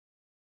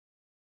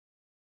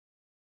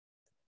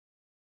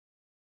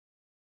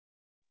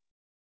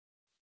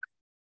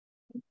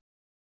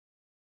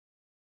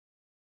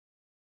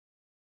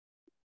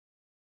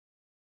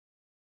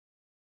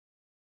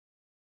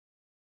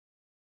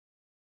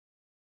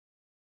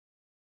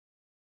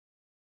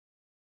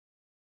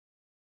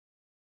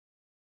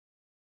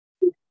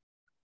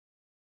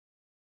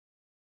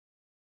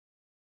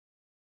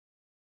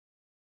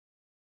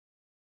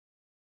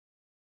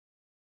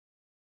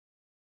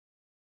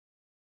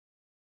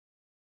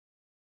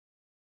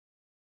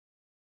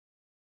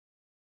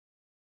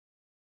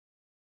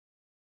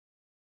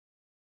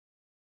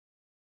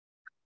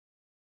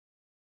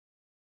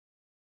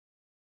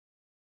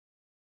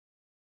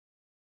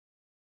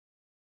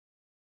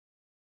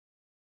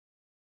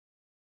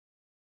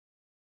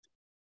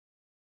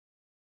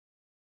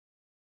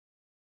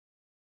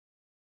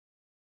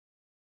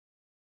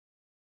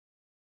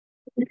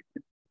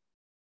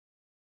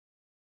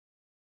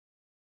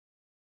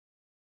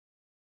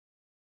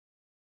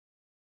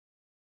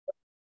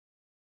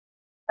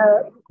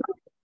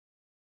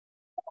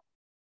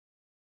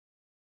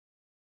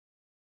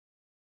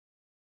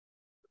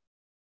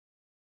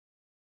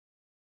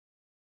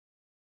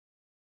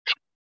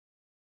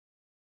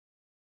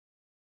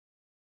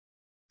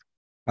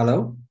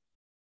Hello?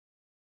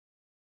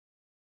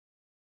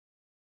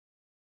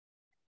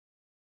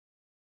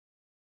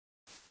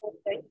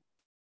 Okay.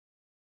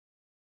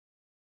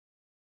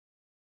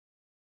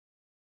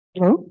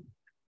 Hello?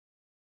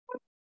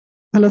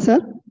 Hello, sir.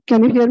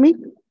 Can you hear me?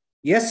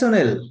 Yes,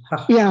 Sunil.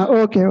 Yeah,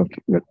 okay,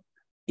 good.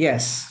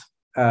 Yes.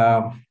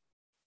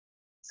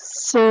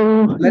 So,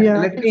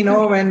 let me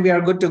know when we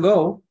are good to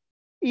go.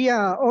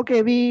 Yeah,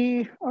 okay,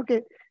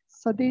 okay.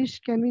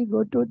 Satish, can we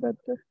go to that?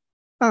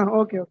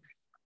 Okay.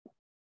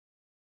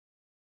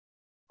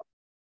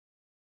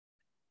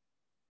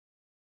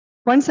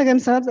 One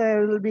second, sir. I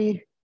will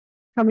be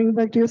coming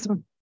back to you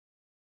soon.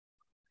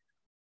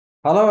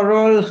 Hello,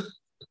 Arul.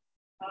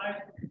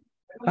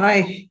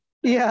 Hi.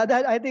 Yeah,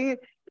 that I think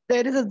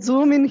there is a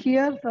zoom in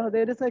here, so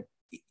there is a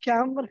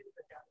camera.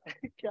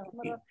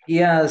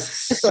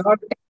 Yes.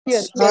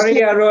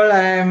 Sorry, Arul.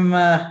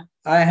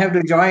 I have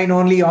to join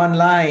only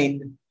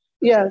online.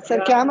 Yes,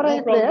 the camera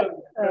is there.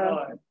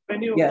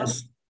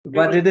 Yes,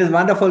 but it is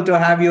wonderful to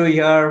have you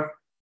here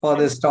for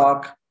this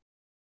talk.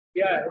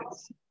 Yeah,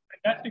 it's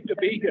fantastic to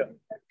be here.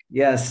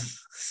 Yes.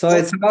 So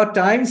it's about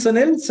time,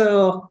 Sunil.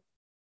 So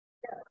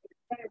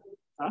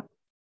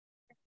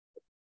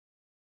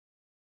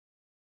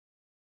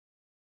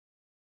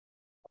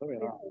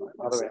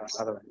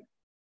Other way.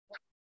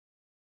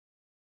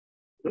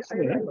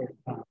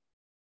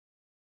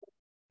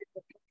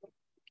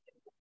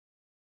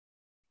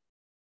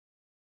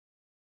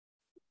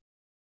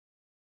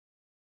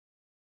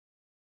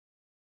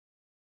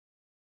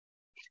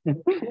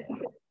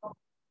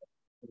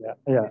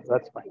 Yeah,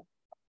 that's fine.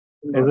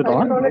 Is it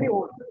on? Already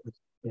on.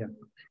 Yeah.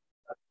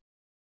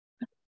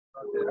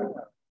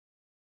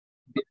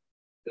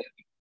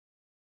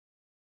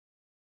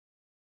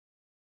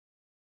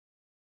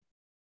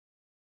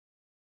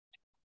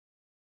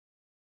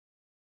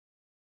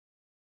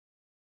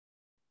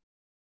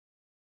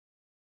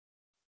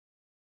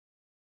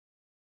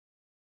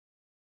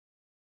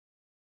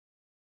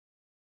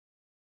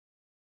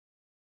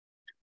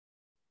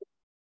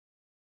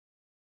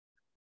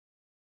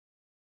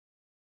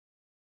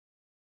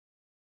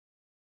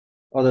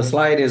 oh, the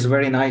slide is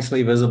very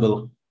nicely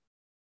visible.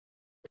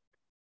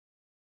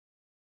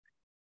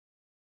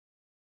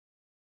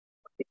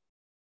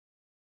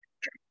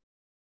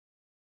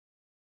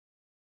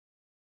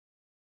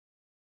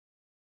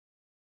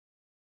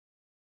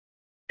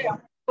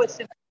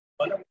 Question.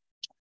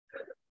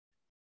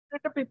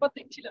 Paper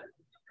thing.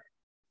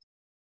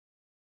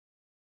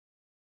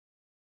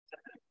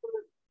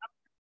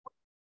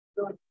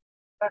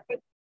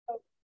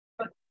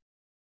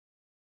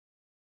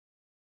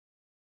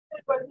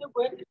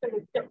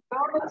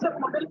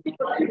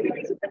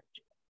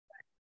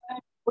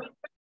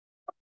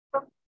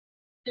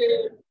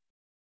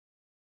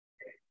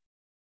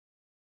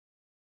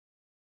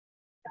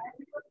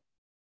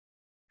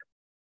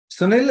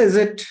 Sunil, is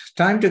it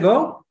time to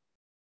go?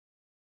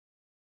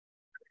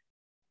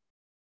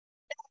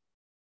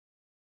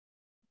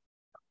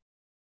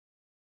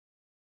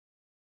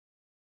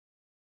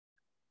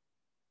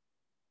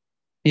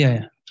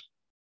 Yeah.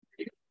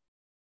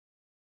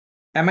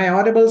 Am I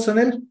audible,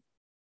 Sunil?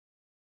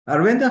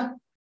 Arvinda?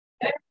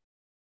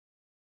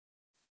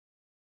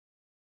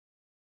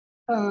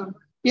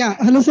 Yeah,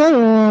 hello, sir.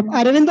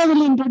 Aravinda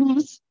will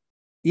introduce.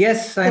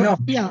 Yes, I know.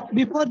 Yeah,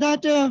 before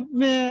that,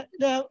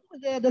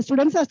 the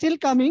students are still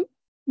coming.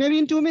 Maybe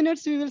in 2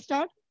 minutes we will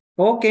start.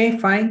 Okay,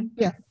 fine.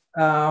 Yeah.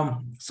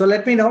 So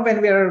let me know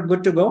when we are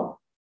good to go.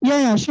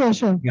 Yeah, sure.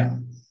 Yeah.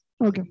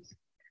 Okay.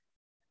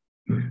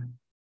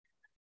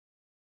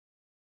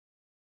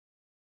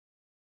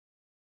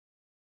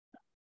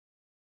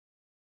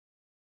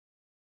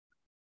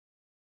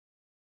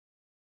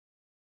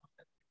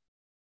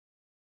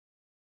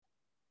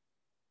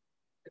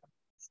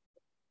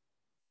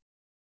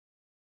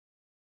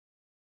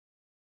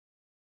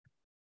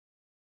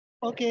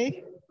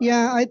 Okay.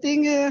 Yeah, I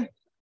think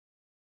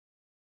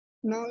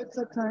now it's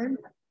a time.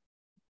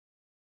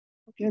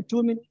 Okay,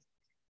 2 minutes.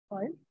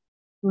 Fine.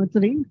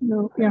 3.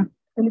 No. Yeah.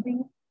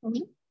 Anything from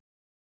you?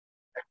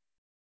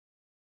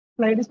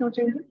 Slide is not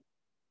changing.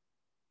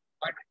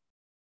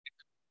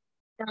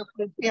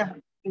 Yeah.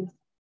 Please.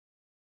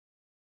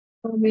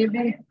 So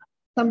maybe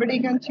somebody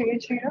can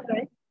change here,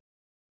 right?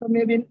 So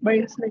maybe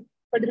by slide.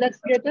 But let's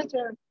get it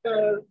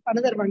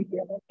another one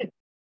here. Okay.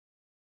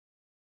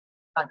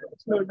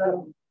 So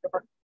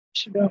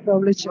should have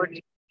probably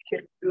checked.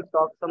 To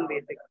talk some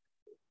basics.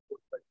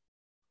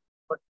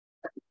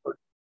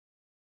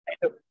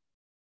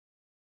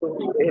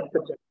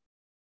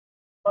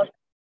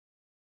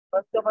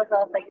 First of all,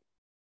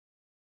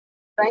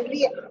 frankly,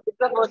 it's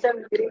the first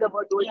time getting the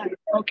word.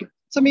 Okay.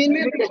 So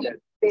mainly,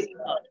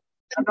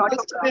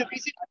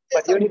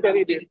 but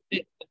unitary did.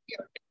 Yeah.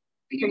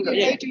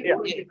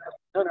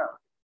 No.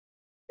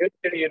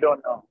 Unitary you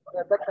don't know.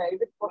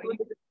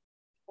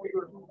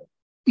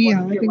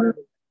 Yeah, I think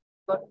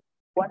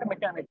Quantum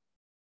mechanics.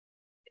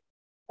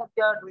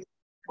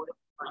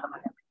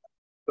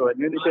 So a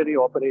unitary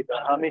operator,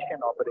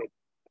 Hermitian operator.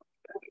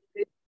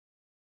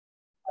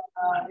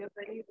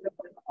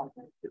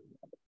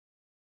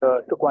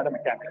 To quantum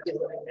mechanics.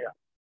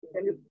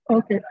 Yeah.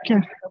 Okay.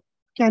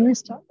 Can we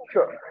start?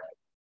 Sure.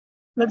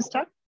 Let's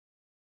start.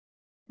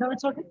 No,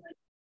 it's okay.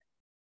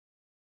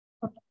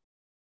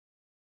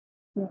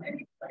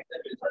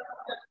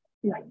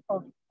 Yeah.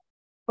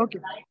 Okay.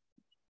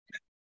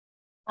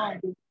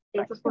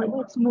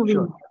 It's moving.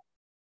 Sure.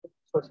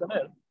 So,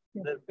 Sunil,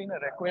 there's been a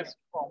request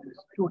from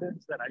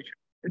students that I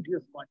should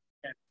introduce my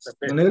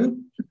Sunil?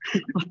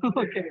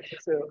 Okay.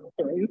 So,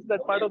 can I use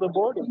that part of the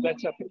board? Is that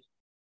sufficient?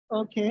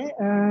 Okay.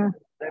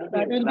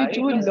 That will be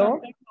too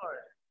low.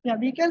 Yeah,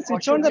 we can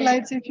switch on the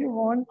lights if you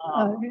want.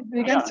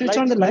 We can switch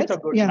on the lights.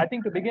 Yeah. I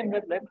think to begin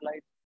with, let's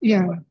light.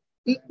 Yeah.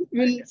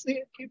 We'll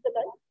see, keep the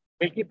light.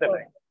 We'll keep the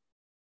light.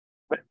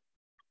 But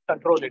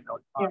control it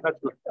out. Yeah. That's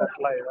good. That's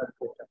light. That's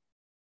good.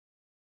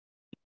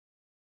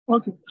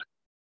 Okay.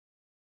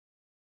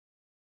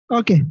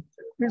 Okay.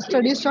 We'll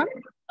study start.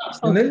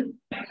 Sunil,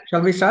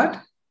 shall we start?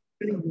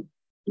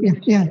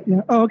 Yeah.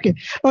 Oh, okay.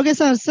 Okay,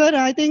 sir. Sir,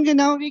 I think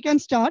now we can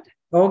start.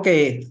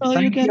 Okay. So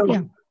Thank you.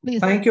 Yeah,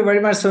 please. Thank you very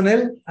much,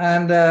 Sunil.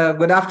 And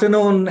good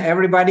afternoon,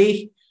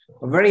 everybody.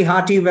 A very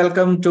hearty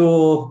welcome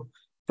to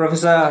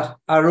Professor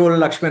Arul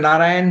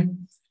Lakshminarayan.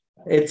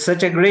 It's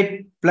such a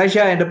great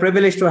pleasure and a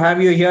privilege to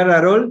have you here,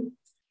 Arul.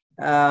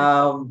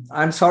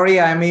 I'm sorry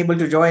I'm able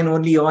to join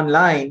only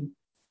online,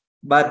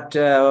 but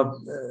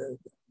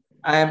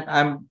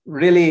I'm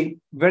really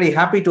very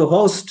happy to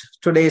host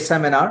today's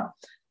seminar.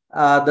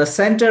 The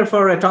Center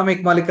for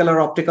Atomic Molecular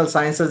Optical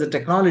Sciences and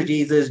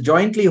Technologies is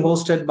jointly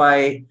hosted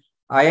by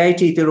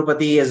IIT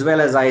Tirupati as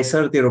well as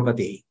IISER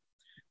Tirupati.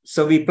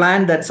 So we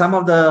planned that some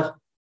of the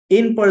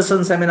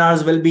in-person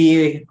seminars will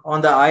be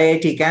on the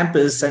IIT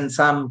campus and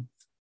some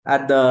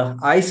at the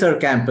IISER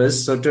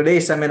campus. So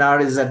today's seminar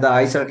is at the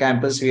IISER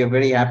campus. We are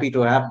very happy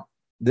to have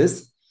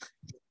this.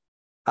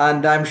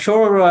 And I'm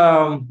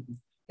sure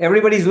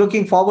everybody's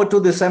looking forward to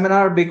this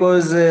seminar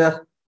because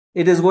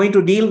it is going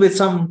to deal with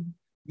some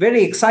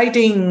very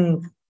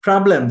exciting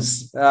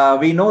problems.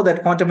 We know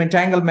that quantum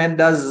entanglement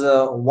does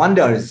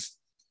wonders.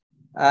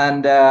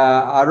 And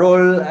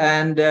Arul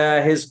and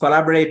his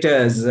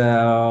collaborators,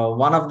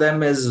 one of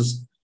them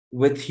is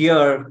with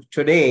here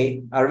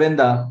today,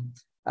 Arvinda.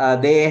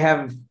 They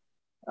have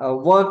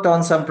worked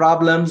on some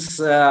problems,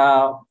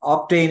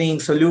 obtaining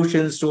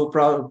solutions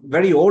to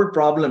very old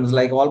problems,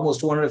 like almost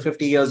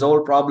 250 years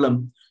old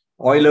problem,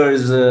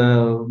 Euler's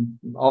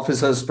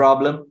officer's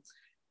problem.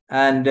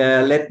 And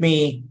let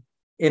me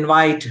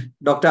invite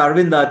Dr.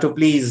 Arvinda to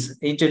please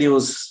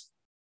introduce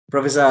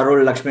Professor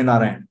Arul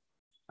Lakshminarayan.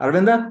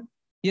 Arvinda?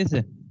 Yes,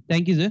 sir.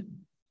 Thank you, sir.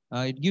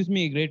 It gives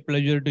me a great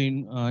pleasure to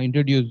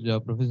introduce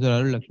Professor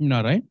Arul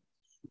Lakshminarayan.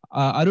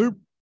 Arul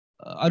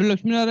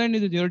Lakshminarayan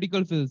is a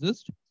theoretical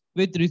physicist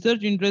with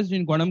research interest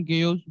in quantum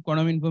chaos,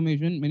 quantum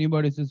information,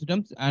 many-body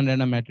systems, and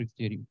random matrix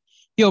theory.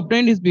 He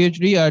obtained his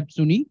PhD at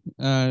SUNY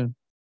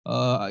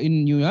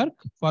in New York,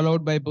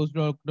 followed by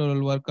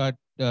postdoctoral work at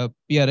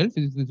PRL,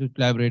 Physics Research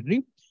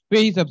Laboratory,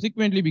 where he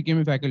subsequently became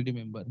a faculty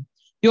member.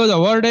 He was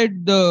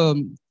awarded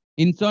the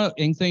INSA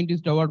Young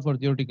Scientist Award for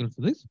Theoretical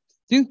Physics.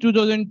 Since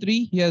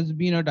 2003, he has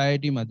been at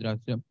IIT Madras.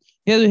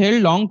 He has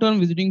held long-term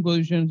visiting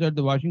positions at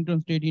the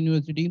Washington State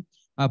University,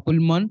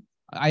 Pullman,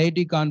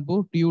 IIT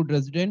Kanpur, TU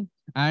Dresden,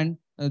 and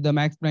the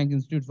Max Planck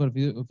Institute for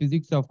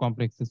Physics of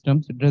Complex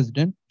Systems,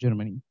 Dresden,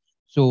 Germany.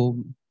 So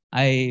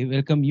I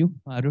welcome you,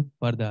 Arul,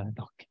 for the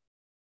talk.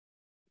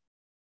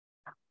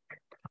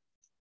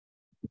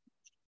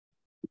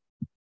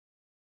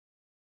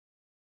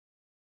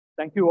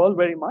 Thank you all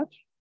very much.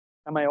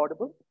 Am I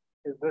audible?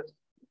 Is this?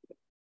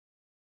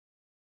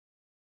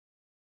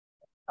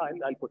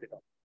 I'll put it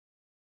on.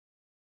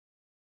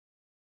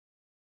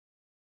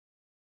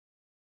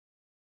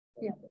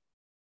 Yeah.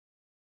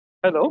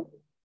 Hello.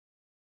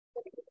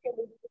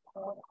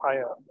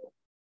 Hi.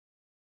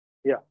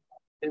 Yeah.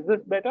 Is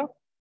this better?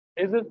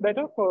 Is this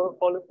better for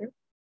all of you?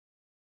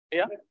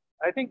 Yeah,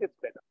 I think it's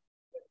better.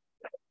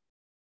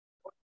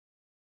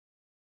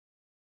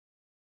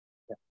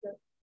 Yeah.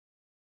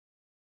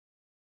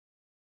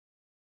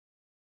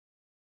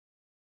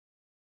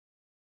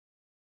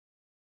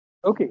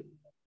 Okay.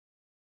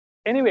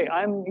 Anyway,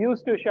 I'm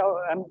used to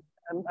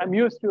I'm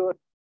used to a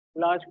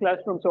large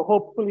classroom, so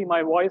hopefully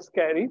my voice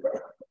carries.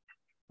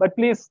 But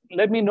please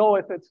let me know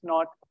if it's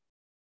not.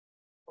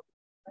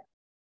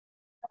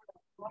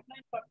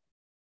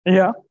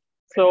 Yeah.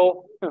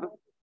 So.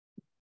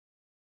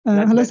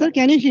 Hello, sir.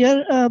 Can you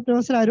hear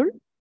Professor Arul?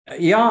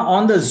 Yeah,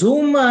 on the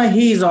Zoom,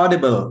 he is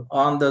audible.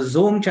 On the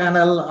Zoom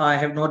channel, I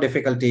have no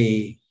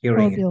difficulty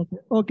hearing it.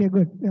 Okay,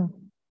 good. Yeah.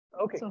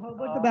 Okay. So how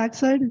about the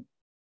backside?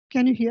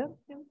 Can you hear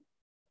him?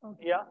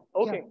 Okay. Yeah.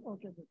 Okay. Yeah.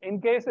 Okay.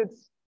 In case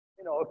it's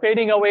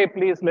fading away,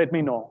 please let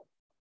me know.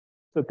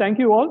 So thank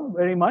you all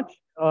very much,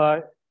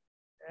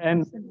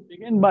 and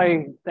begin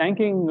by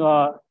thanking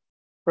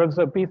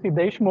Professor P.C.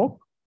 Deshmukh.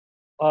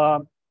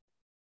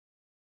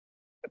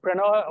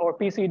 Pranav, or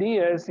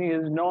PCD as he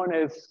is known,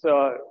 is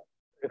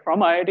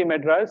from IIT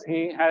Madras.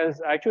 He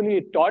has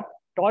actually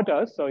taught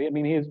us. So I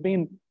mean, he's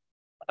been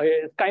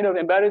it's kind of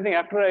embarrassing.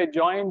 After I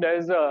joined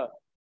as a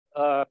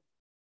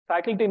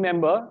faculty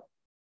member,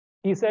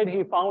 he said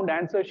he found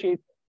answer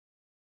sheets.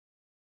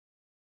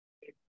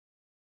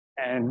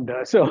 And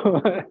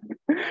so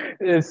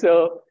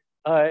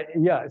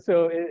yeah,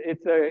 so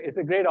it's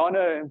a great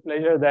honor and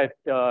pleasure that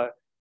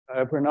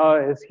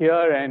Pranav is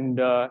here, and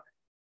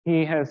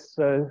he has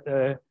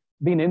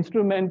been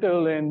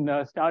instrumental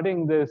in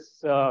starting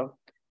this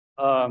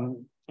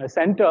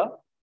center.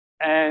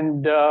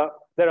 And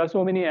there are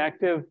so many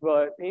active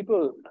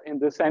people in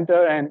the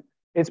center, and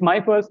it's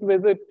my first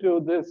visit to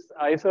this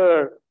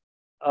ISER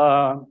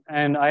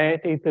and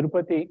IIT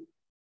Tirupati.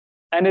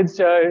 And it's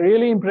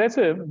really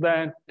impressive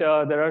that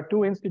there are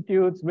two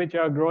institutes which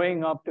are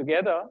growing up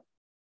together.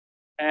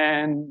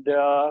 And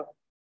I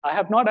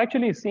have not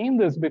actually seen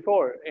this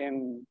before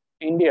in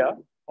India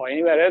or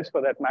anywhere else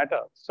for that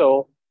matter.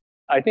 So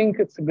I think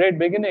it's a great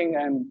beginning,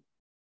 and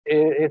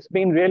it's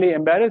been really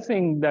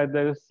embarrassing that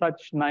there is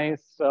such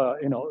nice,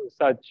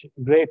 such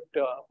great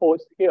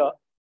host here.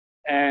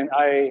 And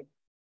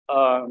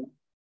I'm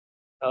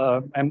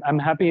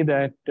happy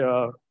that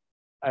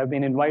I've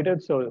been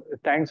invited. So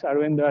thanks,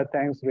 Arvinda,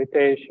 thanks,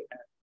 Ritesh,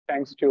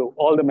 thanks to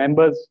all the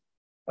members,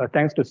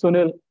 thanks to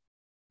Sunil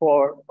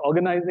for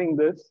organizing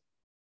this,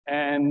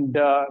 and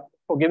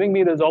for giving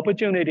me this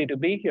opportunity to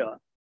be here.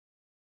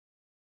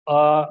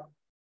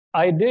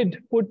 I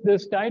did put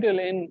this title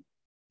in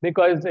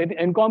because it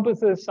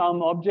encompasses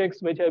some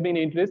objects which have been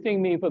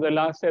interesting me for the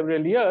last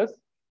several years.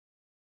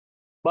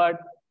 But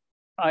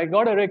I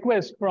got a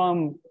request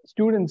from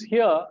students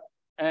here,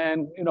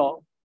 and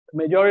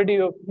majority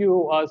of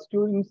you are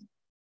students,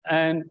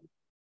 and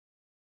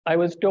I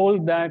was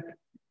told that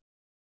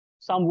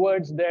some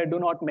words there do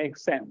not make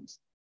sense.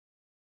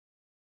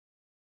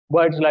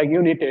 Words like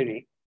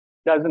unitary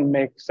doesn't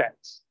make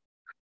sense.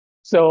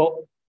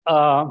 So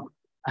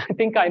I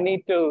think I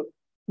need to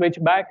switch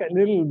back a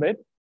little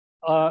bit,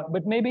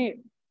 but maybe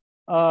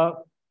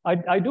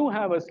I do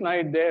have a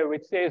slide there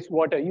which says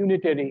what a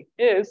unitary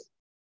is,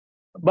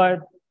 but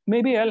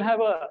maybe I'll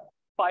have a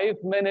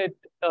 5-minute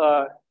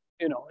a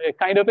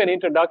kind of an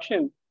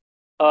introduction,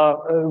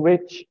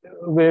 which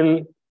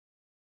will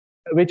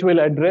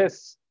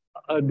address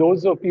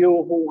those of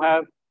you who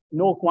have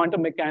no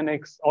quantum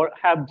mechanics or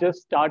have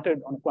just started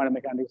on quantum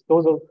mechanics.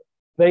 Those are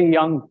very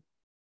young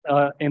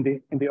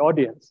in the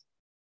audience.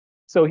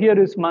 So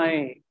here is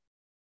my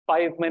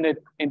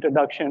 5-minute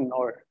introduction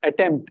or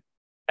attempt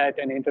at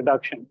an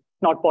introduction.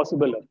 Not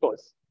possible, of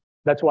course.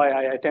 That's why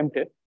I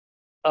attempted.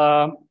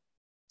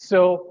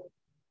 So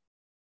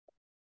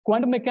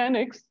quantum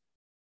mechanics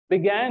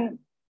began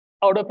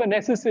out of a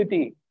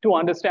necessity to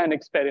understand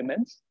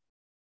experiments.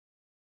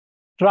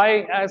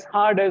 Try as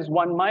hard as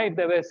one might,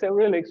 there were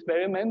several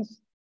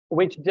experiments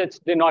which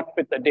just did not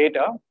fit the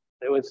data.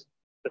 There was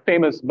the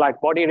famous black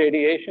body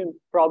radiation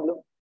problem.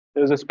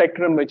 There was a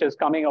spectrum which is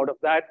coming out of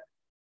that,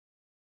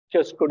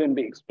 just couldn't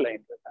be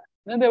explained with that.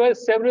 Then there were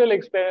several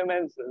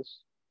experiments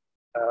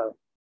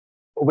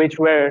which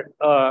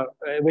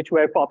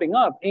were popping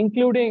up,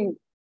 including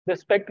the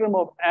spectrum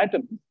of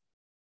atoms,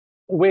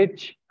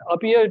 which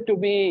appeared to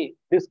be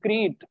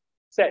discrete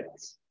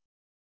sets.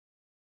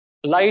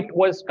 Light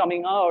was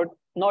coming out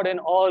not in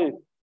all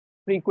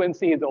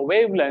frequencies or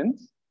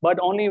wavelengths, but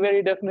only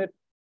very definite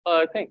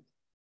things.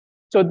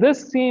 So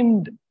this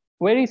seemed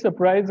very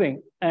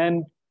surprising.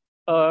 And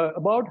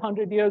about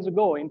 100 years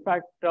ago, in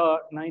fact,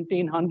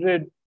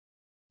 1900,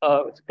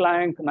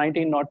 Planck,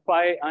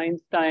 1905,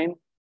 Einstein,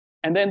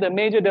 and then the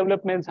major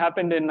developments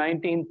happened in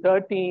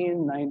 1913,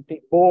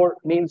 1904,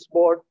 Niels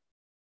Bohr.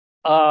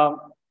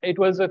 It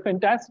was a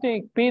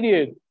fantastic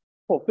period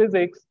for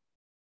physics.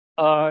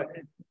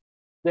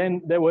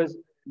 Then there was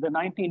the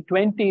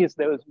 1920s,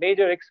 there was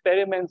major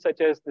experiments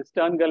such as the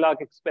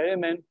Stern-Gerlach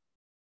experiment.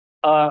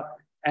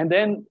 And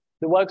then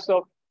the works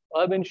of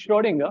Erwin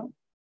Schrödinger,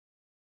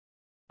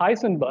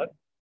 Heisenberg.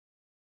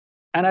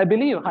 And I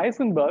believe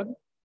Heisenberg,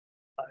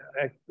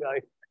 I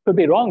could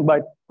be wrong,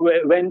 but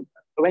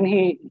when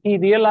he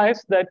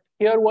realized that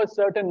here was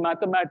certain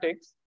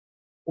mathematics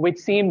which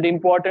seemed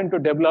important to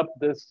develop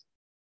this.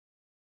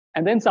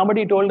 And then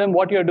somebody told him,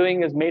 what you're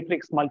doing is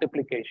matrix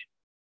multiplication.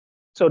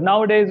 So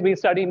nowadays we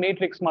study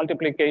matrix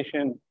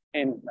multiplication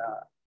in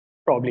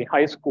probably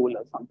high school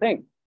or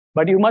something.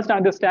 But you must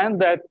understand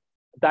that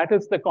that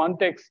is the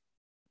context.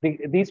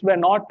 These were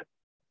not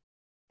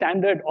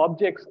standard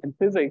objects in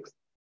physics.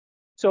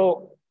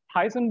 So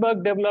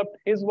Heisenberg developed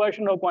his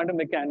version of quantum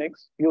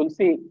mechanics. You'll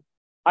see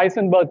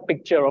Heisenberg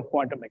picture of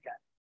quantum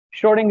mechanics,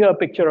 Schrödinger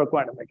picture of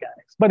quantum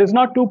mechanics. But it's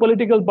not two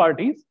political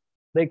parties.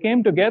 They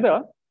came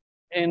together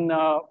in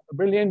a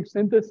brilliant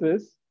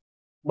synthesis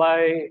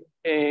by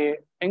an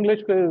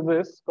English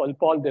physicist called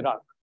Paul Dirac,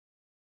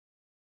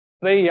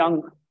 very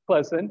young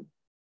person,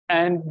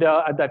 and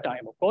at that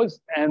time, of course.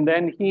 And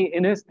then he,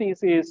 in his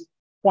thesis,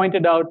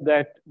 pointed out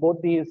that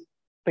both these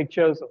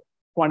pictures of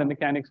quantum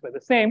mechanics were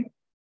the same.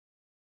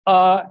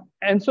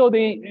 And so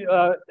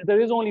there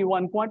is only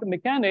one quantum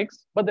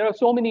mechanics, but there are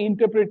so many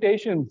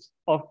interpretations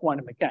of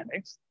quantum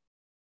mechanics.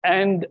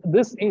 And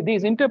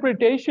these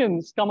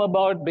interpretations come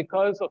about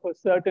because of a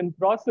certain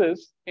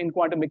process in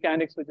quantum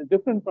mechanics, which is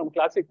different from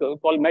classical,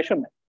 called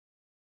measurement.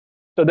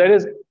 So there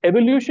is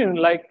evolution,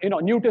 like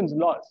Newton's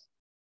laws.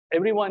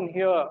 Everyone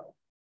here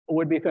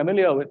would be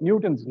familiar with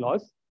Newton's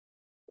laws,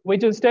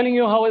 which is telling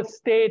you how a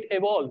state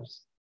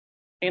evolves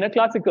in a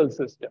classical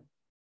system.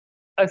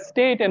 A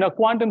state in a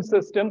quantum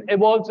system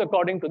evolves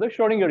according to the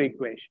Schrodinger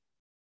equation.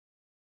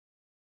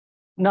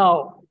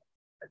 Now,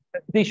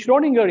 the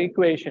Schrodinger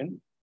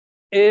equation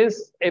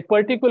is a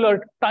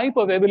particular type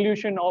of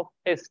evolution of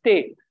a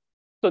state.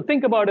 So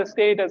think about a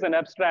state as an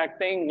abstract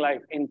thing,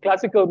 like in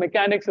classical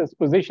mechanics as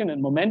position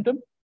and momentum.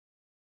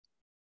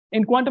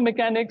 In quantum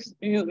mechanics,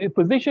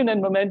 position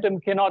and momentum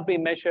cannot be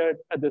measured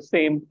at the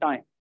same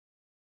time.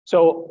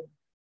 So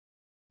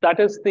that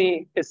is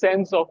the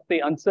essence of the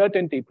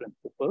uncertainty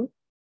principle.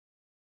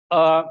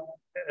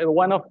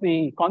 One of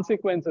the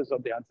consequences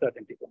of the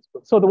uncertainty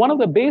principle. So one of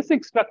the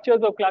basic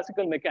structures of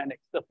classical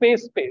mechanics, the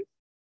phase space,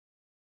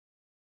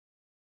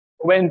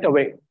 went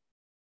away,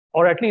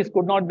 or at least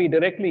could not be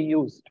directly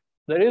used.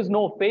 There is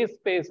no phase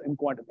space in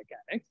quantum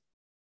mechanics.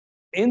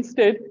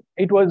 Instead,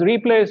 it was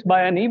replaced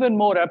by an even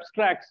more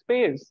abstract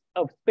space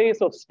of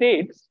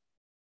states,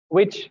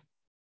 which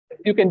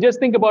you can just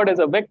think about as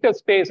a vector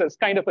space, as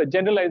kind of a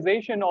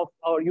generalization of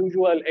our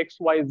usual X,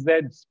 Y,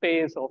 Z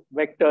space of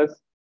vectors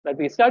that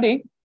we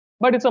study,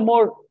 but it's a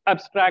more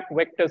abstract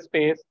vector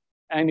space.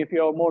 And if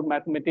you're a more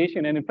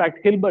mathematician, and in fact,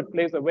 Hilbert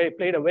played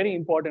a very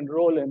important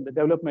role in the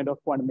development of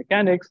quantum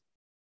mechanics.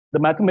 The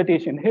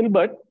mathematician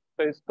Hilbert,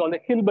 so it's called a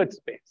Hilbert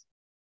space,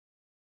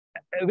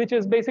 which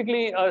is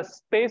basically a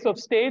space of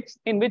states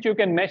in which you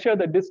can measure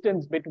the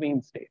distance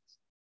between states.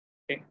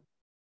 Okay.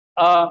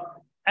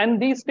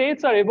 And these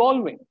states are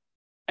evolving.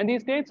 And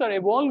these states are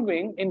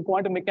evolving in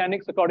quantum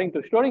mechanics according to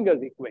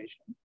Schrodinger's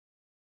equation.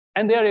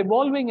 And they are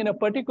evolving in a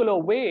particular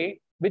way,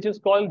 which is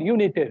called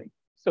unitary.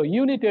 So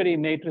unitary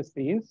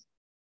matrices,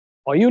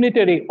 or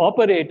unitary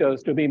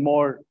operators, to be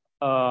more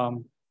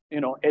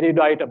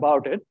erudite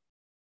about it,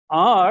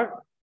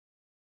 are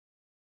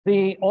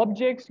the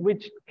objects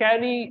which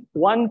carry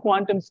one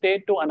quantum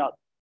state to another,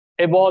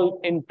 evolve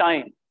in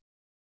time.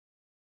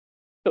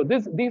 So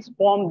these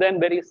form then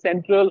very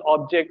central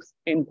objects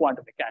in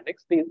quantum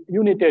mechanics, these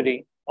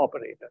unitary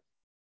operators.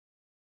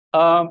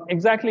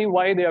 Exactly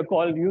why they are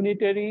called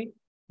unitary,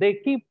 they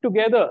keep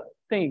together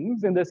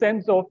things in the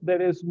sense of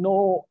there is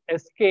no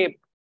escape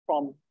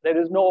or there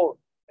is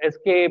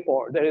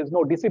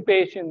no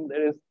dissipation,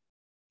 there is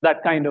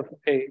that kind of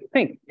a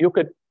thing. You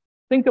could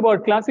think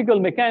about classical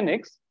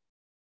mechanics.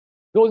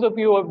 Those of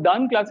you who have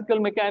done classical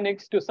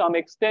mechanics to some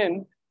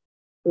extent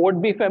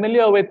would be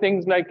familiar with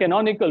things like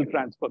canonical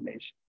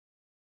transformation,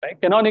 right?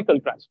 Canonical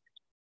transformation.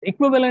 The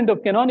equivalent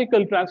of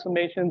canonical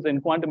transformations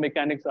in quantum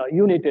mechanics are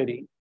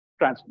unitary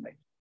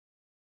transformations.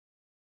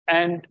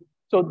 And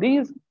so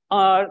these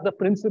are the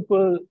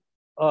principal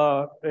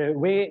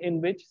way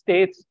in which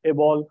states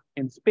evolve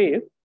in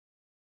space.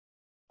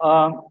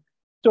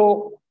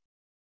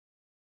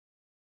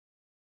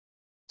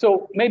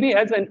 So maybe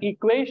as an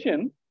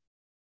equation,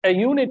 a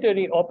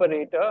unitary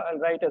operator, I'll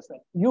write as a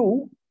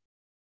U.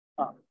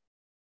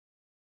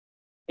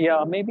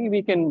 Yeah, maybe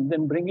we can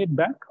then bring it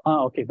back.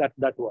 Okay,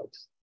 that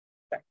works.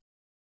 Thanks.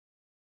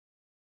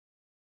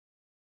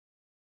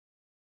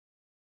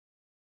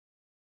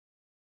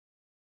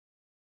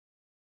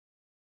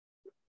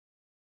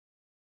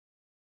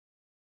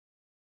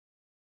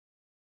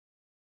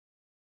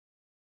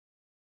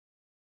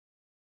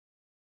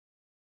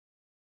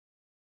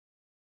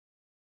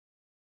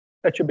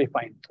 That should be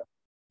fine.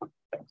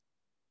 Thanks.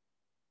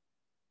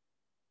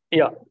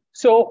 Yeah,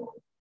 so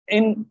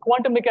in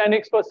quantum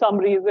mechanics, for some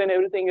reason,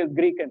 everything is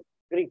Greek,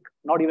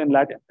 not even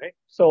Latin, right?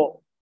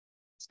 So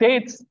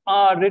states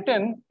are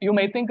written, you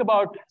may think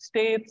about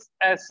states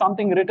as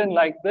something written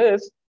like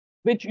this,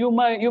 which you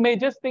may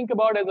just think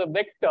about as a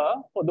vector,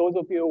 for those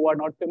of you who are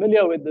not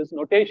familiar with this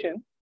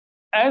notation,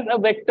 as a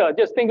vector.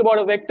 Just think about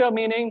a vector,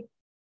 meaning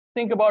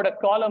think about a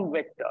column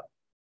vector,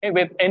 okay,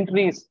 with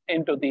entries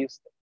into these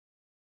things.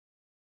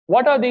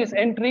 What are these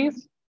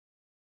entries?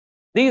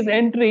 These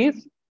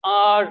entries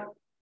are,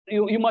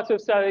 you must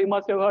have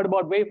heard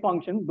about wave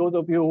functions, those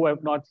of you who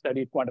have not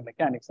studied quantum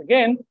mechanics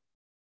again.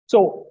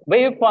 So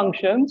wave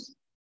functions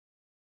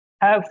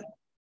have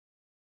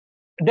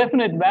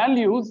definite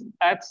values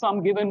at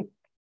some given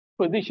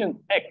position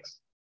x.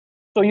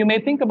 So you may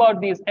think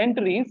about these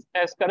entries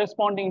as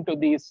corresponding to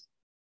these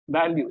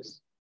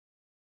values.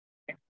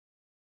 Okay.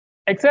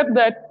 Except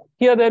that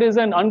here there is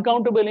an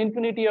uncountable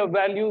infinity of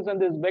values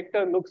and this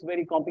vector looks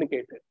very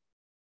complicated.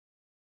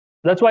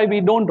 That's why we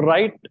don't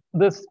write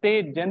this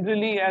state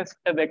generally as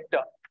a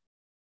vector.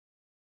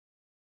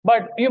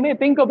 But you may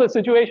think of a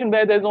situation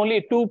where there's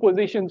only two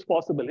positions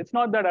possible. It's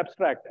not that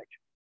abstract, actually.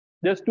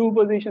 There's two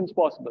positions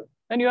possible.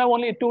 And you have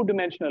only a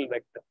two-dimensional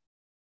vector,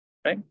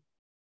 right?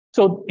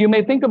 So you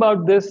may think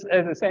about this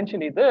as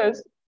essentially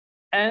this,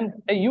 and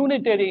a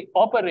unitary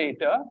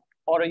operator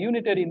or a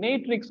unitary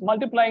matrix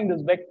multiplying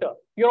this vector.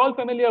 You're all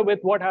familiar with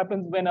what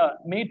happens when a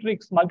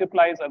matrix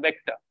multiplies a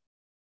vector.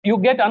 You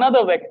get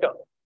another vector.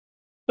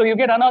 So you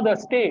get another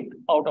state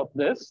out of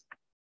this,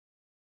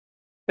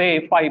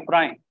 say phi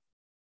prime.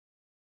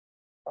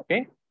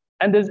 Okay.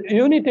 And this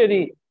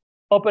unitary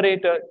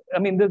operator, I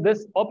mean,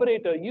 this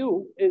operator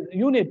U is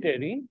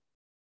unitary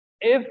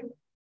if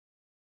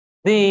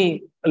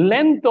the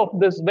length of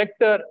this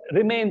vector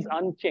remains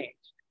unchanged.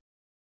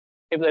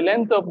 If the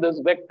length of this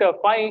vector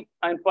phi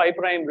and phi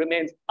prime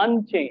remains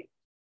unchanged,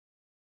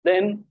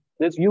 then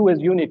this U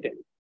is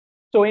unitary.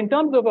 So in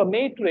terms of a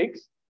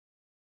matrix,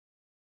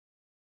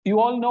 you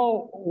all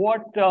know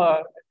what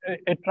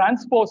a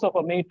transpose of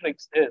a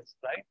matrix is,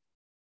 right?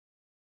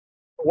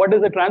 What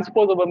does the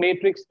transpose of a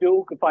matrix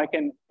do? If I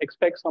can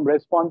expect some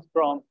response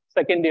from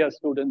second year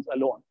students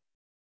alone.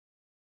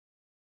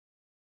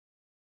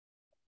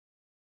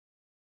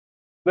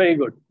 Very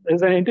good.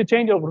 There's an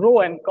interchange of row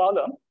and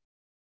column.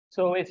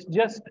 So it's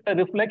just a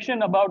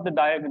reflection about the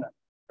diagonal,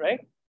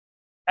 right?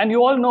 And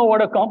you all know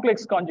what a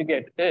complex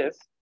conjugate is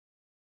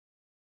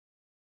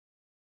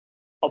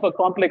of a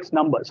complex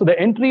number. So the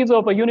entries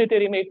of a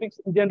unitary matrix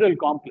in general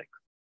complex.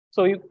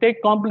 So you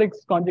take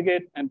complex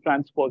conjugate and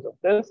transpose of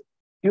this.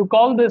 You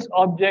call this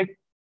object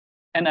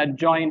an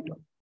adjoint.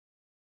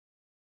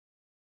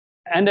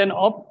 And an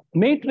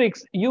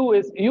matrix U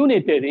is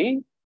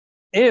unitary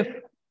if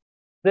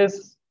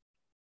this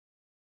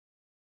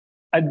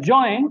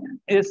adjoint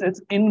is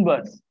its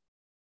inverse.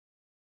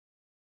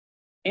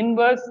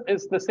 Inverse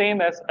is the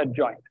same as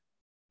adjoint.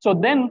 So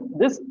then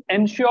this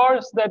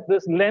ensures that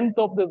this length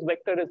of this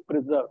vector is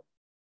preserved.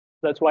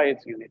 That's why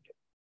it's unitary.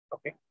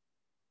 Okay.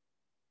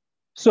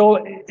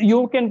 So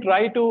you can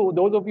try to,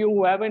 those of you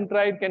who haven't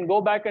tried can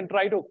go back and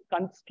try to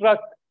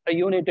construct a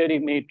unitary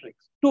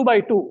matrix. 2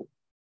 by 2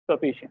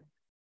 sufficient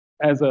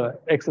as an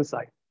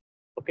exercise.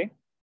 Okay.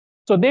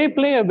 So they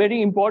play a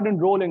very important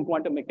role in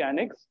quantum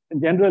mechanics, in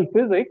general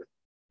physics,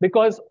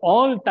 because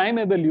all time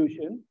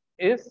evolution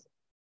is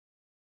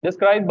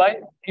described by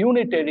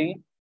unitary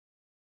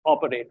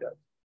operators.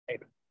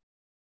 Right?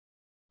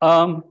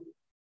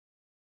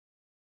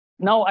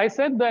 Now, I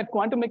said that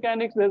quantum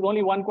mechanics, there's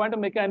only one quantum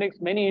mechanics,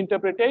 many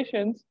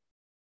interpretations.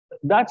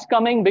 That's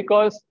coming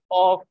because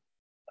of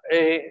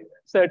a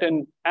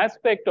certain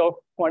aspect of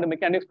quantum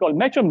mechanics called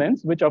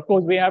measurements, which of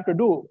course we have to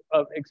do.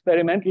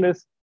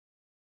 Experimentalist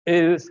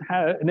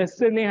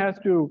necessarily has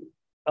to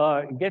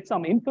get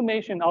some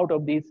information out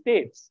of these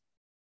states.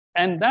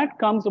 And that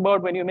comes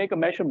about when you make a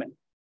measurement.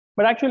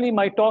 But actually,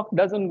 my talk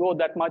doesn't go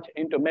that much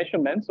into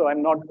measurements, so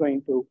I'm not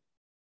going to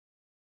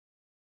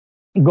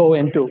go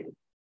into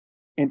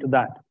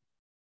that.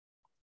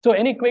 So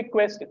any quick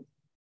questions?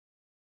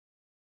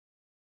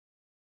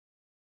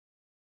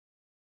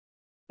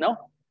 No?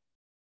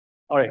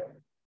 All right.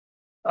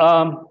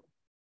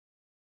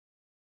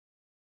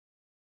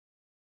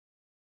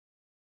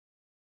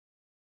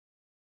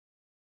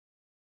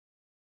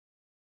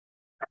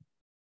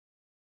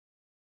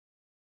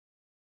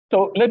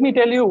 So let me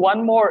tell you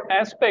one more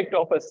aspect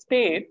of a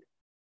state,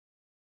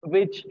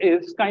 which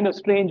is kind of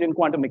strange in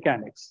quantum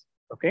mechanics,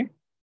 okay?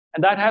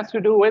 And that has to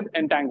do with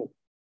entanglement,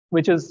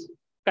 which is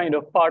kind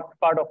of part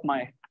of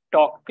my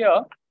talk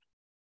here.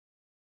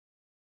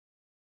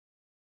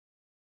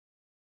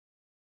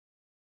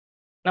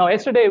 Now,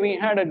 yesterday we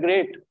had a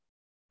great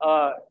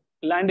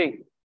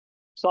landing,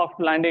 soft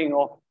landing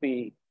of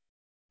the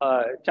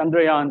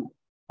Chandrayaan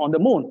on the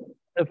moon,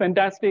 a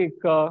fantastic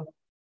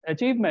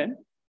achievement.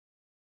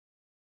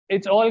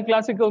 It's all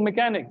classical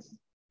mechanics,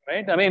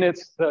 right? I mean,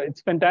 it's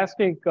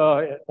fantastic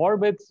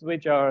orbits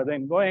which are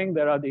then going.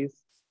 There are these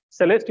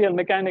celestial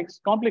mechanics,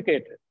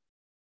 complicated.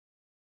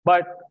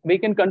 But we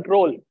can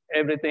control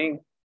everything.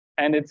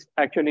 And it's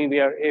actually, we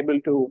are able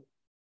to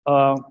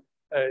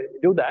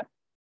do that.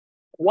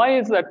 Why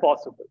is that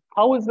possible?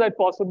 How is that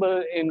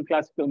possible in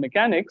classical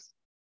mechanics?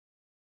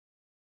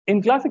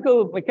 In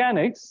classical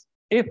mechanics,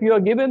 if you're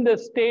given the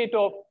state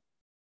of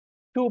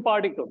two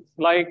particles,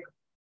 like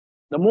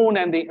the moon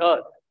and the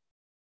earth,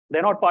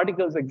 they're not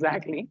particles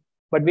exactly,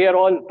 but we are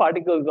all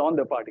particles on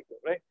the particle,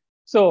 right?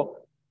 So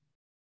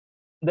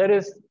there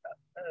is,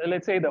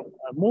 let's say, the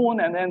moon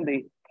and then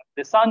the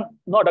sun,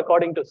 not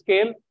according to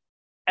scale.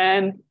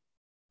 And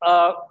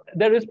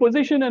there is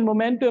position and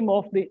momentum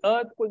of the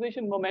earth,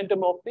 position,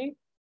 momentum of the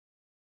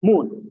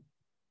moon.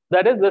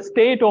 That is the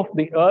state of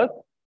the earth.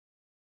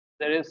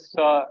 There is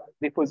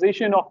the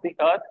position of the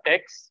earth,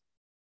 x,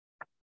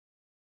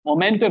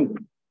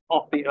 momentum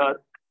of the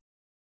earth.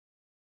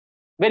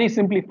 Very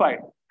simplified.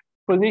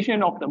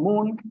 Position of the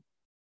moon,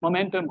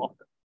 momentum of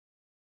the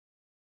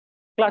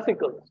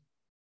classical.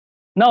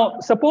 Now,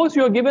 suppose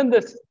you're given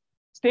this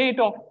state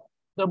of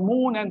the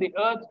moon and the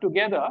earth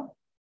together.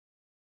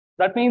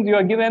 That means you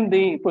are given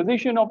the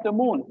position of the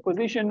moon,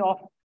 position of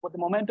the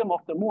momentum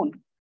of the moon,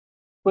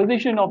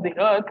 position of the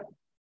earth,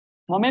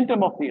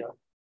 momentum of the earth.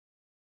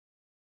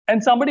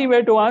 And somebody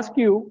were to ask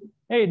you,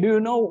 hey, do you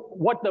know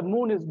what the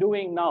moon is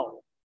doing now?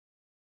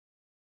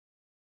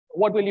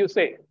 What will you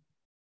say?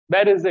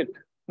 Where is it?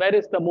 Where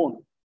is the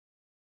moon?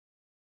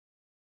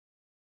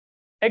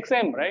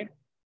 XM, right?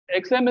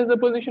 XM is the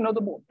position of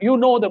the moon. You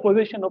know the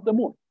position of the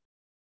moon.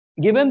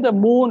 Given the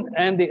moon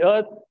and the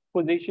Earth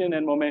position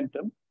and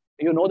momentum,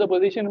 you know the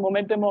position and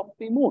momentum of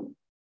the moon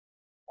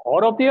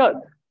or of the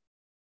Earth.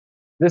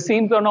 This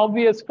seems an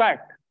obvious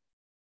fact,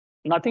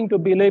 nothing to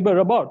belabor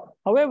about.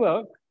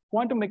 However,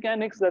 quantum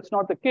mechanics, that's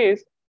not the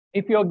case.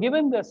 If you're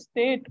given the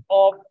state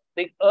of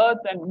the Earth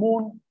and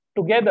moon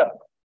together,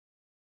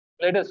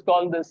 let us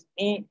call this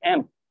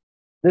EM.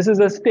 This is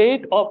a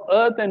state of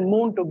Earth and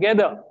moon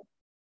together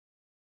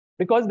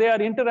because they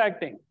are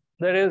interacting.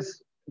 There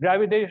is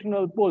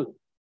gravitational pull.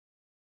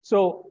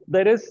 So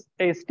there is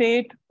a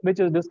state which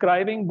is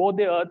describing both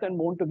the Earth and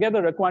moon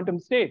together, a quantum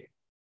state.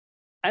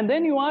 And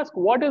then you ask,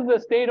 what is the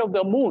state of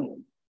the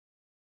moon?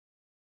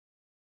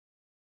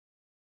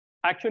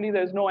 Actually,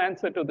 there's no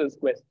answer to this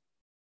question.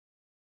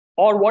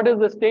 Or what is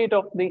the state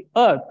of the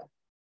Earth?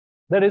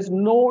 There is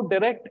no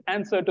direct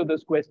answer to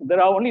this question.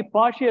 There are only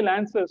partial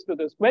answers to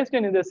this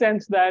question in the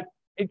sense that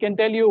it can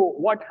tell you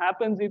what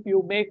happens if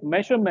you make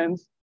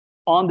measurements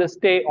on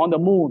the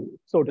moon,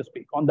 so to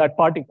speak, on that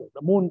particle,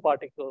 the moon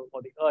particle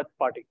or the Earth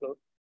particle.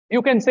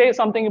 You can say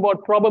something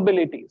about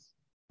probabilities.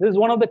 This is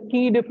one of the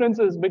key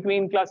differences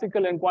between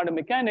classical and quantum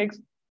mechanics,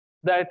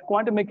 that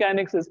quantum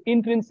mechanics is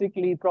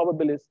intrinsically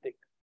probabilistic,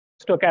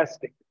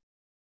 stochastic,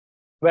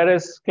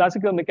 whereas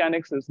classical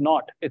mechanics is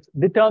not. It's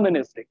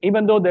deterministic.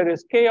 Even though there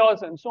is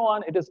chaos and so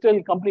on, it is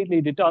still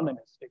completely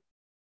deterministic.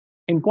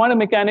 In quantum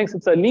mechanics,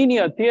 it's a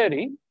linear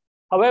theory.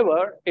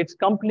 However, it's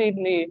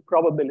completely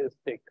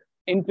probabilistic,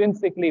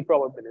 intrinsically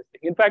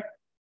probabilistic. In fact,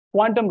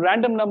 quantum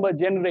random number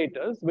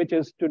generators, which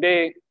is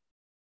today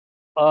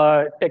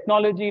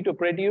technology to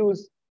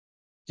produce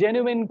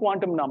genuine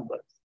quantum numbers,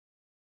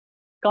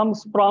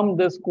 comes from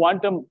this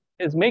quantum,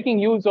 is making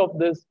use of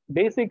this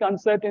basic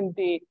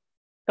uncertainty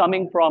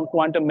coming from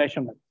quantum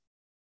measurements.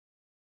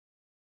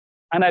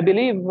 And I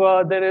believe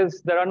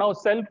there are now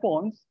cell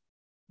phones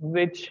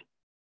which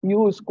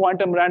use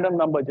quantum random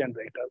number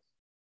generators.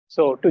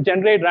 So to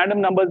generate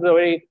random numbers is a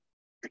very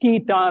key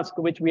task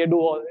which we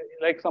do,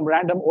 like some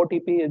random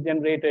OTP is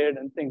generated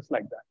and things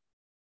like that.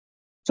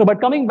 So, but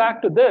coming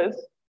back to this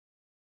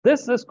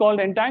is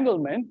called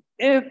entanglement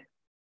if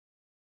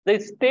the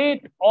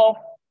state of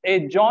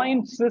a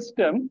joint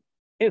system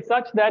is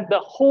such that the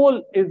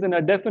whole is in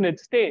a definite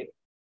state.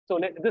 So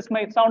this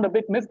might sound a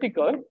bit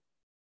mystical.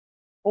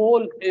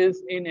 Whole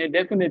is in a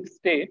definite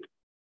state,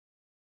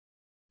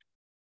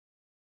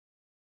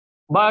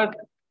 but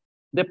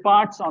the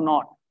parts are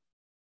not.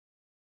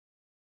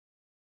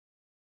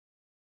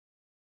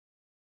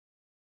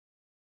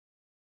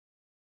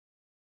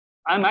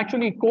 I'm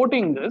actually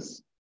quoting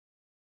this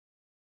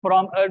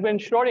from Erwin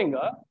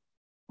Schrödinger,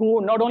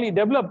 who not only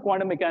developed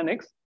quantum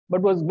mechanics,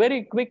 but was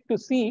very quick to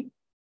see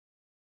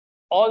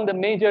all the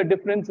major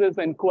differences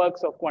and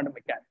quirks of quantum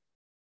mechanics.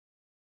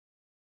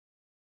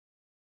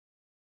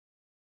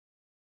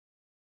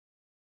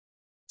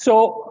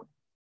 So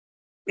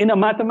in a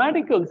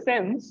mathematical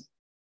sense,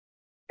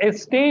 a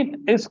state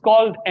is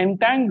called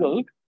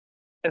entangled.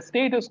 A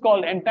state is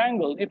called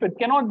entangled if it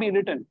cannot be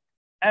written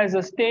as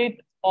a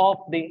state of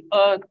the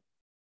Earth,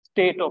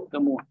 state of the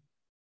moon.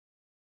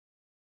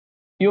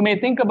 You may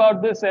think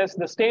about this as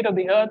the state of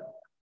the Earth,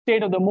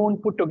 state of the moon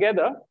put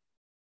together.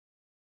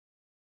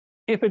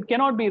 If it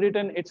cannot be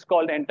written, it's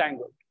called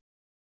entangled.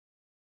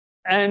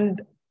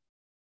 And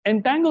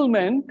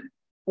entanglement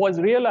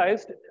was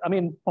realized, I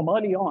mean, from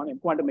early on in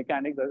quantum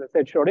mechanics, as I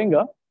said,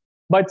 Schrödinger,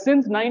 but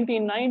since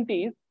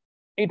 1990s,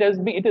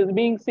 it is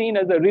being seen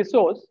as a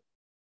resource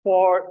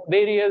for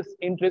various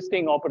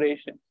interesting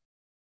operations.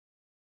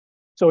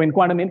 So in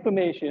quantum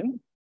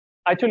information,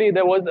 actually,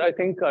 there was, I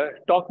think, a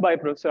talk by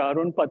Professor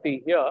Arul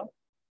here.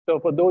 So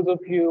for those of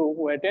you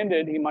who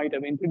attended, he might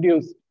have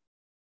introduced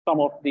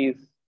some of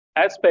these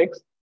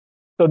aspects.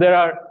 So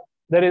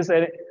there is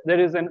a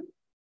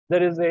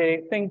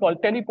thing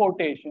called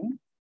teleportation,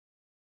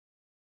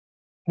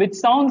 which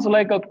sounds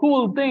like a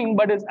cool thing,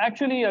 but is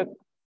actually a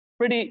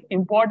pretty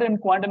important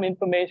quantum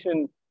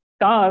information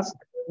task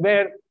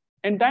where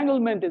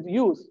entanglement is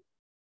used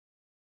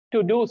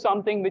to do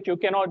something which you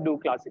cannot do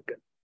classically.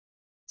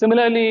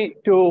 Similarly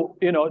to,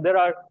 there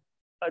are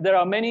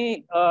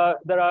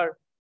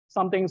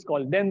some things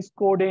called dense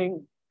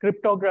coding,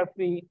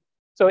 cryptography.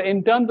 So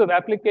in terms of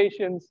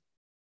applications,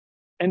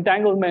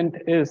 entanglement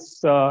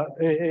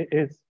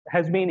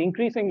has been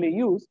increasingly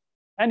used.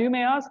 And you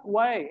may ask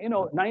why,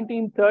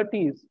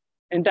 1930s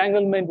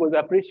entanglement was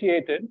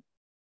appreciated.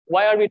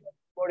 Why are we talking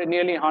about it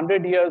nearly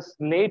 100 years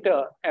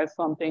later as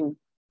something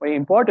very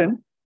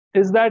important?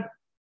 Is that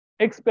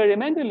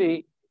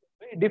experimentally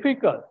very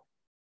difficult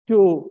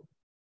to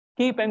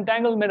keep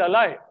entanglement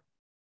alive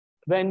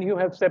when you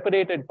have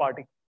separated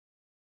particles.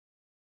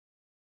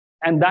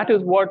 And that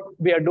is what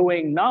we are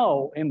doing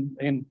now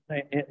in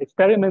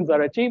experiments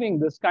are achieving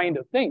this kind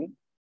of thing.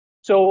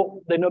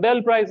 So the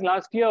Nobel Prize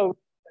last year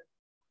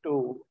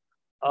to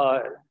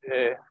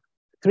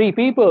 3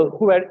 people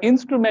who were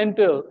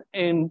instrumental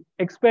in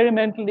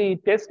experimentally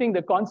testing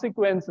the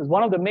consequences,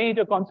 one of the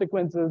major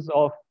consequences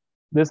of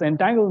this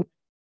entanglement,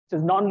 which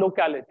is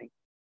non-locality.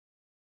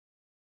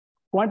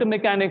 quantum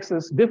mechanics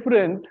is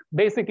different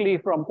basically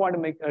from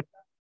quantum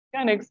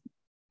mechanics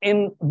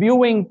in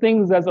viewing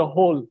things as a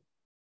whole.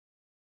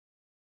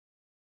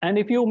 And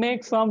if you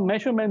make some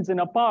measurements in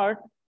a part,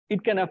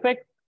 it can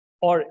affect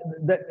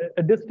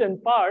a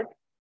distant part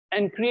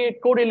and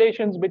create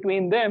correlations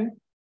between them,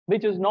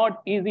 which is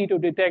not easy to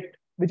detect,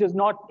 which is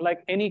not like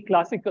any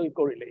classical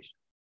correlation.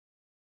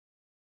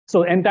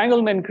 So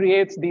entanglement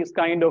creates these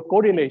kind of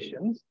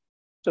correlations.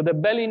 So the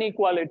Bell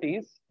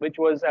inequalities, which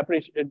was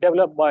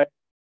developed by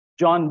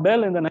John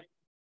Bell in the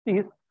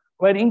 1990s,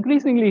 were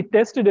increasingly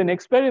tested in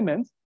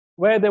experiments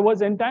where there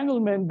was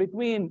entanglement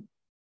between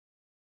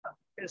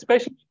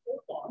especially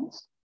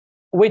photons,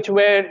 which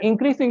were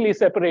increasingly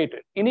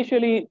separated,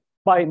 initially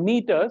by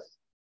meters,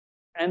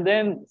 and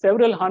then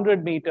several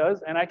hundred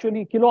meters, and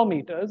actually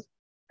kilometers.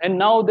 And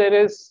now there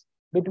is,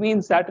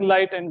 between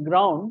satellite and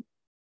ground,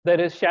 there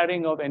is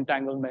sharing of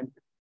entanglement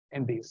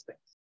in these things.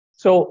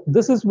 So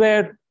this is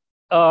where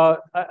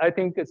I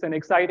think it's an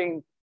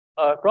exciting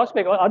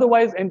prospect.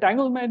 Otherwise,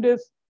 entanglement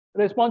is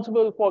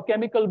responsible for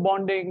chemical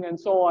bonding and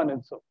so on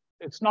and so on.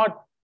 It's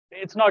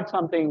not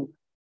something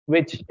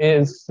which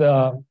is,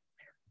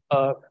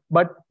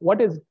 but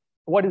what is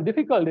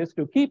difficult is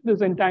to keep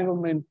this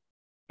entanglement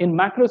in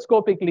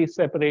macroscopically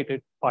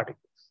separated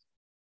particles.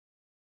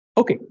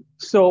 Okay,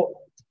 so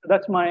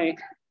that's my,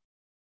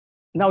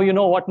 now you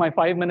know what my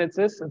 5 minutes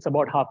is. It's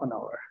about half an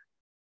hour.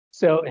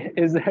 So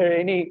is there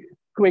any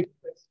quick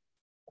question?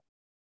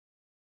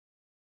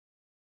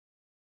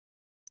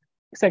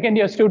 Second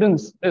year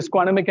students, is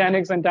quantum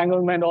mechanics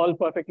entanglement all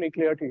perfectly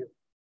clear to you?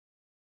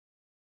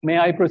 May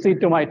I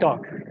proceed to my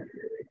talk?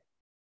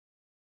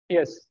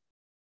 Yes.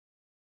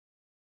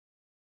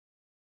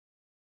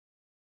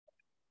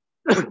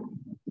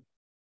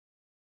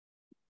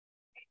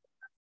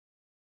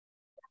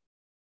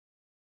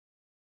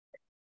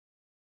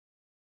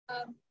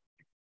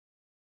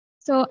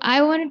 So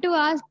I wanted to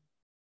ask,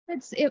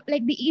 it's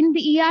like in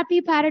the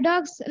ERP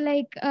paradox,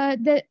 like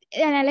an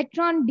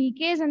electron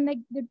decays and like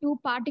the two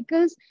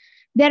particles,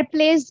 they're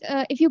placed.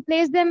 If you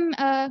place them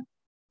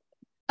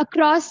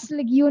across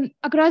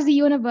across the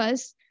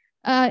universe,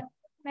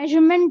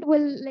 measurement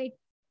will like.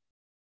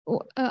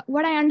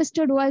 What I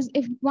understood was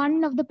if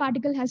one of the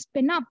particle has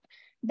spin up,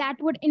 that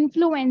would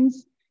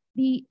influence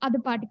the other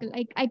particle.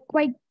 Like I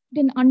quite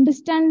didn't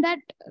understand that.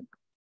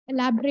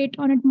 Elaborate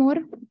on it more.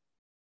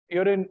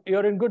 You're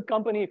in good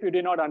company if you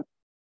did not understand.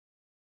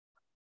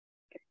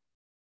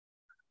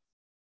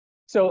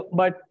 So,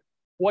 but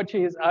what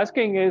she is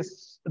asking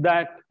is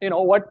that, you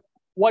know,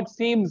 what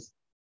seems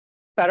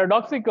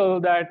paradoxical,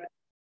 that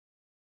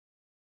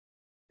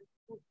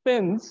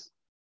spins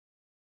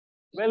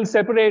well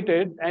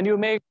separated and you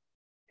make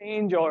a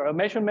change or a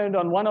measurement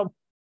on one of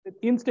it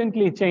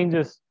instantly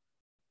changes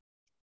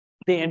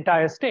the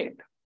entire state.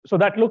 So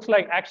that looks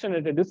like action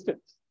at a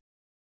distance,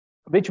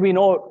 which we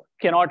know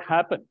cannot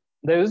happen.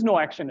 There is no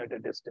action at a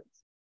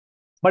distance.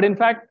 But in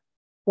fact,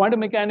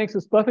 quantum mechanics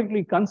is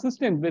perfectly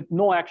consistent with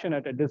no action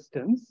at a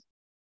distance.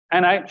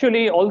 And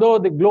actually, although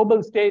the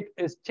global state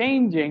is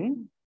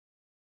changing,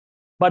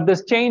 but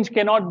this change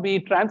cannot be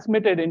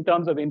transmitted in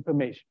terms of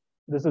information.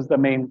 This is the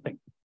main thing.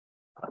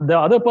 The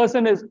other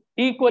person is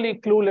equally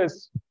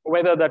clueless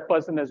whether that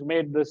person has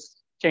made this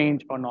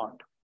change or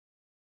not.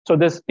 So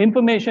this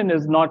information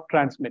is not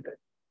transmitted.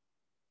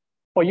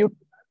 For you to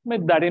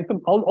transmit that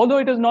information, although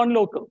it is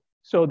non-local,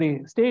 so the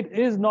state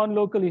is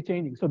non-locally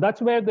changing. So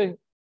that's where the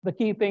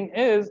key thing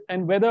is,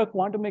 and whether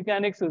quantum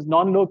mechanics is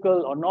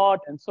non-local or not,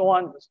 and so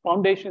on.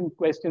 Foundation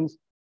questions.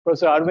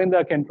 Professor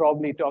Arvinda can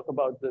probably talk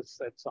about this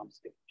at some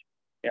stage.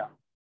 Yeah.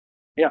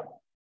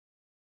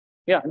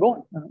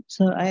 Go on.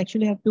 So I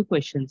actually have two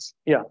questions.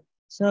 Yeah.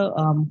 So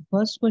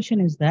first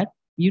question is that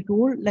you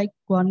told like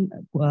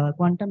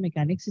quantum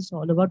mechanics is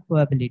all about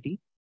probability,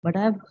 but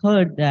I've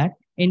heard that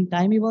in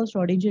time-evolved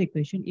Schrodinger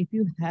equation, if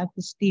you have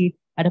the state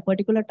at a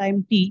particular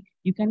time t,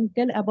 you can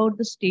tell about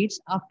the states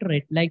after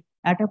it. Like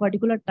at a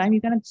particular time,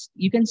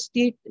 you can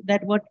state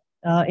that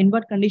in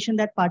what condition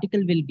that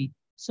particle will be.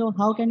 So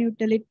how can you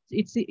tell it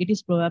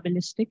is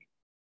probabilistic?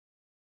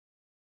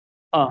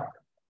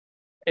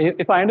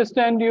 If I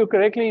understand you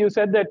correctly, you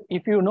said that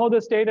if you know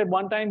the state at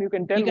one time, you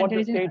can tell what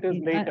the state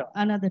is later.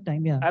 Another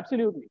time, yeah.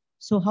 Absolutely.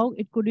 So how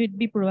could it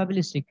be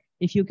probabilistic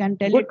if you can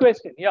tell it? Good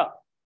question. Yeah.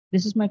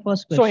 This is my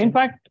first question. So in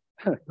fact,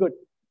 good.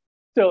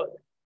 So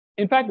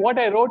in fact, what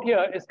I wrote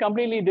here is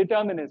completely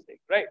deterministic,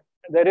 right?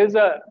 There is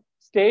a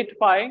state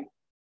phi,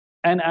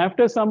 and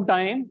after some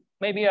time,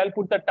 maybe I'll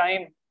put the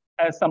time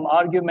as some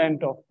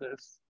argument of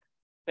this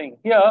thing.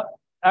 Here,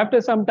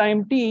 after some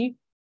time t,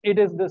 it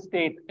is the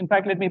state. In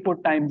fact, let me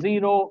put time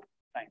 0,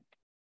 time.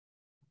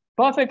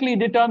 Perfectly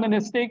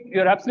deterministic.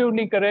 You're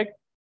absolutely correct.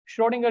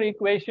 Schrodinger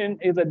equation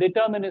is a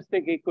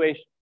deterministic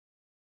equation.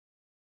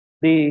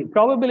 The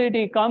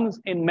probability comes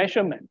in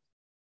measurement.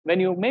 When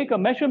you make a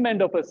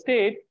measurement of a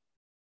state,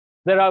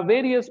 there are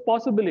various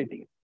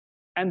possibilities,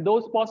 and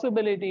those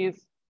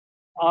possibilities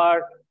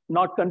are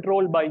not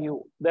controlled by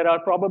you. There are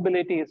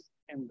probabilities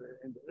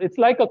it's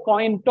like a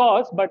coin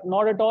toss, but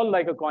not at all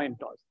like a coin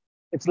toss.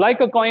 It's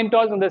like a coin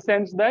toss in the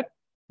sense that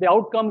the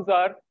outcomes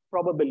are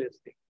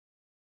probabilistic.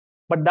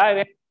 But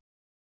direct.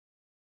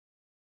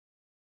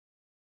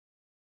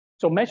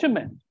 So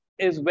measurement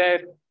is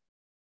where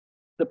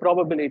the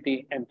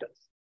probability enters.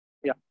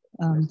 Yeah.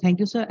 Thank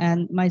you, sir.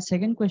 And my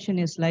second question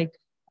is like,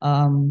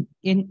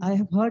 I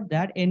have heard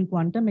that in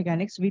quantum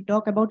mechanics, we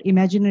talk about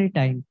imaginary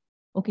time.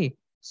 Okay.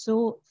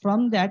 So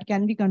from that,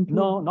 can we conclude?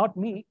 No, not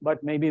me,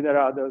 but maybe there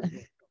are others.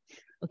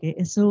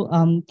 Okay. So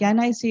can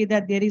I say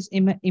that there is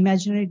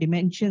imaginary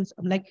dimensions,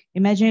 like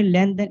imaginary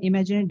length and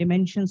imaginary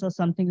dimensions or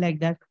something like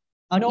that?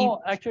 Or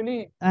no,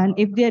 actually. And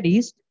if there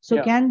is, so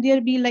yeah. can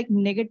there be like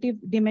negative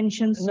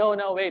dimensions? No,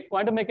 wait.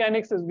 Quantum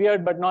mechanics is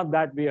weird, but not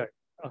that weird.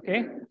 Okay.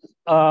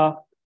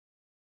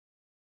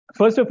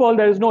 First of all,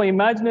 there is no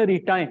imaginary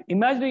time.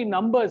 Imaginary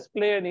numbers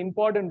play an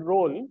important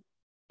role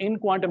in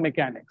quantum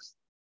mechanics.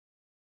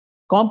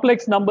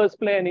 Complex numbers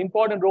play an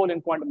important role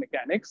in quantum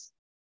mechanics.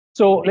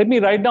 So let me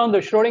write down the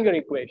Schrodinger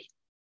equation.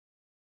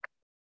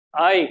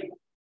 I,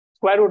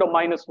 square root of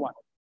 -1,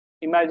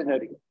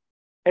 imaginary.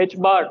 H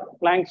bar,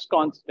 Planck's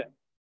constant.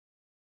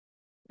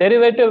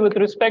 Derivative with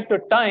respect to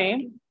time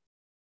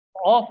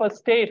of a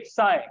state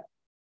psi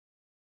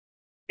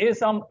is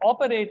some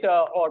operator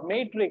or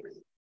matrix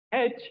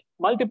H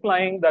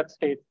multiplying that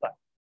state psi.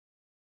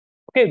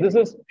 Okay, this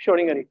is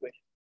Schrodinger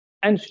equation.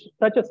 And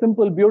such a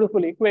simple,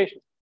 beautiful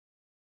equation.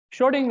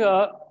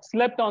 Schrodinger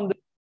slept on the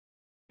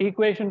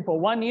equation for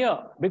 1 year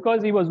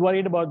because he was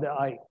worried about the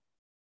I.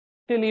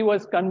 Till he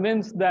was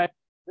convinced that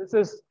this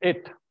is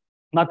it.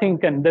 Nothing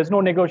can, there's no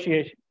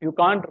negotiation. You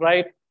can't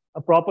write a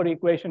proper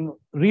equation,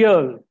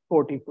 real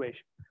quote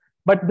equation.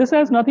 But this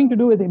has nothing to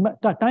do with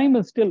time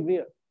is still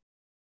weird.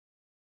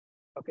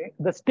 Okay,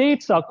 the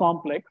states are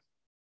complex.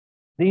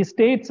 These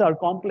states are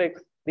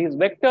complex. These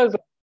vectors,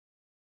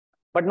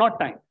 but not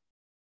time.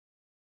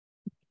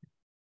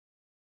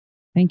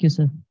 Thank you,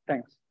 sir.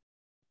 Thanks.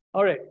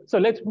 All right, so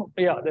let's,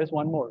 yeah, there's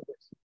one more.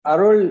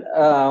 Arul,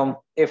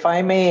 if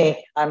I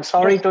may, I'm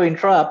sorry to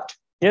interrupt.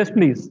 Yes,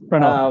 please,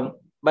 Pranav.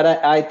 But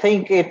I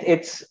think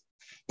it's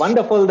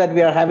wonderful that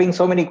we are having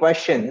so many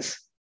questions.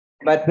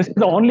 But this is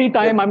the only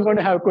time I'm going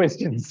to have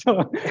questions.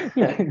 So.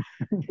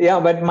 Yeah,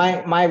 but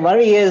my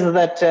worry is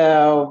that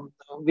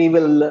we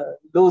will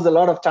lose a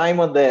lot of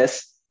time on this.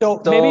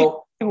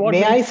 So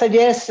may I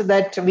suggest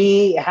that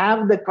we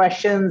have the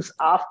questions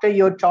after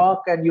your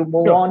talk and you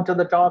move on to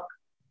the talk?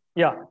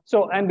 Yeah. So,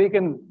 and we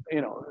can,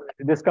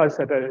 discuss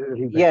at a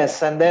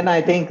yes, and then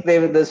I think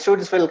the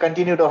students will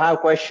continue to have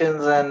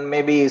questions, and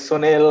maybe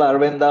Sunil,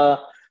 Arvinda,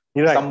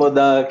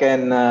 Sambudha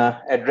can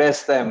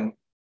address them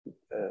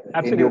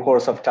in due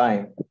course of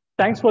time.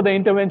 Thanks for the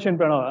intervention,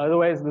 Pranav.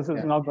 Otherwise, this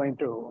is not going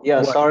to.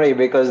 Yeah, work. Sorry,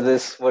 because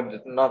this would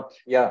not.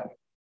 Yeah.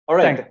 All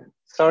right. Thanks.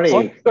 Sorry.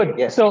 Oh, good.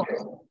 Yes. So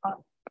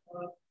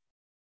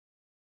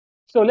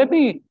let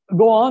me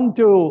go on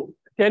to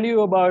tell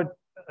you about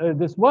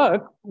this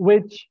work,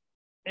 which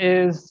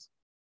is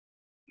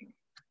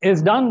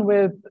done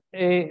with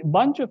a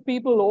bunch of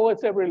people over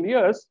several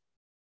years.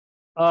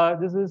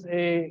 This is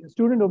a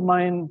student of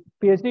mine,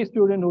 PhD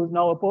student, who is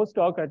now a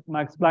postdoc at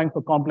Max Planck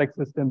for Complex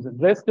Systems in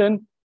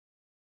Dresden.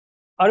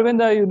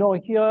 Arvinda,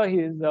 here, he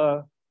is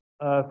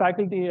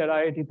faculty at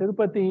IIT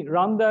Tirupati.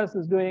 Ramdas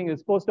is doing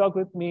his postdoc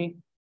with me.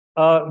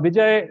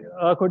 Vijay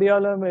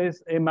Kodiyalam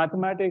is a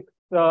mathematics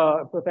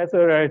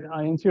professor at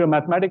Institute of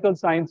Mathematical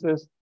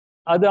Sciences.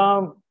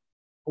 Adam,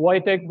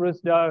 Wojtek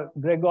Brusda,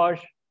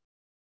 Grzegorz,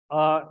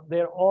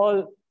 they're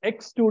all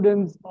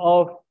ex-students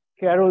of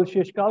Karol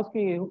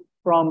Szyszkowski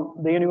from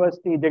the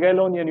university,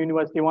 Jagiellonian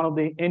University, one of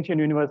the ancient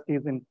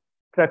universities in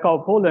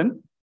Krakow,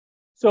 Poland.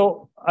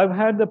 So I've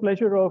had the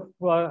pleasure of,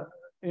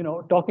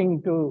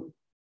 talking to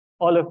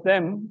all of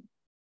them.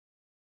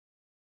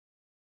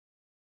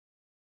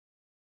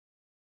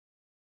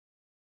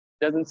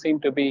 Doesn't seem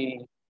to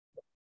be,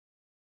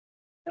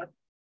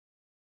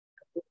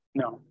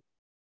 no.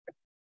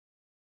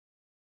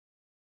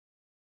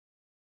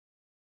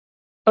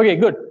 Okay,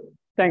 good,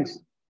 thanks.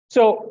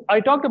 So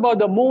I talked about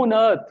the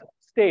Moon-Earth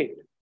state.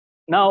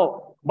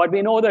 Now, but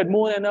we know that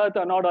Moon and Earth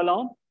are not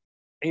alone.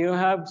 You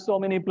have so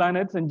many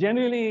planets, and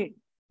generally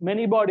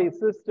many body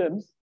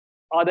systems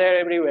are there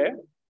everywhere.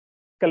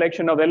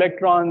 Collection of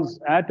electrons,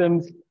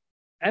 atoms,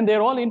 and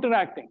they're all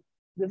interacting.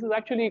 This is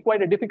actually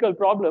quite a difficult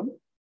problem,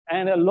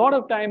 and a lot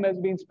of time has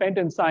been spent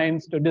in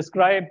science to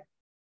describe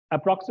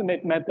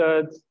approximate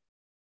methods,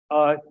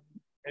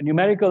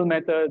 numerical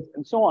methods,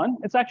 and so on.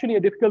 It's actually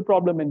a difficult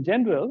problem in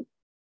general.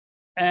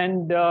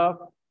 And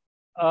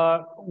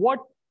what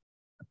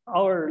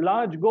our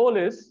larger goal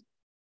is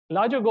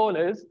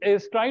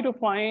try to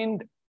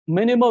find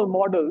minimal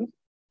models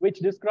which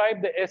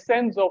describe the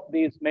essence of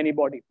these many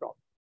body problems.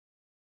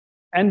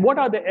 And what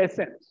are the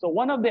essence? So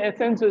one of the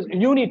essence is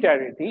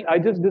unitarity. I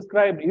just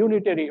described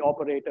unitary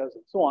operators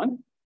and so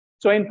on.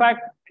 So in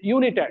fact,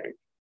 unitary,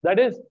 that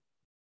is,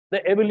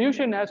 the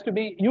evolution has to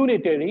be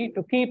unitary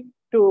to keep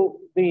to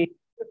the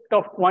script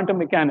of quantum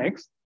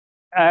mechanics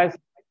as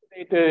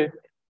isolated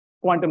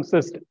quantum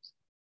systems.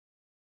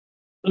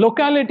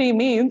 Locality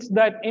means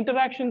that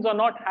interactions are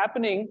not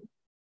happening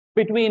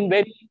between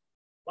very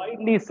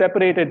widely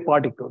separated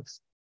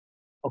particles.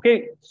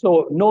 Okay,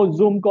 so no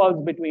Zoom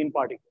calls between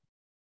particles.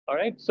 All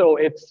right, so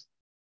it's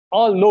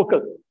all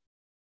local.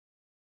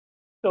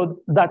 So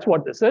that's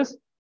what this is.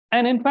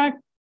 And in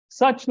fact,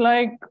 such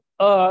like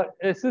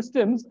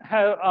systems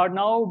are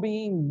now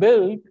being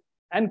built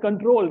and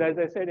controlled, as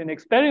I said, in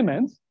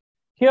experiments.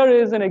 Here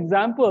is an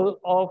example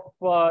of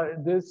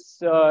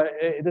this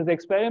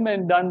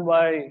experiment done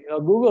by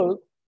Google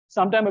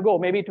some time ago,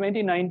 maybe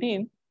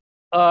 2019,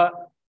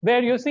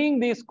 where you're seeing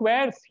these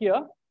squares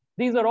here.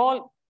 These are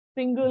all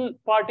single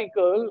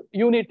particle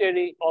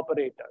unitary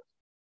operators.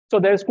 So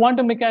there's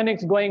quantum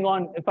mechanics going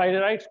on. If I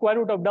write square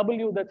root of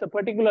W, that's a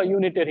particular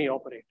unitary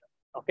operator.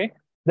 Okay.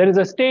 There is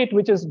a state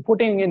which is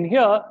putting in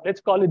here,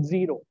 let's call it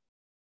 0,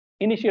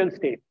 initial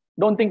state.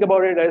 Don't think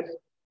about it as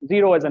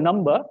 0 as a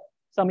number,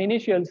 some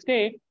initial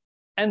state.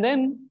 And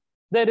then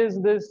there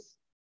is this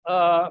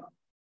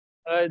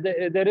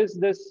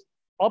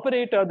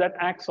operator that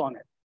acts on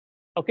it.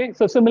 Okay,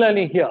 so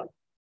similarly here.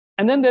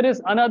 And then there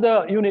is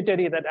another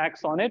unitary that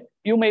acts on it.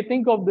 You may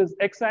think of this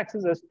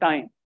x-axis as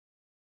time.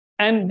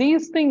 And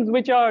these things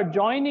which are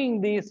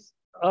joining these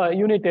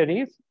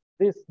unitaries,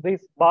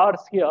 these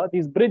bars here,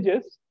 these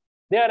bridges,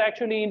 they are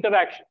actually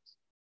interactions.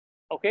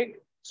 Okay,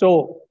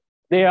 so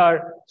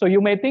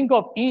you may think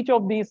of each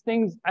of these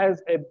things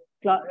as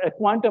a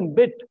quantum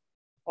bit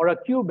or a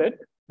qubit,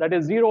 that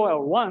is 0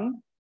 or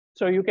 1.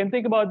 So you can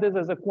think about this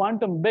as a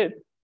quantum bit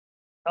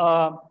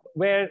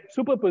where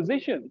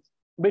superpositions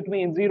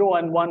between 0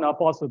 and 1 are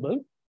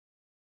possible.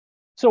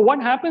 So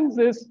what happens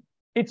is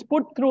it's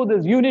put through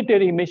this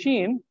unitary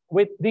machine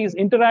with these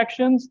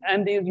interactions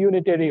and these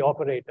unitary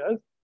operators.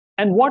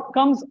 And what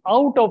comes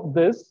out of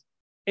this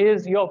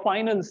is your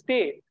final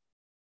state.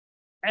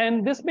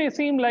 And this may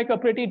seem like a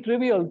pretty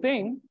trivial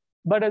thing,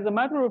 but as a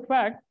matter of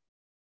fact,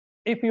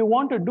 if you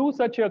want to do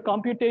such a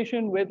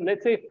computation with,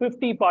 let's say,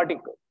 50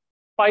 particles,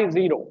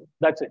 50,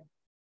 that's it.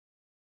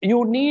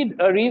 You need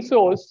a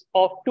resource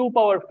of 2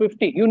 power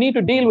 50. You need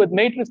to deal with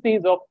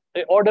matrices of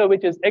the order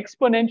which is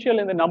exponential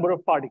in the number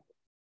of particles.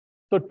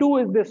 So 2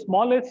 is the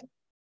smallest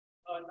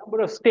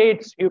number of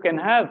states you can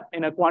have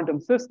in a quantum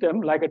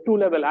system, like a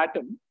 2-level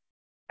atom.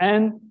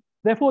 And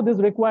therefore, this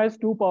requires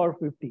 2 power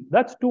 50.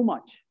 That's too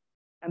much.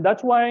 And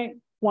that's why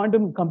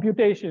quantum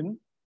computation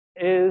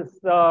is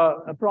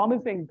a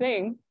promising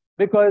thing,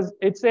 because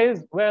it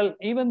says, well,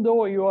 even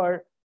though you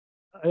are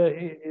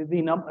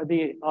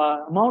the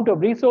amount of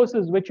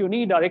resources which you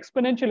need are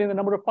exponential in the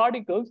number of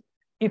particles,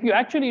 if you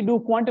actually do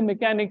quantum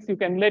mechanics, you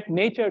can let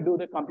nature do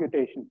the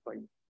computation for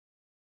you.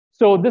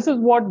 So this is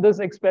what this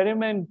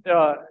experiment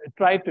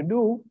tried to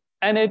do,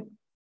 and it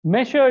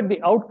measured the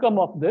outcome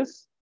of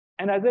this.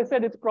 And as I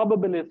said, it's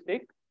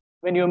probabilistic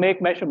when you make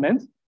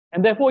measurements,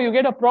 and therefore you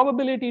get a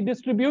probability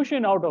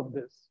distribution out of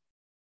this.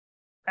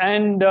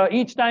 And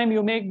each time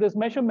you make this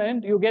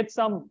measurement, you get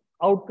some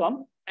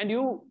outcome, and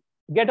you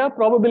get a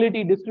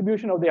probability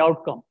distribution of the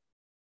outcome.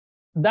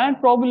 That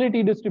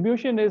probability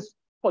distribution is,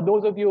 for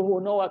those of you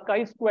who know, a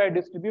chi-square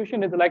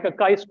distribution is like a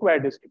chi-square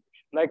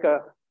distribution, like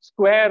a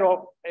square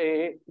of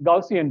a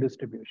Gaussian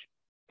distribution.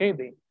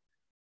 Okay?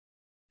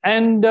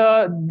 And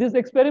this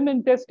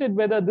experiment tested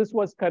whether this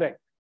was correct.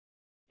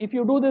 If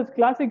you do this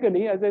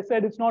classically, as I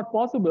said, it's not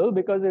possible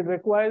because it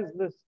requires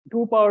this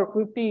 2 power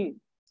 50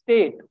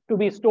 state to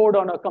be stored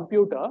on a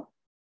computer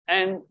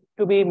and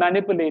to be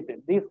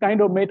manipulated. These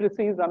kind of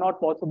matrices are not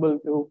possible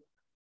to,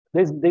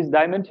 these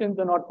dimensions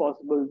are not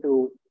possible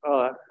to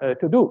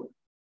do.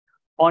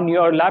 On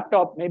your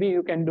laptop, maybe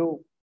you can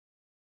do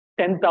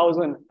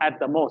 10,000 at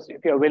the most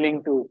if you're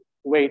willing to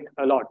wait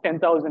a lot,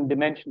 10,000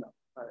 dimensions,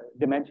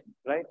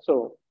 right?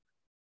 So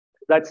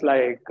that's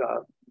like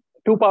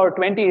 2 power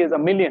 20 is a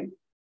million.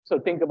 So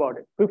think about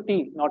it,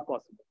 50, not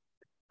possible.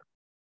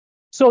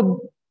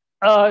 So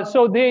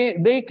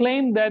they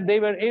claimed that they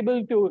were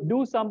able to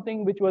do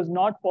something which was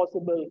not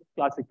possible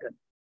classically.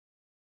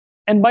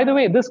 And by the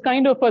way, this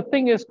kind of a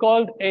thing is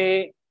called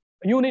a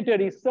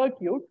unitary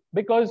circuit,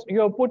 because you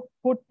have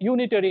put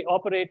unitary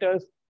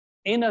operators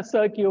in a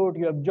circuit,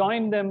 you have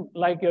joined them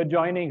like you're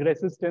joining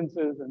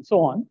resistances and so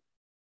on.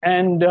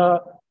 And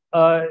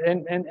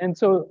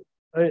so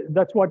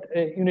that's what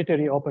a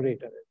unitary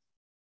operator is.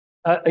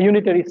 A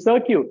unitary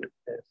circuit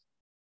is.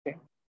 Okay.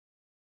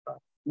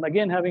 I'm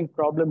again having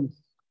problems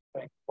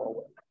going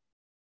forward.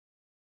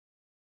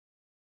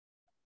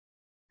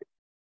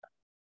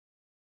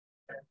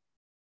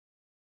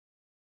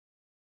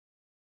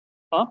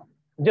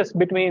 Just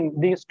between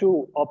these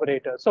two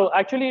operators. So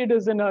actually it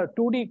is in a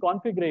 2D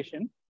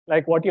configuration,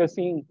 like what you're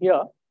seeing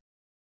here.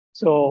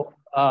 So,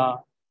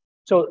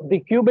 so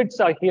the qubits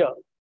are here.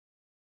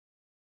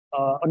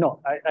 No,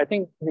 I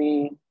think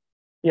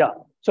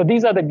so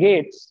these are the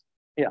gates.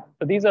 Yeah,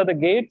 so these are the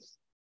gates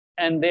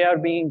and they are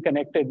being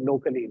connected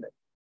locally.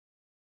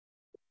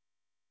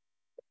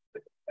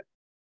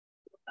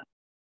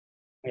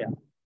 Yeah.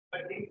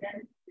 But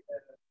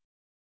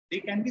they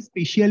can be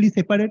spatially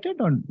separated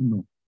or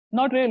no?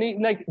 Not really.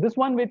 Like this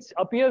one, which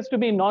appears to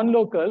be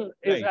non-local,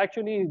 is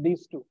actually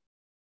these two.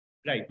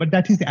 Right, but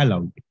that is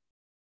allowed.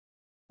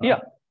 Yeah.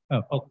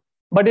 Oh, okay.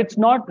 But it's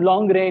not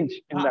long range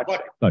in that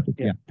sense. Got it.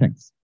 Yeah,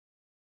 thanks.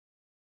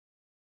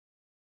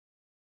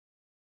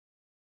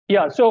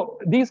 Yeah, so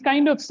these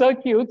kind of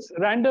circuits,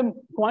 random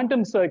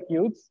quantum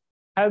circuits,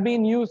 have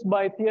been used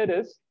by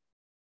theorists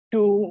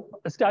to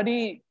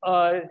study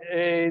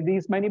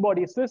these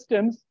many-body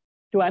systems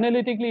to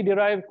analytically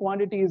derive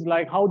quantities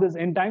like how this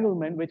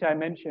entanglement, which I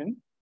mentioned,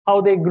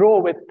 how they grow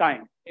with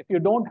time. If you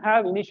don't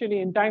have initially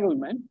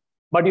entanglement,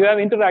 but you have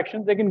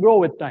interactions, they can grow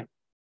with time.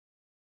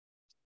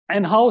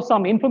 And how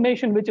some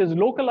information which is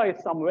localized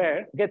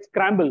somewhere gets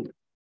scrambled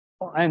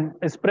and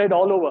is spread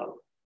all over.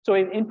 So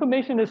if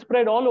information is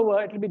spread all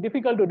over, it will be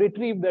difficult to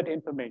retrieve that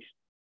information.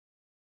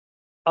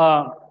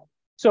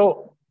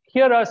 So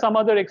here are some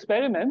other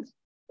experiments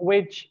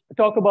which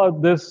talk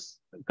about this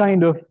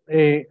kind of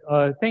a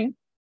thing.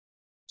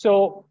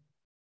 So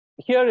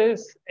here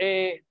is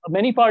a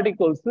many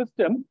particle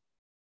system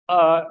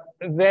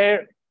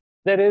where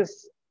there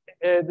is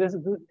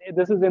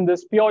this is in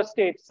this pure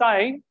state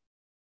psi,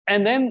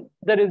 and then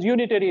there is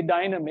unitary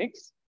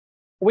dynamics,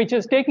 which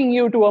is taking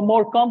you to a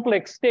more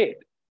complex state.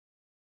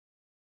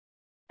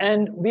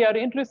 And we are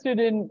interested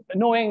in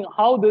knowing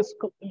how this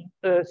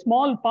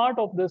small part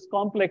of this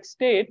complex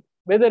state,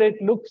 whether it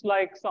looks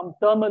like some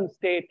thermal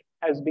state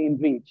has been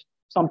reached,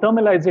 some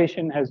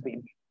thermalization has been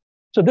reached.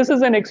 So this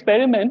is an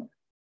experiment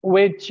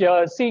which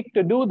seek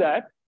to do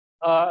that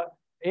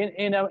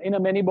in a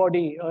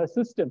many-body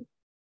system.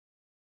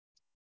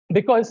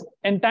 Because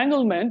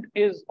entanglement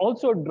is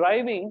also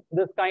driving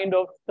this kind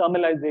of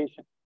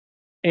thermalization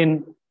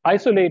in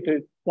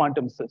isolated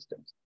quantum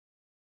systems.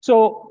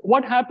 So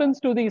what happens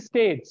to these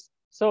states?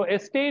 So a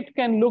state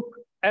can look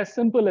as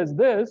simple as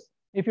this.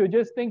 If you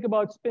just think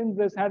about spins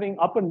as having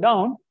up and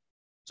down,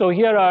 so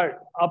here are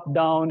up,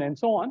 down, and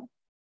so on.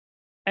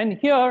 And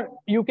here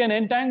you can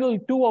entangle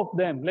two of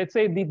them. Let's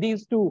say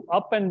these two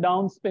up and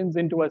down spins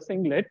into a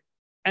singlet,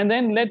 and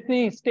then let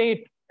the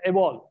state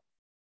evolve.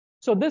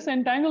 So this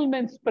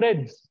entanglement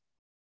spreads.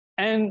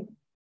 And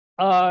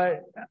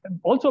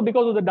also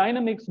because of the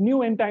dynamics,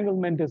 new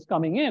entanglement is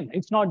coming in.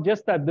 It's not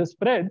just that this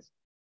spreads.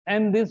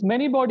 And this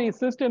many-body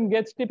system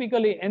gets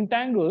typically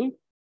entangled.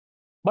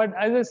 But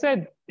as I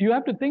said, you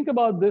have to think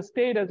about this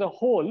state as a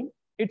whole.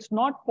 It's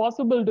not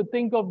possible to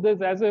think of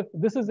this as if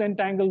this is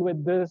entangled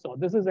with this, or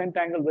this is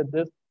entangled with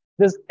this.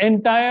 This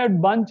entire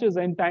bunch is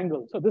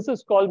entangled. So this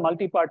is called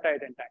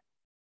multipartite entanglement.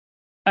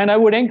 And I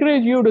would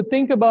encourage you to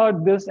think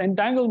about this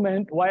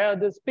entanglement via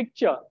this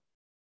picture,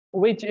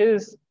 which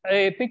is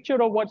a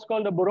picture of what's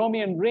called a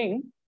Borromean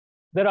ring.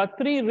 There are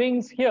 3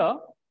 rings here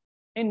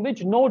in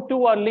which no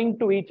 2 are linked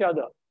to each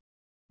other.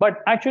 But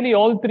actually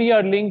all 3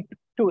 are linked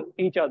to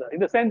each other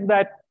in the sense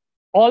that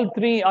all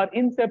 3 are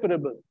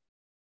inseparable,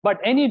 but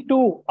any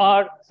 2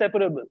 are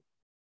separable.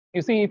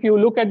 You see, if you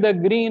look at the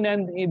green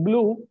and the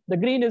blue, the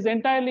green is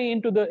entirely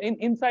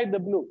inside the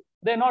blue.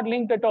 They're not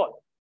linked at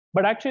all,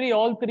 but actually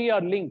all 3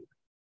 are linked.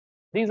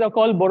 These are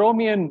called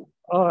Borromean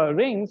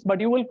rings, but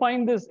you will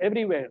find this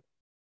everywhere.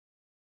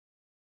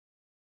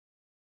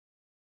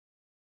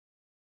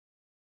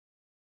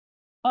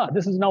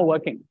 This is now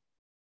working.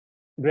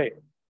 Great.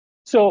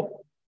 So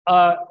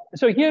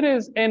here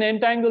is an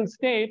entangled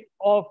state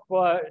of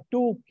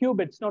 2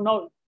 qubits.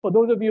 Now, for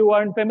those of you who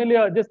aren't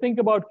familiar, just think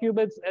about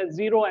qubits as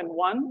 0 and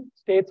 1,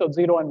 states of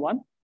 0 and 1.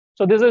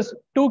 So this is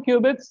 2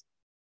 qubits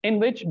in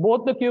which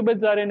both the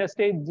qubits are in a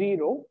state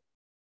 0,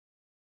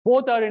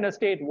 both are in a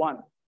state 1.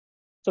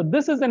 So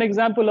this is an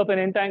example of an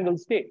entangled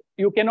state.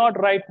 You cannot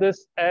write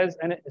this as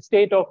a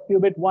state of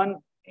qubit 1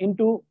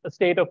 into a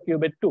state of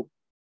qubit 2.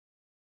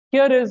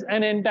 Here is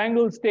an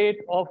entangled state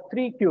of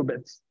 3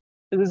 qubits.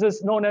 This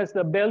is known as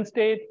the Bell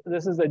state.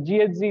 This is a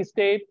GHZ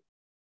state.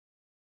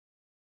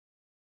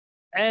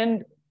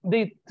 And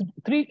the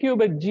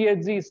 3-qubit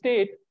GHZ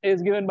state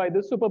is given by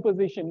this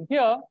superposition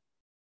here.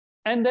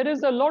 And there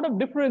is a lot of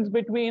difference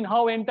between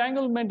how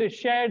entanglement is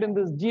shared in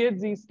this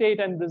GHZ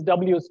state and this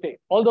W state.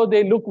 Although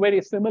they look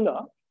very similar,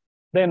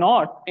 they're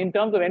not. In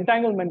terms of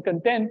entanglement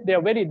content, they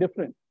are very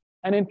different.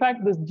 And in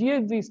fact, this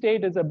GHZ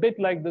state is a bit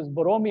like this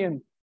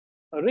Borromean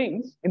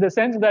rings in the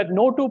sense that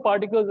no 2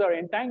 particles are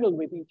entangled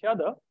with each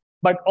other,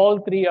 but all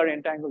 3 are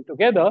entangled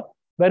together,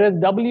 whereas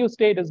W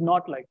state is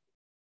not like that.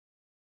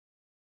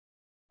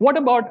 What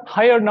about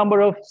higher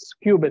number of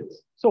qubits?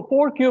 So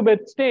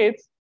 4-qubit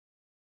states,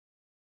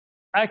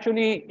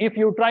 actually, if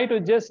you try to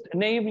just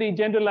naively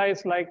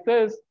generalize like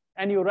this,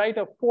 and you write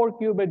a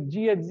 4-qubit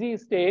GHZ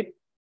state,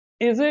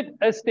 is it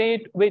a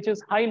state which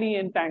is highly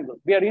entangled?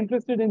 We are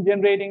interested in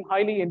generating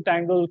highly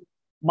entangled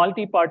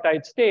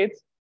multipartite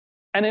states.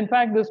 And in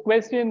fact, this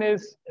question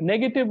is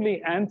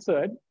negatively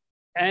answered.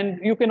 And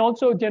you can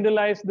also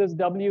generalize this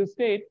W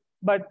state,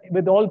 but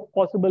with all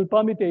possible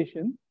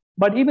permutations.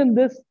 But even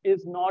this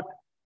is not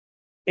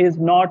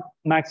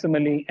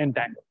maximally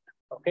entangled.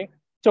 Okay.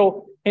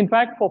 So in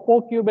fact, for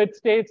 4-qubit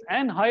states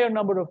and higher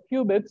number of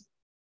qubits,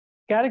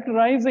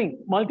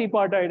 characterizing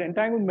multipartite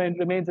entanglement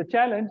remains a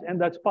challenge,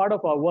 and that's part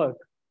of our work,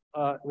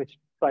 which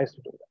tries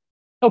to do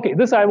that. Okay,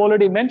 this I've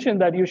already mentioned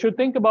that you should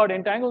think about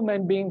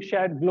entanglement being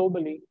shared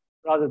globally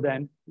rather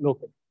than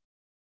locally.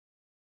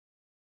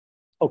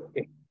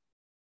 Okay.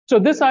 So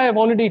this I have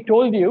already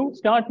told you,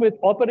 start with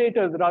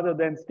operators rather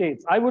than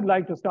states. I would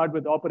like to start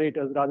with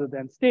operators rather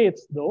than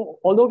states, though,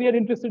 although we are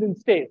interested in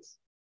states.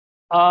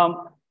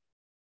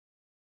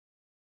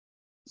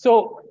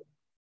 So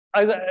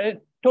as I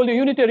told you,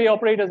 unitary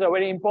operators are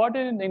very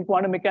important. In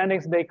quantum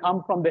mechanics, they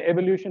come from the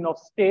evolution of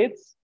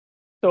states.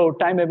 So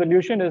time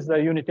evolution is the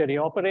unitary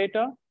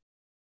operator.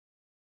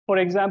 For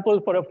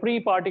example, for a free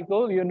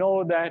particle, you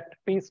know that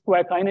p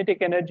square kinetic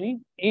energy,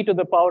 e to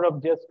the power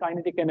of just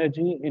kinetic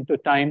energy into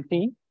time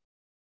t.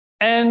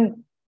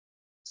 And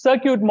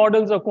circuit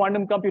models of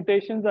quantum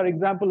computations are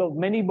example of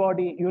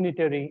many-body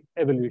unitary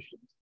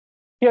evolutions.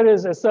 Here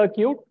is a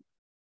circuit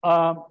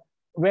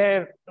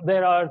where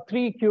there are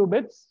 3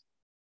 qubits.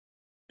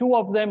 2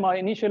 of them are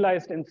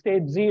initialized in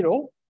state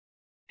 0.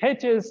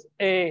 H is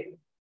a,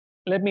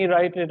 let me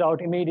write it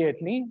out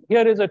immediately.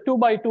 Here is a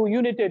 2x2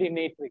 unitary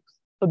matrix.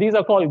 So these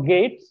are called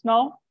gates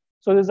now.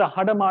 So there's a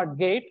Hadamard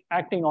gate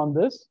acting on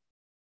this.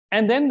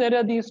 And then there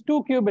are these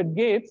 2 qubit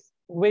gates,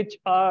 which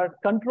are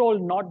control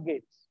NOT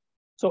gates.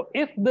 So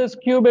if this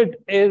qubit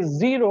is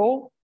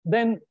 0,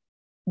 then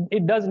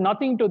it does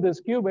nothing to this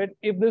qubit.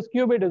 If this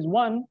qubit is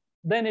 1,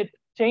 then it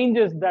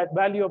changes that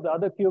value of the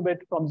other qubit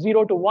from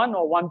 0 to 1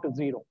 or 1 to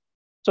 0.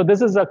 So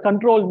this is a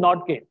control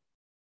NOT gate.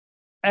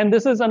 And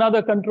this is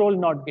another control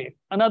NOT gate,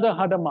 another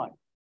Hadamard.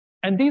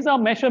 And these are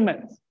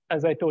measurements,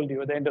 as I told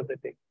you at the end of the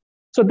day.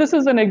 So this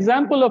is an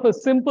example of a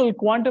simple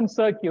quantum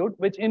circuit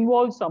which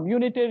involves some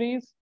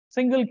unitaries,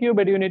 single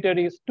qubit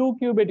unitaries, 2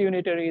 qubit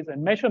unitaries,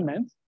 and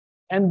measurements.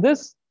 And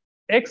this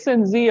X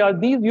and Z are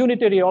these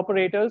unitary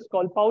operators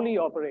called Pauli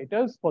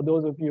operators, for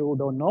those of you who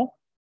don't know.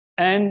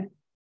 And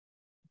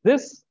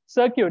this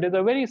circuit is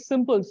a very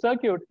simple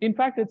circuit. In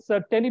fact, it's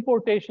a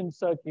teleportation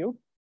circuit.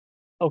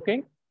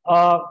 Okay.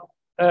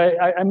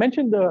 I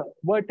mentioned the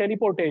word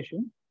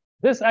teleportation.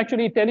 This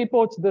actually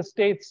teleports the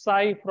state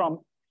psi from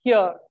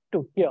here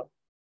to here.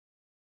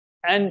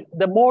 And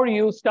the more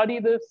you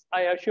study this,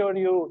 I assure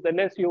you, the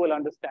less you will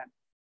understand.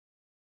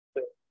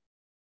 So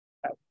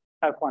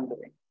have fun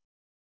doing.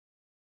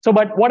 So,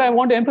 but what I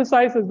want to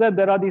emphasize is that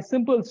there are these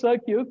simple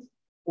circuits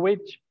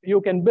which you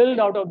can build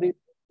out of these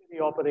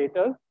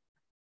operators,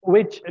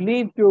 which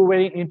lead to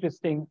very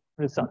interesting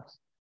results.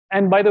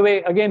 And by the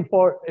way, again,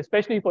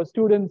 especially for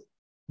students,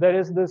 there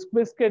is this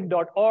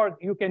quizkit.org.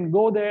 You can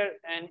go there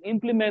and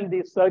implement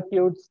these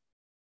circuits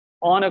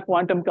on a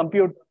quantum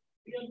computer.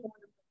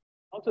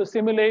 Also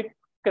simulate,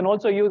 can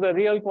also use a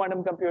real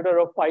quantum computer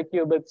of 5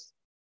 qubits.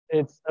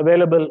 It's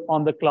available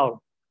on the cloud.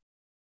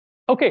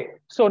 Okay,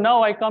 so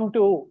now I come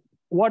to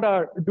what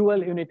are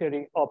dual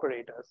unitary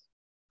operators.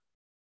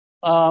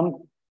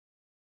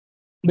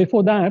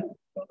 Before that,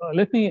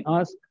 let me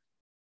ask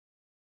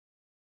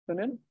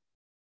Sunil,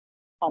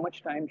 how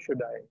much time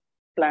should I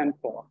plan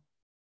for?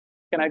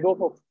 Can I go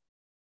for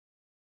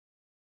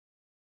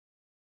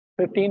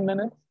 15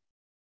 minutes?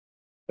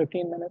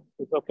 15 minutes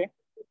is okay?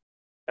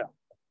 Yeah.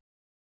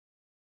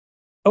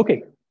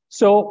 Okay,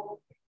 so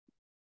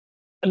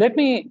let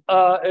me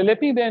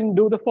then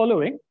do the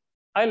following.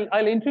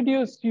 I'll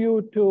introduce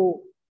you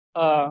to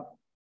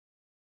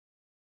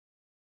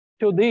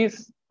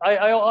these.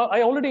 I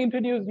already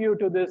introduced you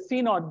to the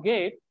C0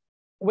 gate,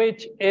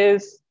 which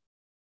is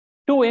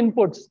 2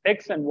 inputs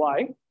X and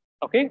Y,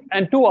 okay,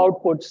 and 2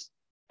 outputs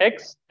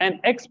X and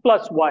X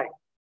plus Y.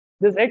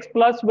 This X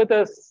plus with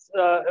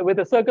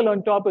a circle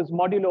on top is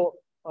modulo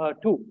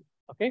 2,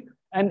 okay,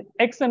 and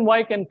X and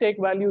Y can take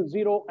values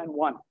 0 and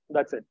 1.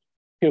 That's it,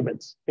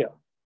 qubits here.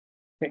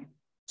 Okay,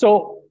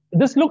 so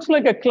this looks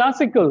like a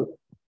classical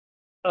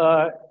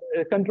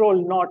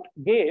control NOT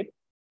gate,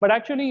 but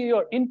actually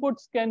your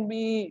inputs can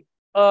be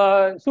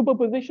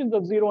superpositions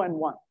of 0 and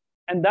 1.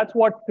 And that's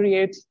what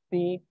creates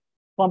the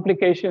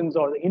complications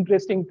or the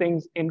interesting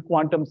things in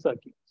quantum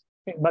circuits.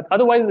 Okay? But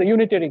otherwise, the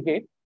unitary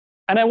gate.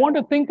 And I want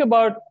to think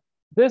about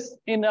this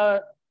in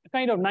a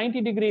kind of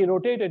 90-degree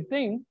rotated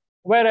thing,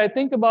 where I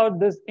think about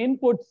this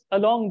inputs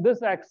along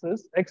this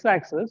axis,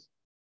 x-axis,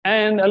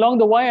 and along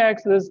the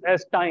y-axis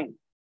as time.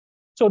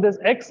 So this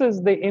x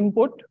is the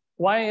input,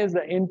 y is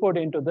the input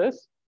into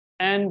this,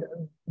 and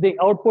the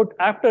output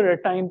after a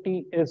time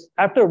t is,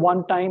 after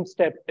one time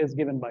step is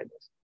given by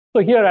this.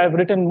 So here I've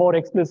written more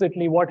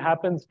explicitly what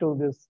happens to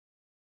this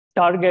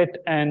target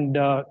and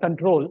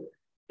control.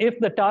 If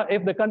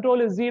the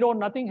control is 0,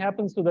 nothing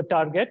happens to the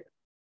target.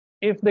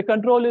 If the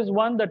control is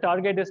 1, the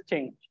target is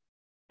changed.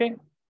 Okay,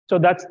 so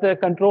that's the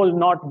control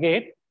NOT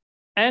gate.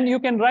 And you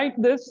can write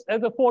this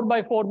as a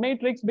 4x4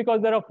 matrix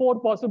because there are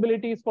 4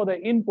 possibilities for the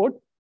input: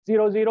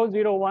 0, 0,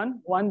 0,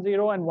 1, 1,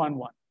 0, and 1,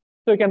 1.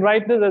 So you can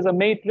write this as a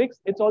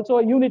matrix. It's also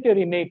a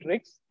unitary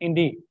matrix,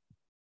 indeed.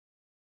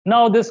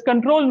 Now, this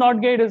control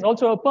NOT gate is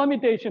also a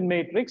permutation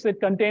matrix. It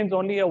contains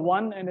only a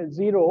 1 and a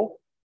 0.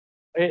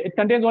 It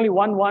contains only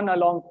 1, 1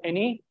 along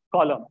any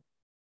column.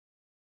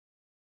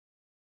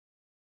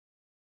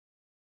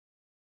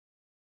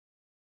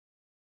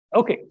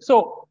 Okay,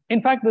 so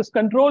in fact, this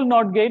control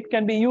NOT gate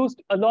can be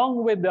used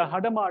along with the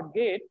Hadamard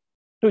gate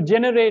to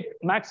generate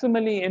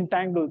maximally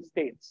entangled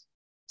states,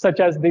 such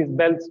as these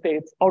belt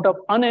states out of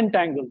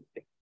unentangled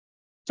states.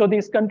 So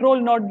these control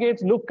NOT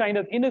gates look kind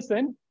of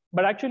innocent,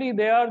 but actually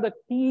they are the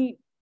key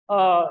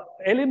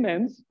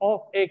elements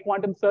of a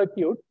quantum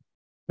circuit,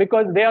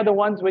 because they are the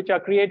ones which are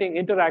creating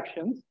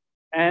interactions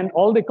and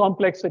all the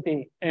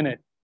complexity in it.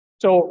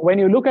 So when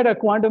you look at a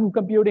quantum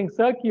computing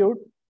circuit,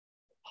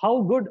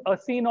 how good a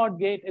C0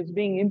 gate is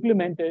being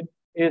implemented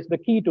is the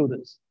key to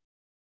this.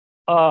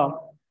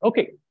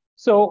 Okay,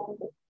 so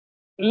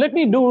let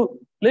me do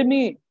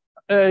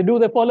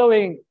the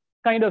following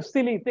kind of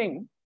silly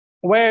thing,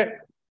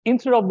 where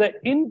instead of the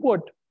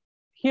input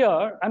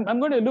here, I'm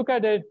going to look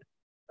at it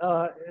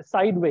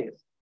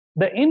sideways.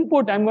 The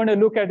input I'm going to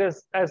look at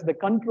as the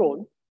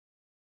control,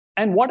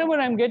 and whatever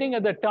I'm getting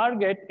at the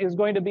target is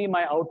going to be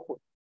my output.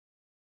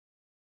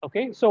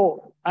 Okay,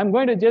 so I'm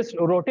going to just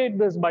rotate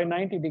this by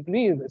 90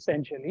 degrees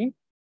essentially.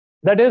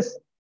 That is,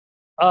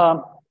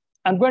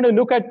 I'm going to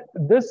look at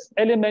this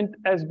element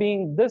as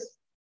being this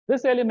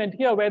element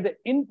here, where the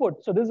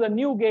input, so this is a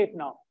new gate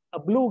now. A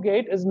blue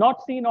gate is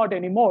not C0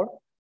 anymore.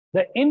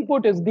 The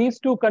input is these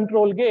two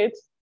control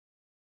gates,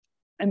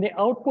 and the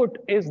output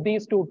is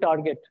these two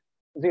target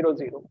 0,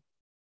 0.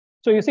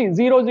 So you see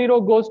 0, 0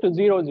 goes to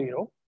 0,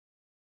 0.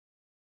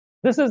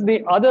 This is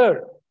the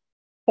other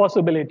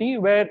possibility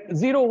where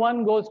 0,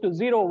 1 goes to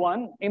 0,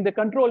 1 in the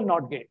control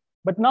NOT gate.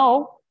 But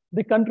now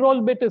the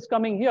control bit is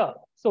coming here.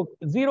 So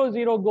 0,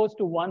 0 goes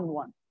to 1,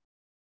 1.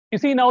 You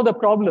see now the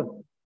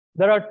problem.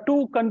 There are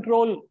two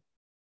inputs,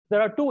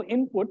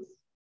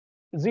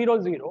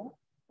 0, 0,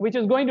 which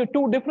is going to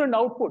two different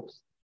outputs.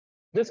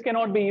 This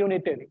cannot be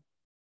unitary.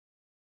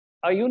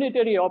 A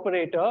unitary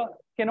operator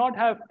cannot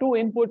have two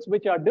inputs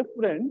which are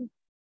different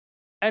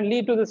and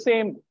lead to the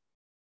same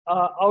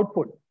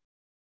output.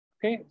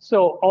 Okay,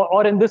 so,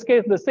 or in this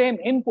case, the same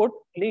input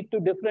lead to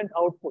different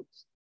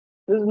outputs.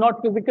 This is not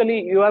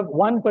physically, you have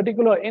one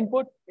particular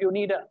input, you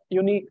need a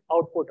unique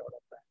output out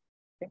of that.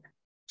 Okay?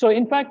 So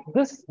in fact,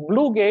 this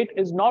blue gate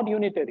is not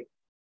unitary.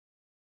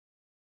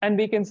 And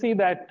we can see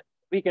that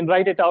we can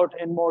write it out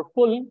in more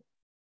full.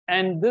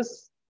 And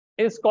this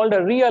is called a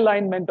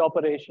realignment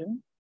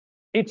operation.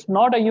 It's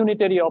not a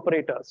unitary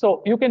operator.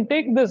 So you can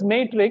take this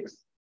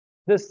matrix,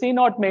 this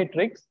C0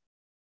 matrix,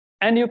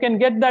 and you can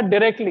get that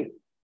directly.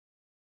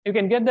 You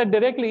can get that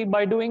directly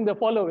by doing the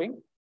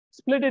following.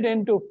 Split it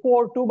into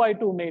 4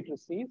 2x2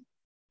 matrices,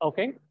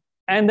 okay?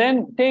 And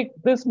then take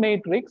this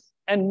matrix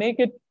and make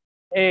it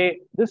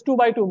this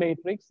 2x2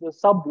 matrix, the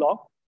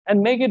sub-block,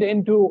 and make it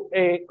into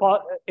a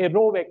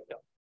row vector.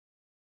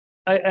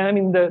 I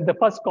mean the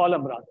first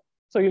column rather.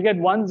 So you get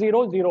 1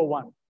 0 0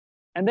 1,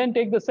 and then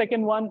take the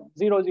second one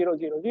 0 0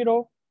 0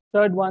 0,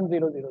 third one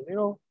 0 0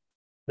 0,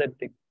 that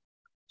thing.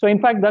 So in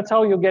fact, that's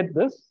how you get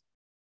this.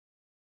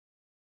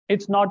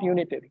 It's not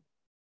unitary.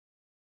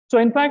 So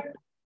in fact,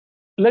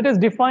 let us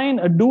define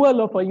a dual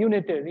of a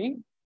unitary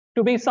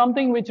to be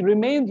something which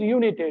remains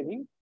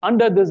unitary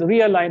under this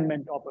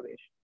realignment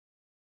operation.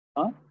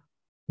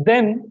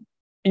 Then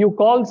you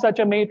call such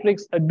a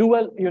matrix a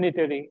dual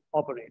unitary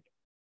operator.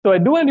 So a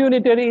dual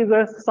unitary is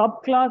a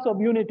subclass of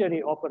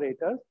unitary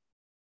operators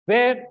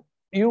where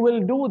you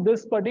will do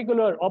this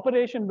particular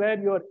operation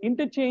where you're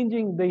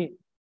interchanging the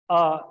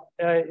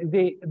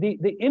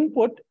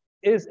input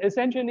is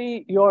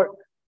essentially your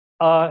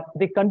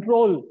the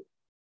control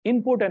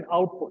input and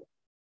output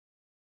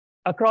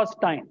across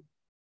time.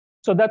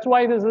 So that's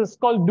why this is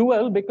called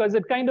dual, because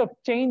it kind of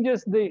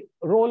changes the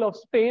role of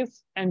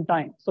space and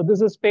time. So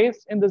this is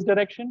space in this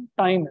direction,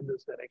 time in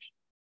this direction.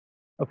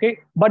 Okay,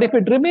 but if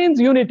it remains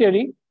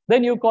unitary,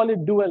 then you call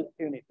it dual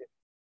unitary.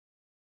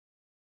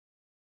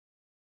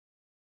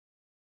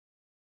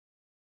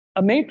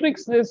 A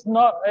matrix is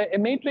not, a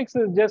matrix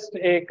is just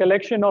a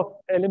collection of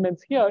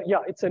elements here. Yeah,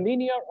 it's a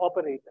linear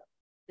operator.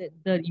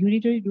 The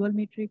unitary dual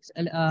matrix,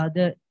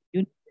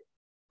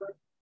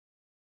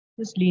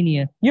 just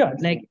linear. Yeah,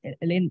 like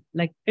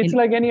it's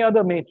like any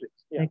other matrix.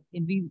 Yeah. Like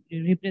we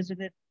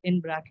represent it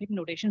in bracket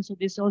notation. So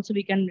this also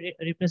we can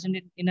represent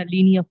it in a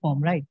linear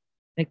form, right?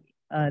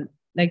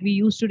 Like we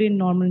used to do in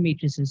normal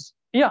matrices.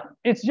 Yeah,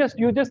 it's just,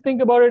 you just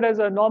think about it as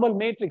a normal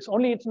matrix,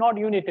 only it's not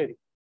unitary.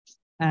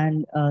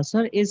 And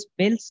sir, is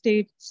Bell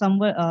state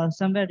somewhere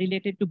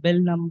related to Bell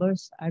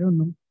numbers? I don't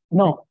know.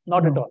 No,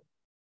 not at all.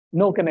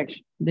 No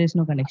connection. There's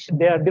no connection.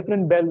 There are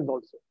different bells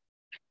also.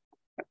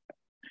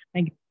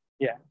 Thank you.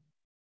 Yeah.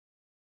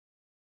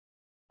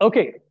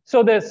 Okay,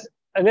 so this,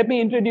 let me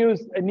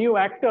introduce a new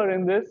actor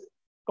in this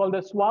called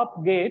the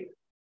swap gate,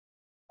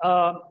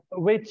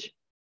 which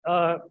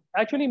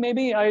actually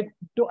maybe I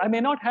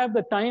may not have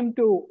the time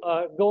to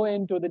go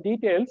into the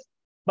details,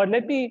 but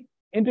let me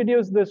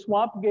introduce the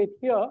swap gate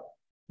here,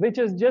 which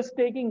is just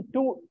taking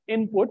two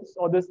inputs,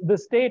 or the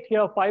state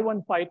here, phi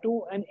 1, phi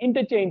 2, and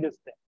interchanges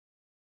them.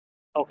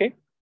 Okay,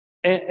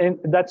 and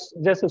that's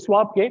just a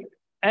swap gate.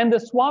 And the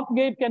swap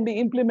gate can be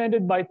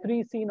implemented by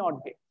 3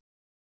 C0 gates.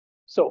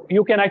 So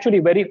you can actually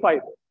verify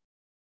this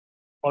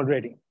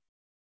already.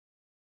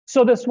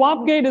 So the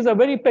swap gate is a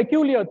very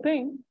peculiar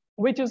thing,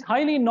 which is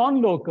highly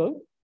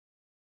non-local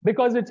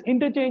because it's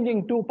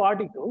interchanging two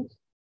particles.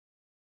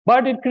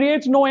 but it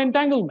creates no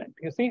entanglement.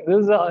 You see,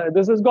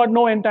 this has got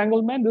no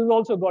entanglement. This has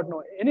also got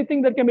no,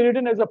 anything that can be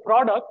written as a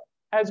product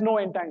has no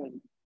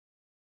entanglement.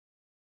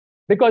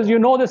 Because you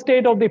know the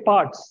state of the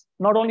parts,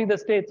 not only the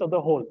states of the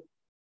whole.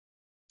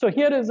 So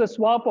here is a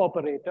swap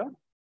operator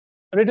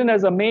written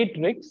as a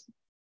matrix.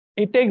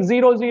 It takes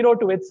 0, 0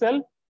 to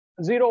itself,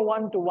 0,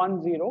 1 to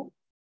 1, 0,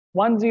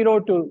 1, 0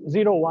 to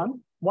 0,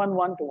 1, 1,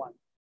 1 to 1.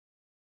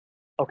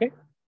 Okay,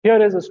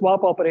 here is a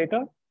swap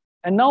operator.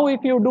 And now if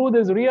you do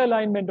this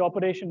realignment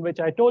operation, which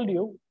I told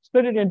you,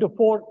 split it into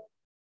 4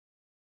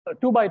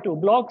 2 by 2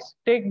 blocks,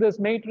 take this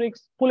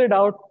matrix, pull it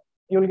out,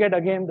 you'll get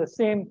again the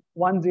same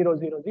 1, 0,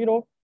 0,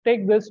 0.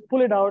 Take this,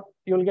 pull it out,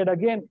 you'll get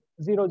again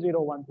 0,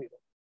 0, 1, 0.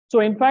 So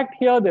in fact,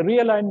 here the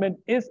realignment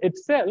is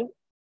itself,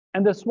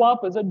 and the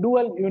swap is a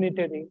dual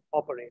unitary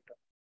operator.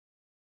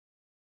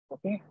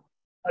 Okay,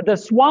 the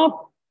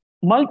swap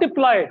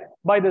multiplied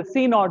by the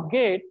C0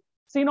 gate,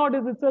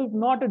 C0 is itself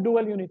not a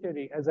dual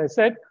unitary, as I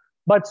said,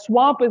 but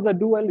swap is a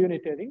dual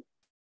unitary,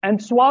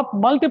 and swap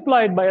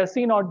multiplied by a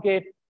C0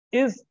 gate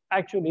is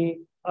actually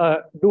a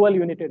dual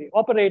unitary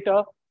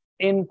operator.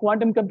 In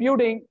quantum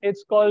computing,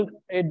 it's called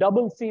a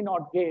double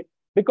C0 gate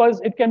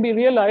because it can be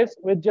realized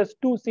with just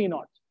 2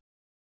 C0s.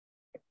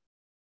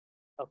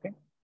 Okay.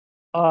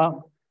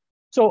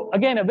 So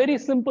again, a very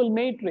simple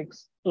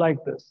matrix like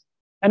this.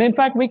 And in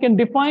fact, we can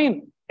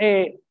define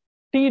a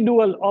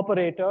T-dual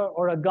operator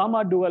or a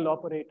gamma dual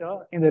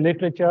operator in the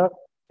literature.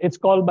 It's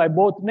called by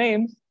both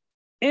names.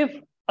 If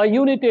a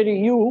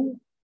unitary U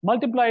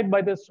multiplied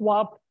by the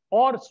swap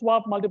or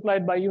swap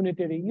multiplied by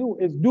unitary U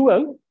is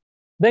dual,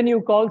 then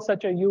you call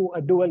such a U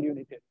a dual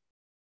unitary.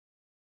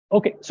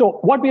 Okay, so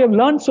what we have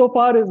learned so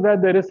far is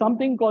that there is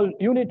something called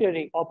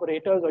unitary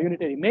operators or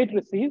unitary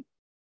matrices,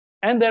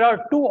 and there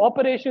are 2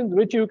 operations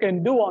which you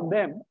can do on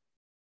them.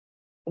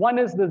 One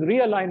is this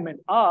realignment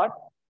R,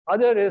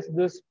 other is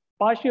this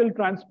partial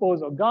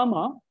transpose or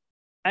gamma,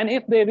 and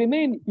if they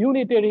remain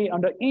unitary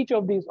under each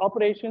of these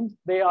operations,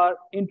 they are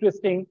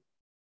interesting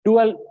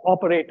dual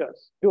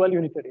operators, dual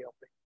unitary operators.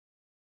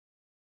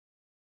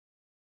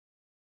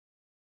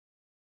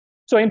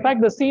 So in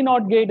fact, the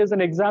C0 gate is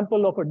an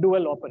example of a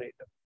dual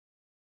operator.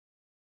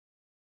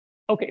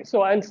 Okay,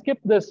 so I'll skip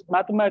this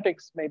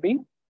mathematics maybe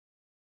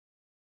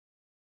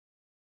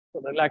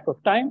for the lack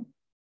of time.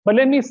 But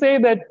let me say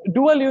that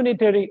dual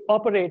unitary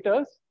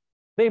operators,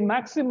 they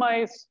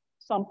maximize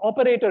some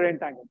operator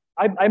entanglement.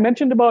 I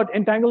mentioned about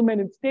entanglement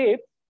in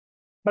states,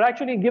 but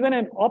actually given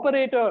an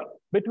operator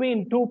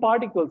between 2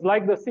 particles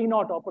like the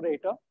C0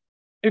 operator,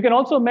 you can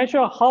also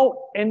measure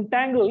how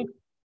entangled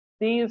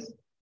these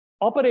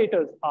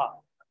operators are.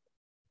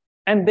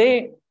 And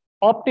they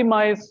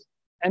optimize,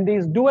 and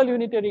these dual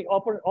unitary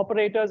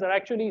operators are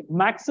actually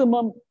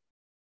maximum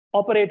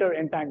operator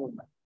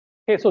entanglement.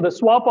 Okay, so the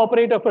swap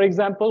operator, for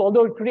example,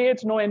 although it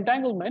creates no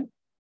entanglement,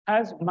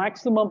 has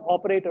maximum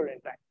operator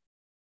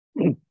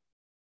entanglement.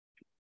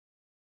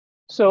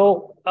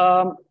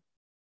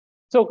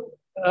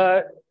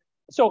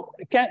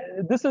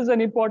 This is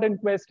an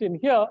important question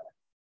here.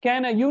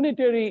 Can a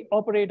unitary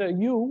operator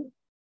U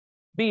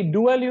be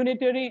dual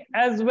unitary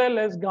as well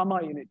as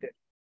gamma unitary?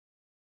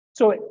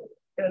 So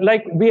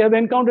like we have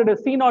encountered a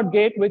C0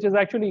 gate, which is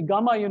actually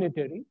gamma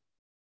unitary,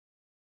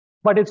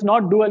 but it's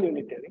not dual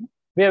unitary.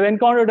 We have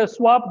encountered a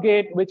swap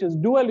gate, which is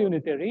dual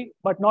unitary,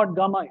 but not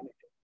gamma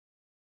unitary.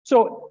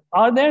 So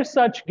are there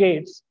such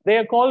gates? They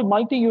are called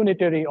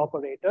multi-unitary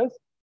operators.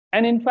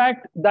 And in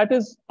fact, that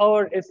is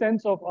our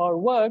essence of our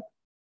work,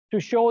 to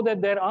show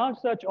that there are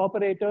such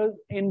operators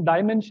in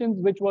dimensions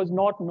which was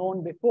not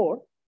known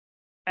before,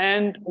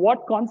 and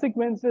what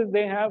consequences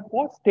they have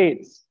for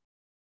states.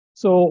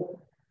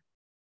 So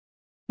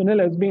Sunil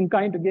has been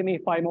kind to give me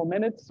 5 more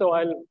minutes, so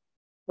I'll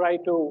try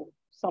to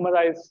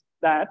summarize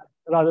that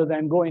rather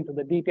than go into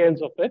the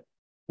details of it.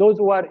 Those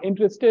who are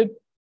interested,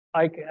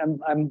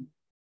 I'm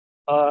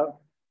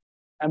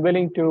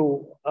willing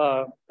to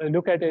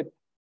look at it,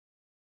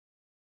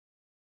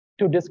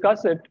 to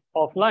discuss it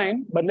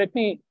offline, but let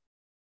me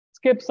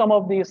skip some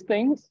of these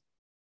things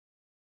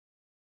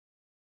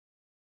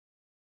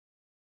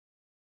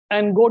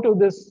and go to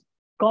this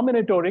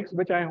combinatorics,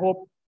 which I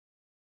hope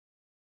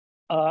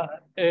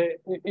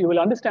you will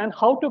understand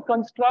how to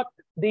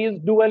construct these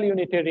dual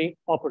unitary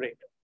operators.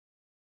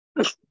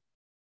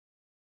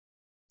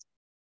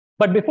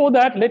 But before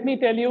that, let me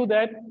tell you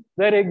that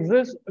there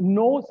exists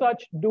no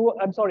such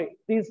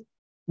these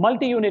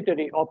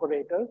multi-unitary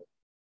operators.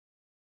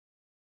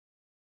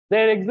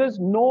 There exists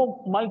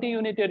no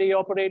multi-unitary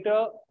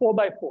operator 4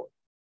 by 4.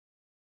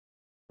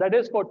 That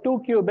is, for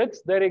 2 qubits,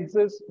 there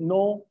exists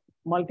no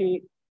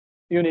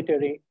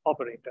multi-unitary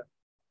operator.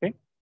 Okay.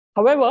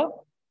 However,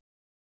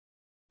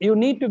 you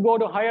need to go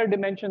to higher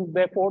dimensions,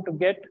 therefore, to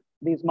get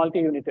these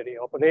multi-unitary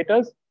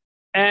operators.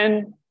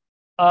 And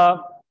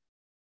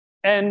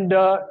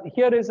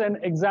here is an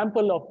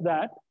example of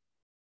that.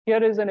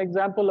 Here is an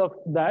example of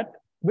that,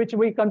 which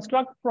we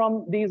construct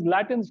from these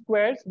Latin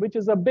squares, which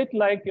is a bit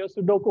like your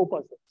Sudoku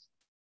puzzles.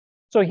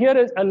 So here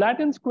is a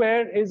Latin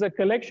square is a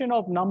collection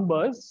of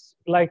numbers,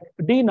 like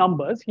D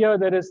numbers. Here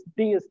there is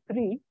D is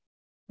 3.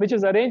 which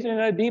is arranged in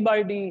a D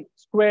by D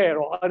square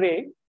or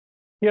array.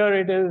 Here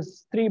it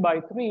is 3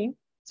 by 3,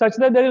 such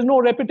that there is no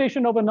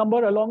repetition of a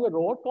number along a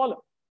row or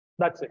column.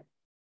 That's it.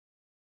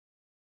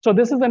 So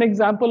this is an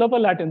example of a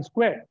Latin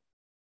square.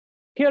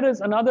 Here is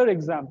another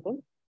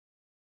example,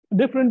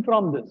 different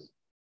from this.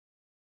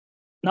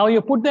 Now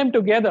you put them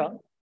together.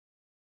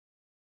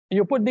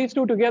 You put these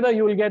two together,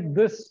 you will get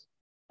this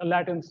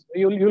Latin.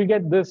 You'll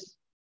get this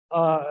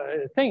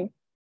thing.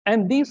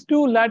 And these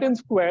two Latin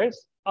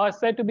squares are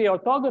said to be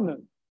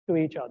orthogonal to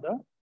each other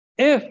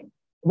if,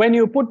 when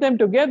you put them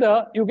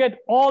together, you get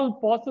all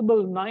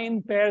possible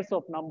 9 pairs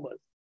of numbers.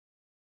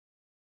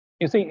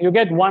 You see, you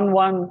get 1,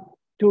 1,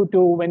 2,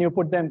 2, when you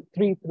put them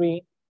 3,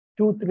 3,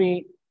 2,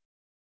 3,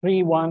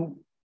 3, 1,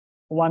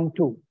 1,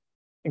 2,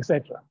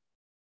 etc.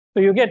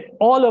 So you get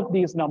all of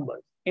these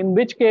numbers, in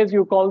which case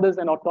you call this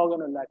an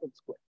orthogonal Latin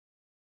square.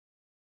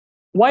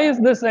 Why is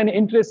this an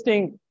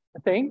interesting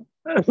thing?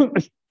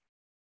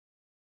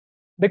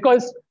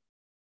 Because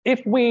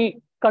if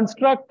we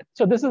construct,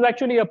 so this is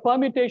actually a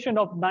permutation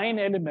of 9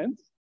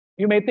 elements.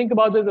 You may think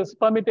about this as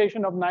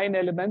permutation of 9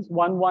 elements,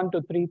 1, 1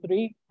 to 3,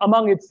 3,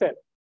 among itself,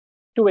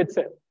 to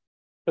itself,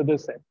 to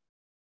this set.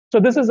 So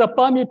this is a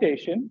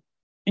permutation.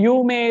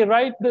 You may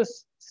write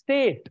this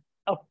state,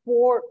 a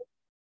 4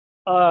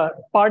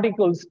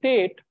 particle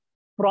state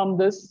from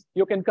this.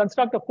 You can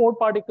construct a 4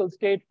 particle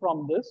state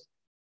from this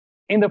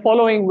in the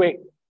following way.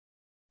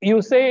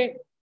 You say,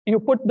 you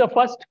put the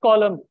first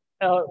column,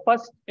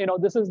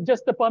 this is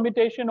just the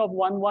permutation of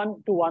 1,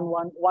 1 to 1,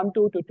 1, 1,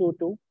 2 to 2,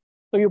 2.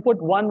 So you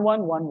put 1,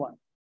 1, 1, 1,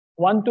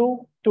 1,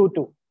 2, 2,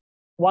 2,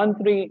 1,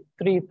 3,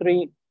 3,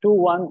 3, 2,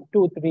 1,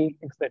 2, 3,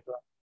 etc.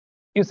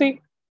 You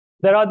see,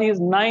 there are these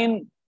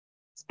 9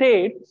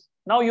 states.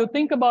 Now you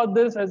think about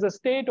this as a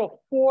state of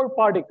 4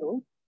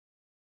 particles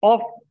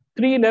of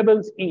 3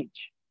 levels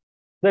each.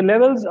 The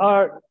levels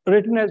are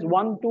written as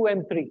 1, 2,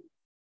 and 3.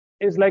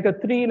 It's like a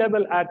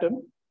 3-level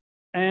atom.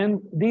 And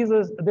this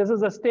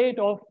is a state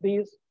of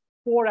these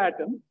 4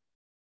 atoms,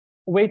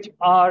 which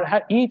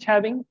are each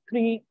having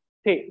 3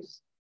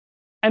 states.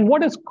 And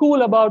what is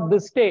cool about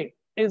this state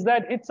is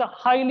that it's a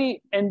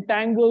highly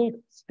entangled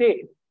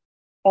state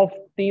of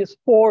these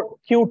 4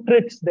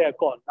 qubits, they're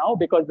called now,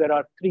 because there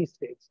are 3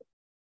 states.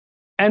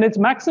 And it's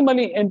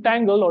maximally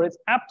entangled, or it's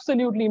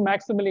absolutely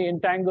maximally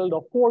entangled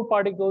of 4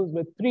 particles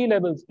with 3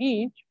 levels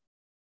each,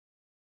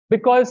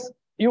 because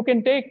you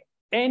can take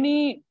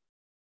any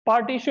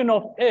partition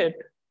of it.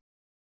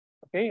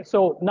 Okay,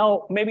 so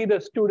now maybe the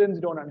students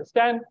don't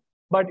understand,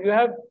 but you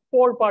have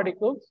 4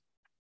 particles.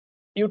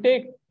 You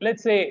take,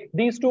 let's say,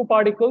 these 2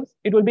 particles,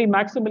 it will be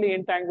maximally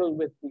entangled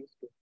with these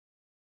 2.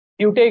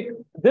 You take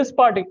this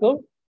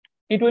particle,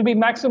 it will be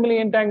maximally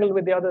entangled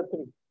with the other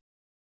 3.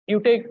 You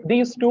take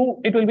these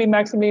 2, it will be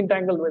maximally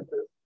entangled with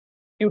this.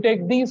 You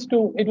take these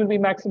 2, it will be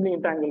maximally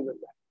entangled with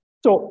that.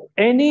 So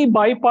any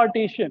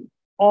bipartition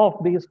of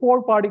these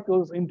 4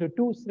 particles into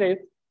 2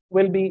 states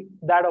will be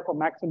that of a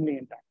maximally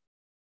entangled.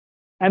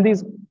 And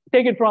these,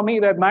 take it from me,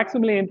 that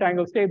maximally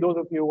entangled state, those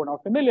of you who are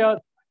not familiar,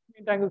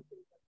 entangled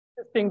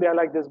states, they are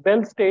like these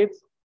Bell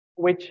states,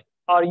 which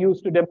are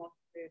used to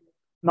demonstrate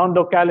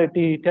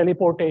non-locality,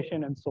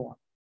 teleportation, and so on.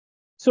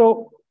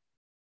 So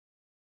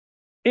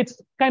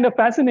it's kind of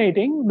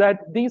fascinating that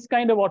these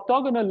kind of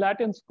orthogonal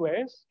Latin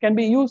squares can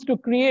be used to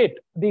create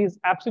these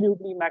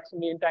absolutely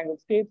maximally entangled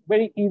states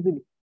very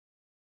easily.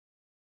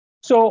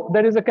 So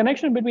there is a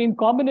connection between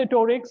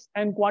combinatorics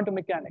and quantum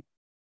mechanics.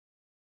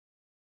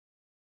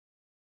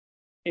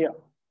 Yeah.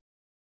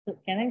 So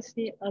can I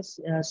say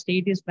a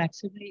state is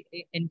maximally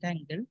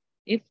entangled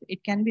if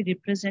it can be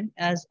represented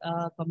as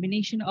a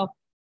combination of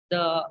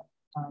the,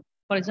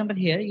 for example,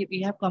 here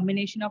we have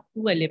combination of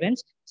 2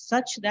 elements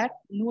such that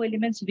no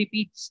elements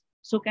repeats.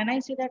 So can I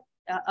say that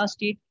a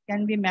state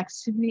can be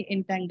maximally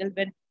entangled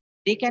when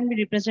they can be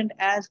represented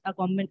as a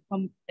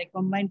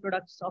combined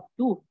products of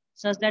 2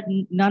 such that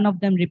none of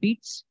them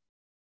repeats?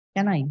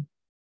 Can I?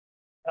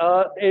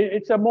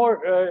 It's a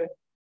more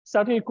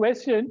subtle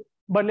question,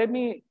 but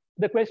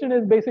the question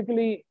is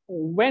basically,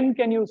 when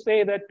can you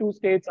say that 2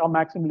 states are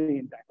maximally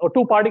entangled, or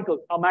 2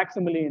 particles are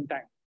maximally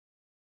entangled?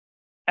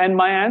 And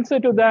my answer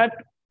to that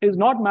is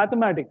not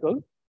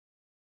mathematical.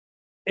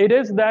 It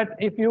is that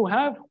if you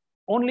have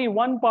only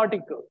 1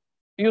 particle,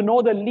 you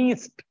know the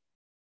least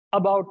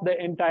about the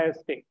entire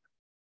state.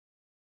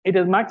 It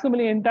is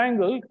maximally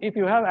entangled if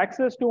you have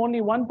access to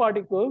only 1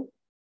 particle,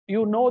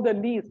 you know the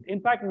least,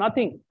 in fact,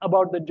 nothing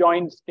about the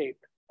joint state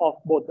of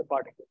both the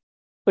particles.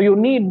 So you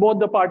need both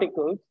the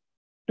particles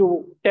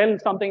to tell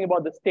something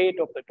about the state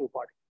of the 2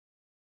 particles.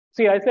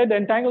 See, I said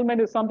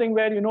entanglement is something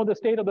where you know the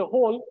state of the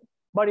whole,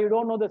 but you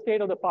don't know the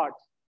state of the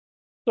parts.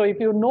 So if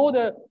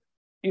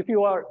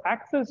you are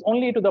access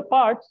only to the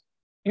parts,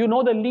 you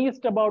know the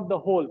least about the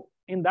whole.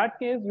 In that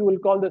case, you will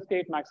call the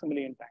state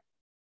maximally entangled.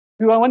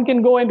 One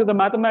can go into the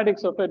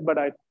mathematics of it, but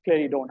I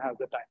clearly don't have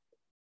the time.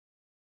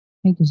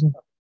 Thank you, sir.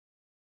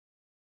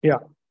 Yeah.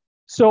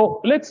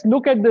 So let's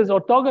look at this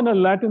orthogonal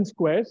Latin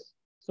squares.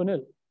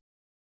 Sunil.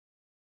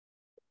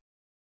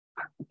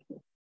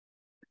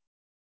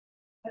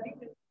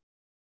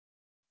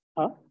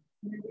 Huh?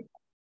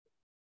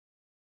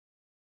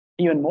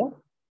 Even more?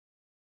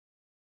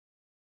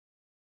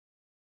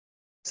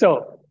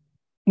 So,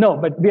 no,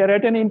 but we are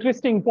at an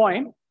interesting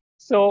point.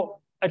 So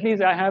at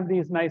least I have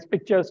these nice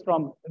pictures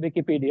from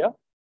Wikipedia.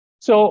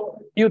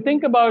 So you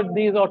think about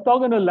these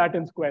orthogonal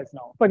Latin squares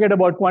now. Forget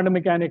about quantum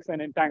mechanics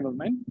and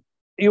entanglement.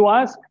 You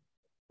ask,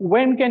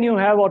 when can you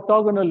have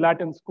orthogonal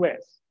Latin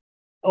squares?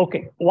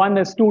 Okay, one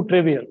is too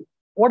trivial.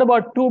 What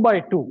about 2 by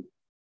 2?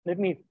 Let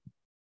me,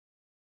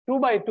 2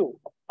 by 2.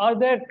 Are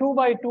there 2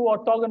 by 2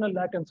 orthogonal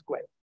Latin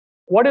squares?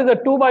 What is a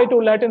 2 by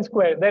 2 Latin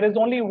square? There is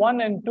only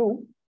 1 and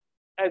 2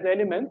 as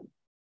elements.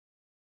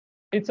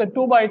 It's a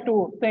 2 by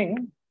 2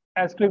 thing,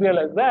 as trivial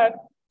as that.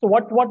 So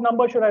what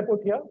number should I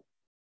put here?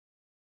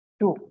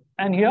 2.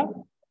 And here?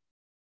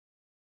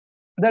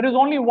 There is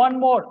only one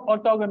more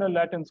orthogonal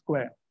Latin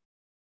square.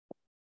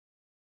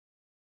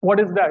 What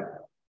is that?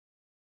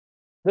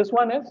 This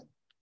one is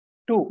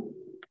 2,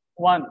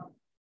 1,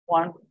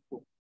 1,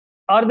 2.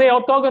 Are they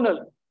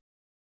orthogonal?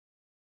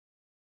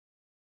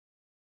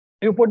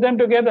 You put them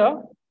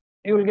together,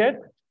 you will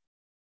get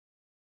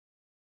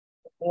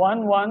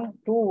 1, 1,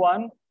 2,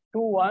 1, 2,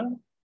 1,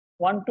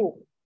 1, 2.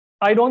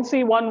 I don't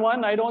see 1,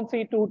 1, I don't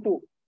see 2,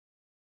 2.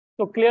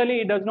 So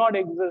clearly it does not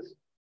exist.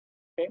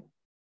 Okay.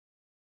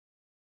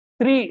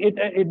 3,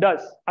 it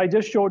does. I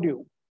just showed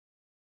you.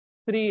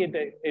 3,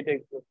 it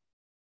exists.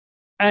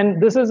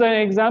 And this is an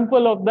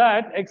example of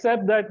that,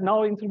 except that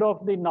now instead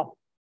of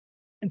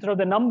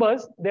the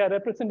numbers, they are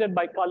represented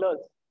by colors.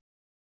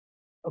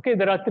 Okay,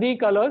 there are 3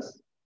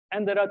 colors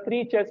and there are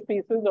 3 chess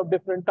pieces of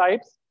different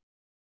types.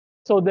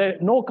 So there,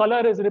 no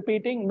color is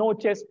repeating, no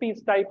chess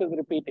piece type is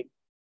repeating.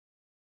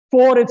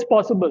 4, it's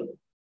possible.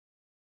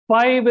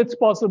 5, it's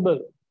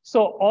possible.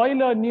 So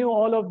Euler knew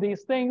all of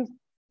these things.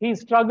 He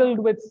struggled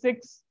with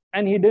 6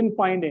 and he didn't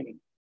find any.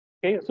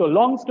 Okay, so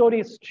long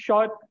story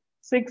short,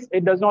 6,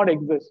 it does not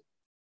exist.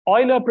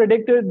 Euler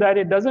predicted that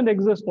it doesn't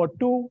exist for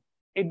 2,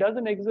 it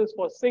doesn't exist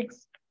for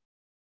 6.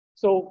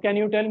 So can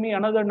you tell me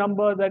another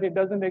number that it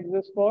doesn't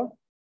exist for?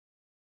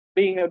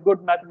 Being a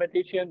good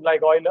mathematician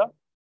like Euler.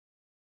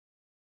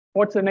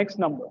 What's the next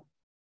number?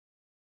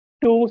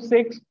 2,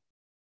 6,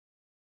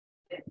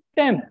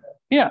 10.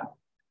 Yeah.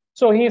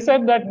 So he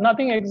said that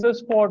nothing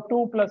exists for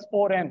 2 plus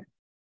 4n.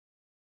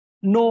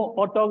 No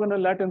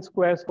orthogonal Latin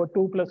squares for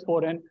 2 plus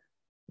 4n.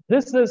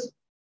 This is,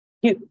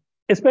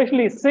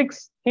 especially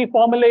 6, he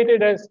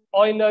formulated as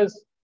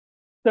Euler's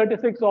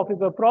 36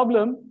 officer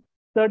problem.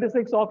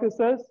 36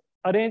 officers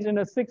arranged in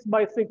a 6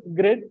 by 6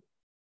 grid,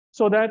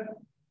 so that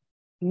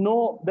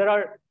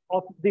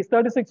these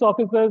 36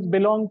 officers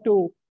belong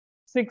to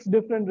 6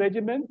 different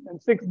regiments and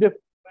 6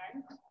 different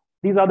ranks.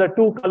 These are the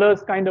 2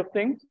 colors kind of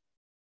things.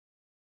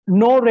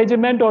 No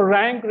regiment or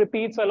rank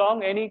repeats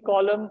along any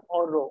column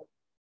or row.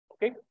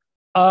 Okay.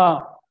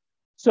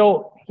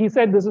 So he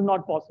said this is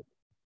not possible.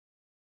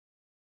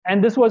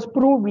 And this was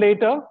proved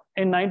later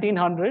in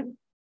 1900,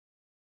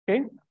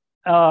 okay,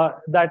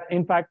 that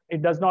in fact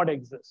it does not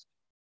exist.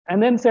 And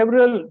then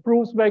several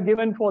proofs were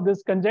given for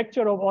this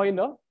conjecture of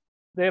Euler.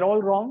 They're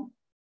all wrong,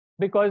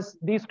 because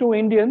these 2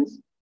 Indians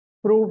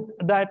proved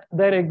that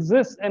there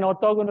exists an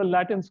orthogonal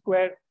Latin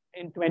square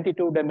in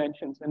 22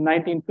 dimensions in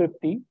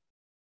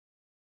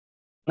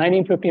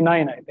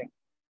 1959, I think.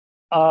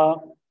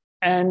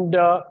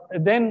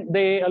 Then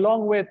they,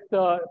 along with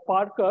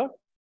Parker,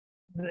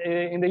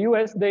 in the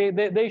US,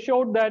 they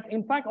showed that,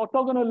 in fact,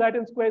 orthogonal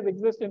Latin squares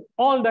exist in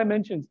all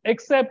dimensions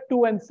except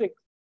 2 and 6.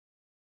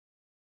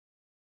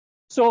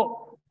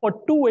 So for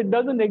 2, it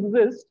doesn't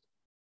exist.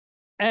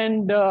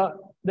 And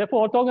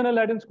therefore, orthogonal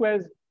Latin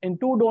squares in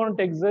 2 don't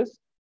exist.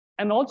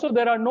 And also,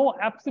 there are no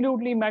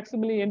absolutely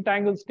maximally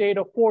entangled state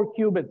of 4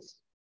 qubits.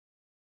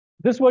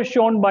 This was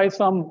shown by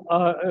some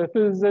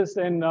physicists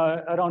in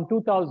around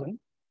 2000.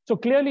 So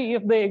clearly,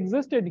 if they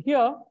existed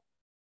here,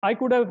 I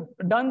could have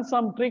done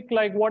some trick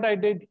like what I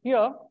did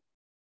here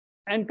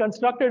and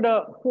constructed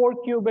a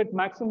 4-qubit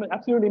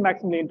absolutely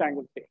maximally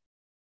entangled state.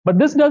 But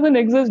this doesn't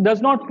exist,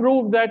 does not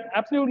prove that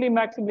absolutely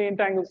maximally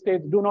entangled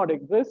states do not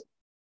exist.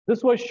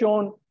 This was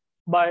shown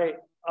by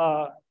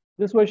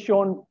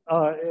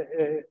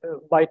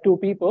 2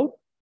 people.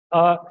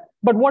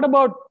 But what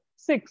about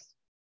 6?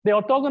 The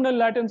orthogonal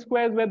Latin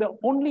squares were the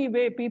only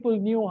way people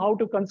knew how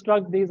to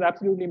construct these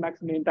absolutely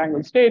maximally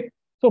entangled states.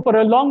 So for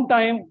a long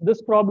time,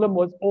 this problem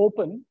was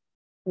open.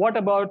 What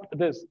about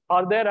this?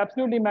 Are there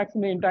absolutely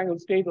maximally entangled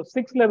states of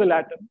 6-level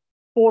atoms,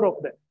 4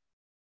 of them?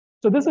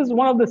 So this is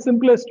one of the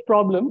simplest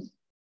problems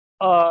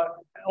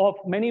of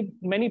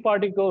many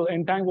particle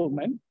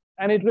entanglement,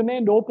 and it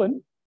remained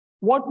open.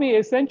 What we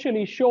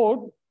essentially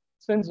showed,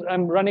 since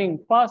I'm running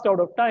fast out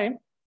of time,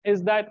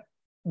 is that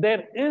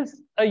there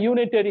is a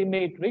unitary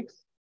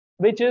matrix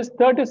which is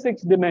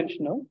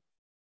 36-dimensional.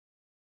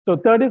 So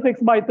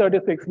 36 by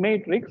 36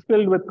 matrix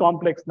filled with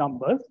complex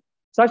numbers,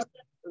 such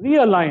that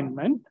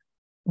realignment,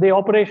 the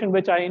operation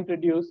which I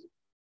introduced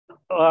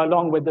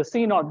along with the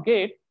C0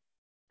 gate,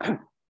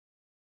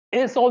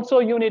 is also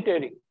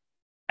unitary.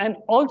 And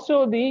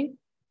also the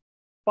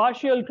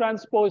partial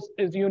transpose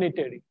is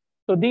unitary.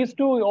 So these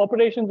two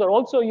operations are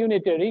also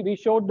unitary. We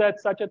showed that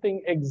such a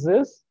thing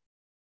exists,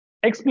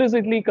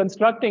 explicitly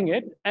constructing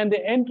it. And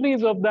the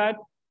entries of that,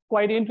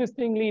 quite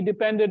interestingly,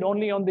 depended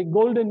only on the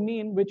golden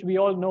mean, which we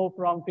all know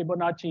from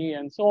Fibonacci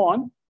and so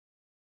on,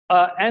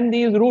 and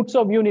these roots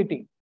of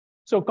unity.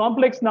 So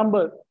complex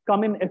numbers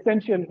come in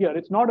essential here.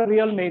 It's not a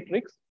real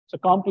matrix, it's a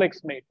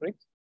complex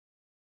matrix.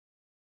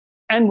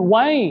 And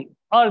why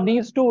are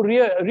these two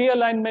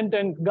realignment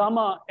and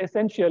gamma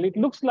essential? It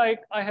looks like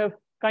I have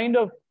kind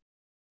of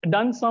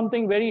done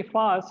something very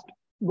fast,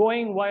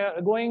 going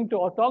to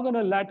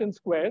orthogonal Latin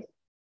squares,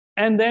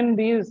 and then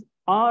these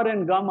R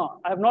and gamma.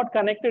 I have not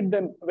connected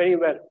them very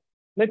well.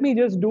 Let me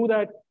just do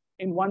that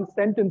in one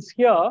sentence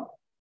here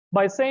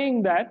by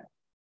saying that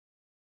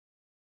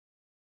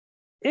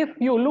if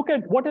you look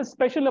at what is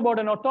special about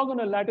an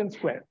orthogonal Latin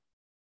square,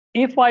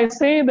 if I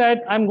say that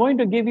I'm going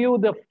to give you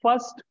the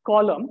first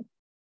column,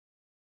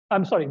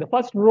 the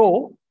first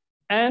row,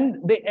 and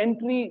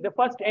the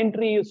first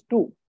entry is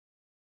 2,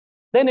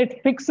 then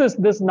it fixes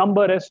this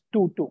number as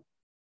 2, 2.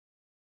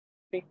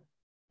 See?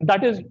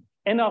 That is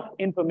enough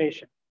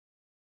information.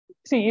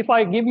 See, if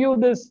I give you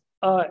this,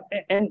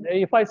 and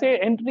if I say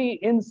entry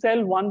in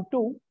cell 1,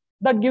 2,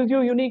 that gives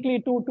you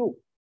uniquely 2, 2.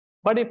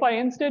 But if I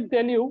instead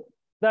tell you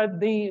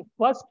that the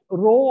first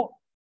row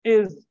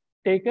is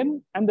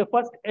taken and the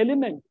first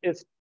element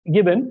is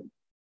given,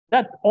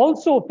 that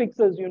also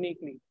fixes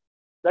uniquely.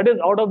 That is,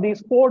 out of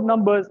these 4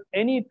 numbers,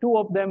 any 2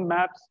 of them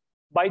maps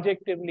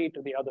bijectively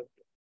to the other 2.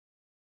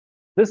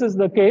 This is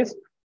the case,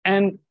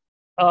 and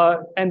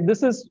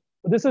this is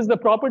the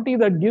property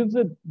that gives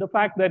it the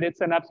fact that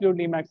it's an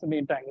absolutely maximally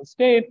entangled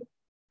state,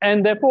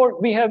 and therefore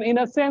we have, in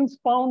a sense,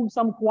 found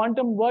some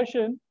quantum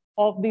version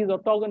of these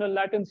orthogonal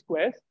Latin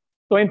squares.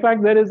 So, in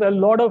fact, there is a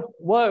lot of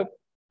work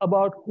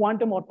about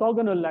quantum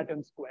orthogonal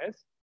Latin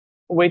squares,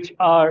 which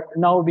are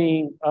now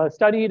being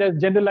studied as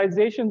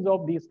generalizations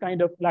of these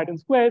kind of Latin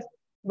squares,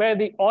 where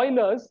the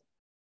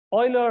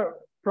Euler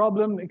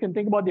problem, you can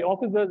think about the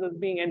officers as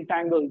being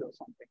entangled or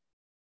something.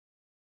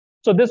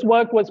 So this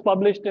work was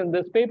published in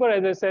this paper.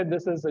 As I said,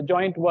 this is a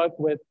joint work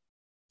with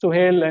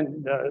Suhail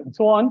and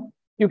so on.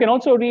 You can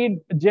also read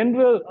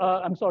general,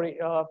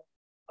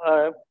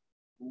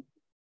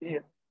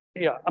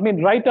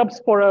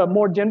 write-ups for a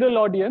more general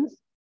audience.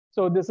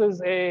 So this is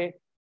a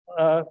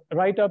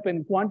write-up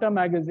in Quanta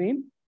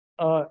magazine,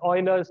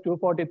 Euler's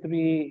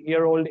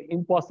 243-year-old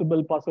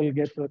impossible puzzle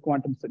gets a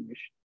quantum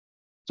solution.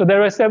 So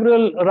there are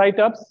several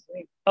write-ups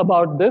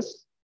about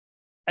this.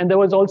 And there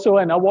was also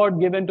an award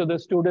given to the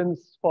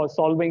students for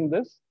solving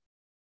this.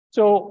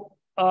 So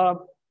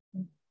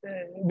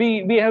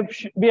we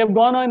have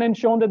gone on and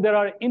shown that there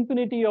are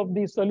infinity of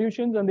these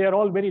solutions, and they are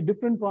all very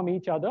different from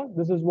each other.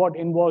 This is what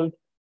involved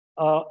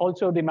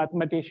also the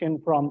mathematician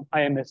from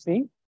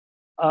IMSC.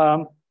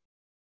 And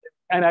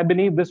I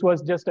believe this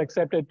was just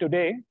accepted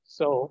today,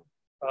 so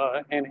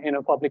in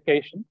a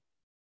publication.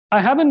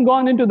 I haven't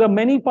gone into the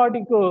many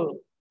particle.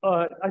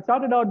 I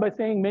started out by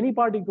saying many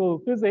particle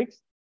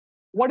physics.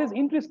 What is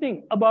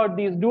interesting about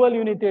these dual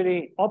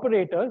unitary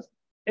operators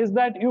is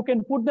that you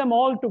can put them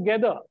all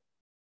together.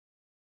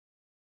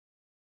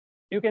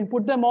 You can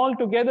put them all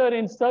together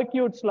in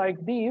circuits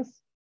like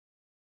these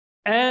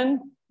and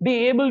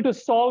be able to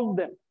solve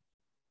them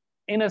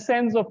in a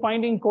sense of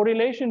finding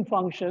correlation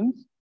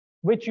functions,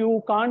 which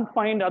you can't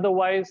find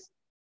otherwise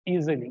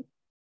easily.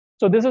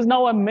 So this is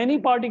now a many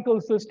particle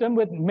system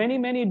with many,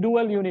 many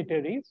dual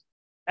unitaries,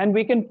 and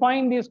we can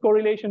find these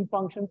correlation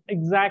functions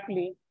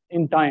exactly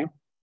in time.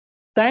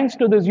 Thanks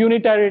to this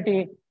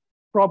unitarity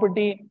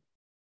property,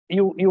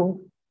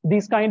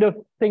 these kind of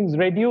things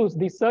reduce,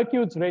 these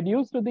circuits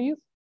reduce to these,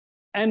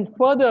 and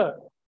further,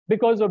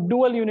 because of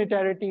dual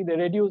unitarity, they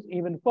reduce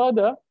even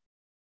further.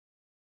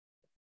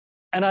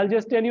 And I'll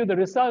just tell you the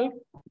result,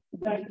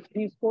 that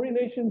these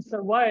correlations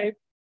survive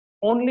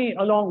only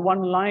along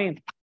one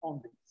line on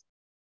this.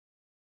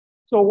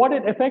 So what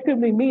it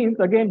effectively means,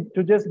 again,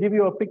 to just give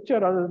you a picture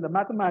other than the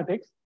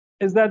mathematics,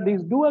 is that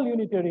these dual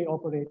unitary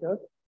operators,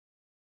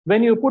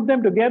 when you put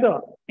them together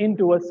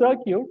into a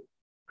circuit,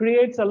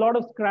 creates a lot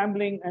of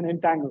scrambling and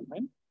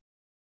entanglement,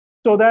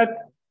 so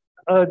that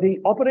the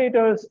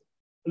operators,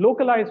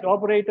 localized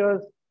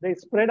operators, they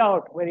spread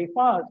out very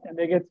fast and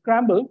they get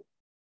scrambled.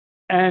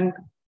 And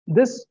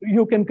this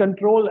you can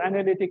control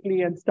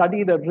analytically and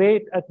study the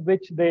rate at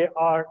which they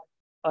are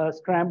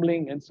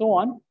scrambling and so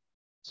on.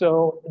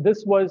 So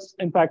this was,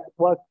 in fact,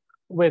 work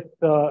with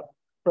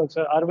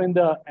Professor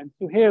Arvinda and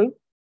Suhail.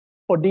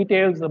 For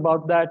details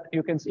about that,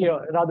 you can see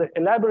a rather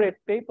elaborate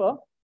paper.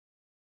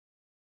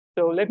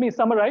 So let me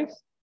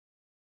summarize.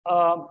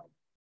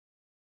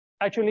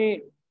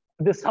 Actually,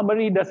 this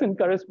summary doesn't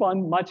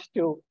correspond much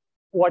to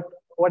what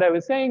I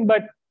was saying,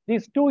 but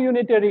these two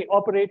unitary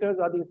operators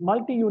are these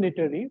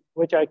multi-unitaries,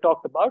 which I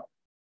talked about.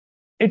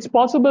 It's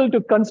possible to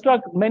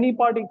construct many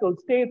particle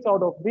states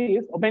out of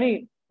these, or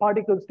many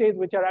particle states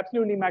which are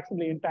absolutely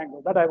maximally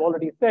entangled. That I've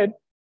already said.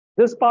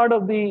 This part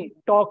of the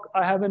talk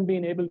I haven't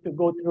been able to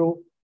go through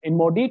in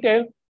more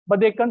detail, but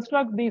they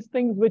construct these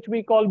things which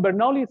we call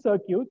Bernoulli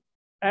circuits,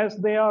 as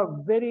they are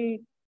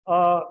very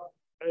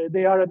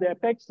they are the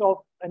effects of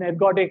an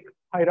ergodic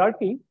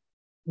hierarchy.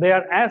 They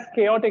are as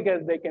chaotic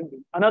as they can be.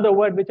 Another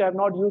word which I have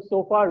not used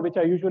so far, which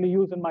I usually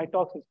use in my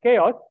talks, is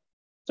chaos.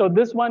 So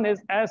this one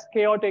is as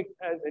chaotic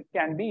as it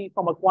can be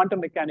from a quantum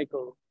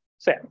mechanical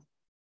sense.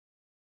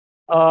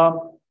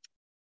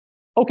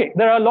 Okay,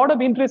 there are a lot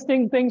of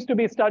interesting things to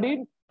be studied,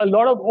 a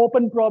lot of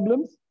open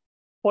problems.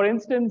 For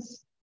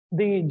instance,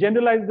 the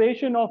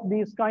generalization of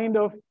these kind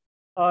of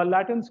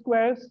Latin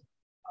squares.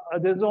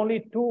 There's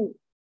only two,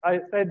 I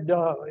said,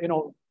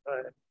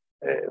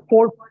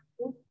 4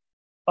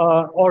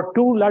 or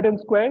 2 Latin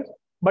squares,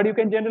 but you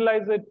can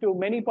generalize it to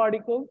many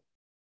particles.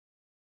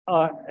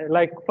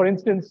 Like, for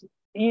instance,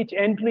 each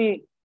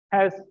entry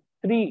has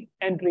 3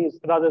 entries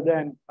rather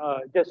than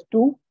just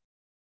 2.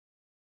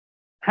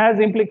 Has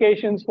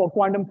implications for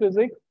quantum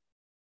physics.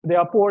 They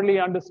are poorly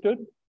understood.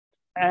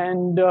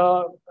 And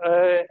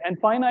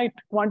finite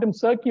quantum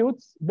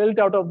circuits built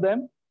out of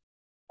them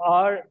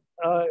are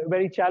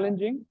very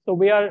challenging. So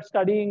we are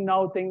studying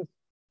now things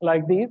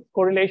like these: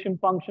 correlation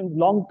functions,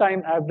 long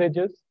time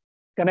averages,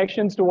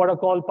 connections to what are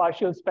called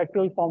partial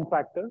spectral form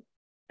factors.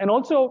 And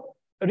also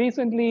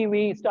recently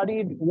we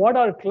studied what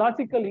are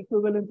classical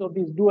equivalents of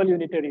these dual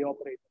unitary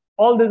operators.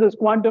 All this is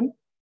quantum.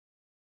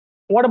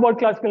 What about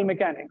classical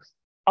mechanics?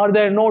 Are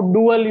there no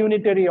dual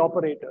unitary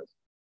operators?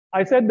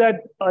 I said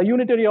that a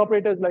unitary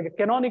operator is like a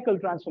canonical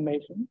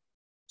transformation.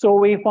 So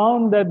we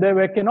found that there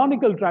were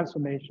canonical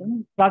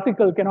transformations,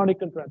 classical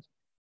canonical transformations,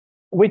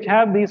 which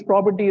have these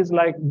properties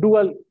like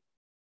dual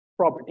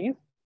properties.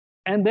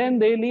 And then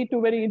they lead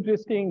to very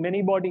interesting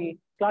many-body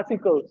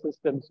classical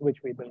systems,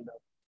 which we build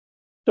up.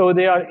 So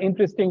they are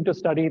interesting to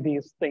study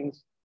these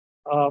things.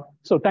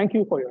 So thank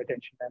you for your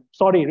attention. I'm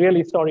sorry,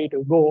 really sorry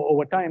to go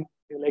over time.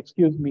 You'll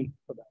excuse me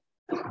for that.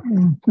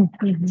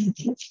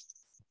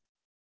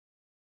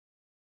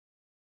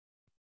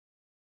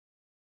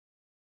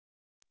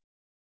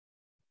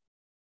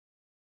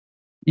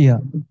 Yeah,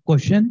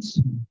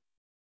 questions?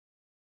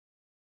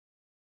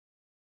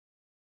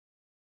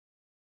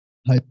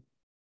 Hi.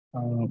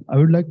 I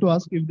would like to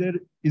ask if there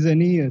is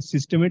any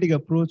systematic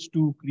approach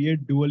to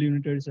create dual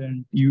unitaries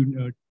and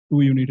 2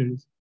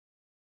 unitaries.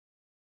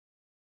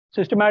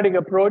 Systematic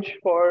approach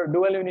for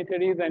dual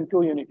unitaries and 2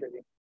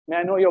 unitaries. May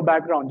I know your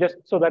background, just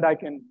so that I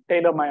can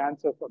tailor my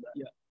answer for that?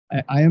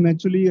 Yeah, I am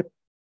actually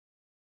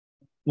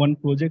one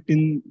project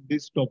in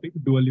this topic,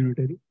 dual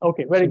unitary.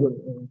 Okay, very good.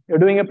 You're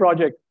doing a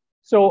project.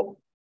 So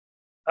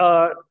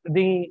for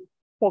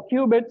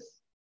qubits,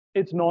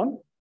 it's known.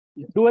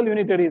 Yes. Dual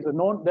unitaries are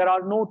known. There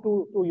are no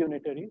two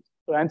unitaries.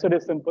 So answer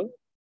is simple.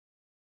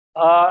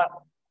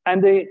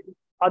 And the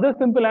other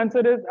simple answer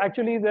is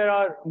actually there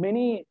are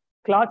many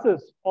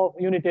classes of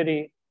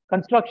unitary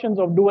constructions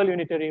of dual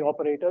unitary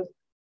operators.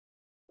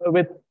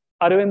 With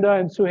Aravinda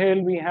and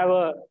Suhail, we have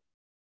an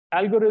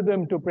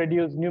algorithm to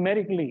produce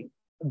numerically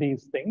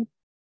these things.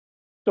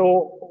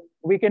 So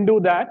we can do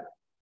that.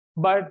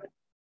 But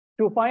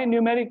to find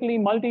numerically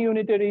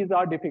multi-unitaries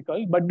are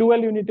difficult, but dual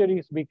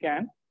unitaries we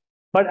can.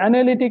 But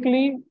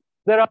analytically,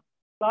 there are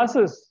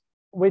classes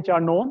which are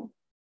known,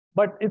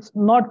 but it's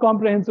not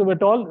comprehensive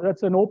at all.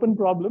 That's an open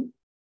problem.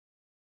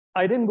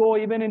 I didn't go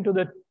even into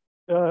the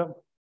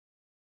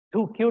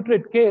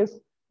 2-qubit case,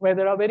 where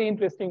there are very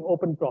interesting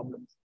open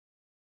problems.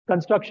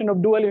 Construction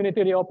of dual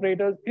unitary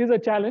operators is a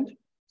challenge.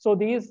 So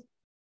these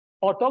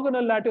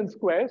orthogonal Latin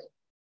squares,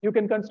 you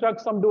can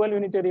construct some dual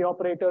unitary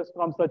operators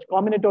from such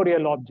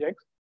combinatorial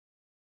objects.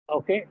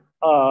 Okay.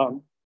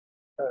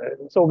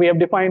 So we have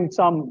defined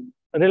some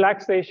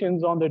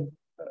relaxations on the.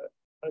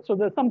 So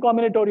there's some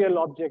combinatorial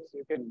objects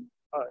you can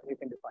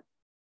define.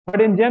 But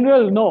in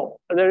general, no,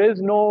 there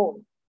is no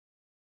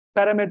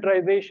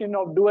parameterization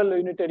of dual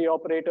unitary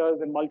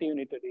operators and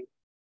multi-unitary.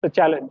 It's a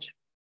challenge.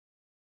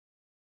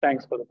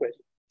 Thanks for the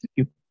question. Thank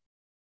you.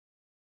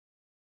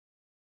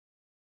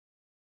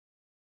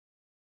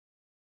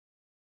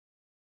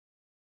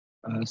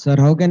 Sir,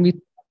 how can we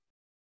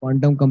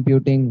quantum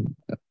computing?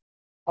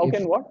 How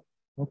can what?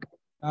 Okay.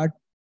 Start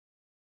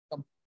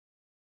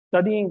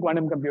studying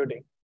quantum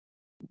computing.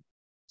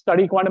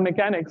 Study quantum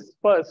mechanics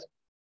first.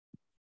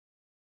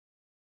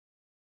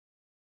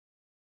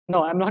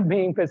 No, I'm not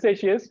being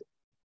facetious.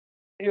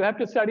 You have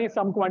to study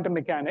some quantum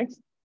mechanics,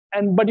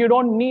 but you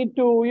don't need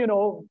to,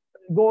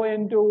 go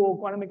into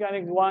quantum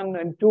mechanics 1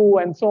 and 2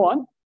 and so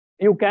on.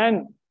 You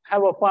can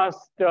have a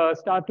fast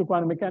start to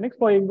quantum mechanics.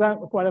 For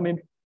example, quantum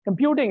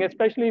computing,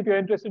 especially if you're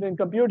interested in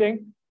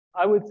computing,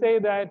 I would say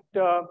that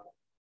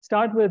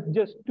start with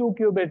just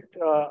 2-qubit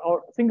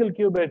or single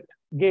qubit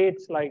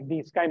gates, like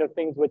these kind of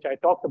things which I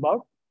talked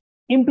about.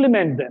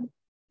 Implement them.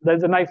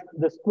 There's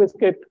this quiz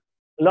kit.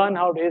 Learn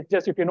how it's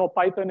just, if you know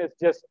Python, it's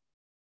just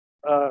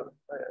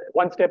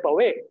one step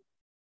away,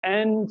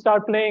 and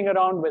start playing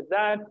around with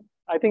that.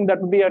 I think that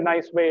would be a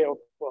nice way of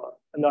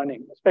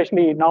learning,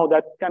 especially now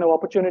that kind of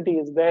opportunity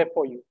is there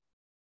for you.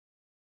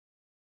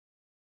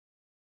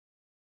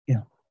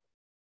 Yeah.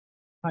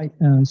 Hi.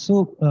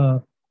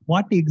 So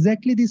what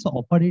exactly this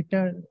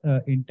operator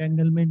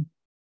entanglement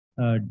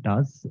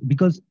does?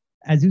 Because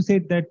as you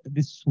said that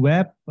this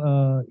swap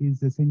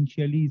is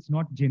essentially, it's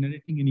not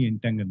generating any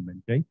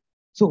entanglement, right?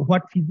 So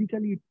what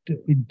physically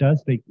it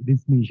does, like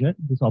this measure,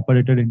 this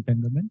operator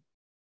entanglement?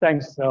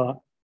 Thanks.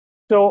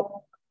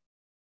 So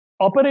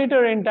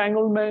operator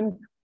entanglement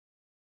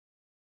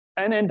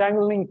and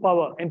entangling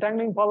power.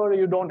 Entangling power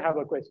you don't have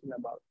a question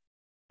about,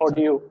 or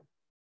do you?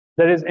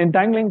 There is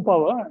entangling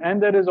power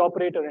and there is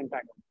operator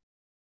entanglement.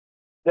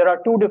 There are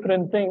two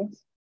different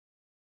things.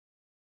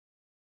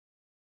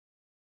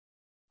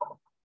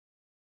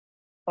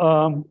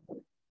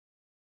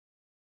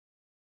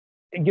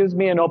 It gives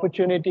me an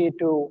opportunity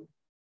to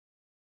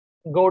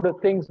go to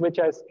things which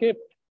I skipped.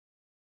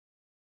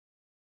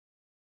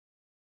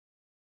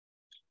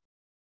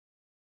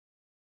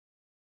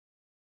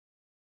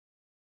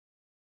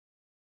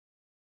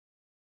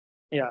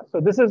 Yeah,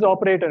 so this is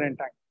operator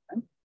entanglement.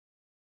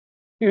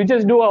 You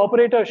just do an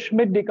operator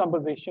Schmidt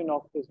decomposition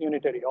of this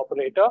unitary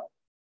operator,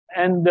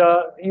 and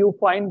you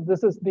find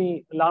this is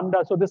the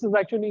lambda. So this is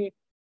actually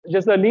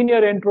just the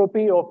linear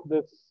entropy of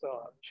this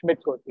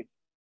Schmidt coefficient.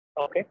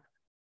 Okay.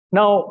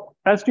 Now,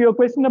 as to your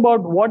question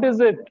about what is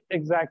it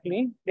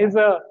exactly, is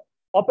a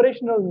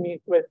operational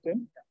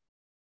question.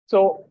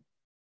 So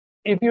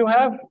if you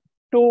have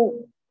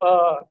two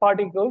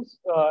particles,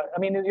 I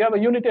mean, if you have a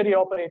unitary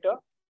operator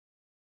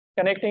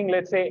connecting,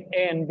 let's say,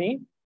 A and B,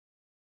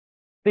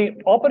 the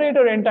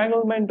operator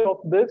entanglement of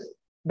this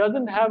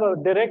doesn't have a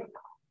direct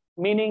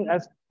meaning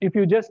as if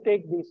you just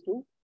take these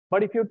two.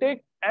 But if you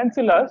take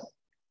ancillas,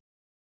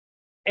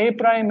 A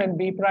prime and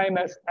B prime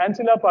as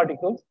ancillar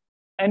particles,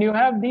 and you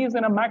have these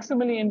in a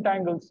maximally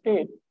entangled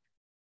state,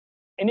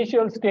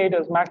 initial state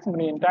is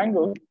maximally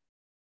entangled,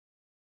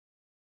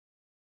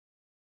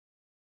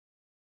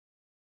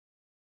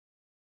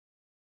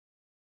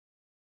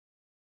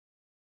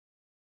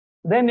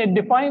 then it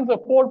defines a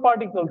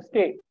 4-particle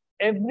state.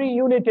 Every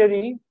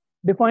unitary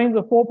defines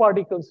a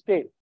 4-particle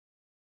state.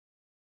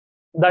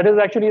 That is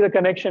actually the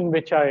connection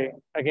which I,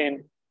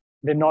 again,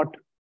 did not,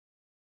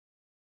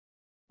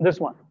 this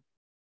one.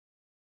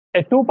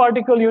 A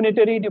 2-particle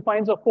unitary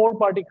defines a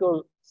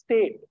 4-particle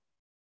state,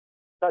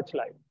 such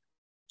like.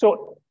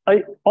 So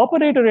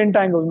operator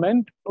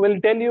entanglement will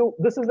tell you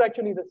this is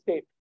actually the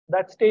state.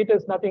 That state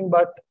is nothing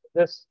but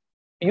this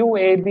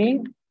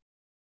UAB,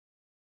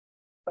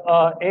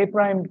 A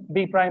prime,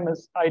 B prime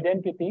is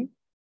identity,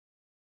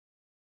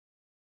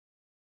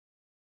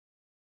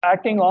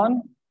 acting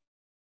on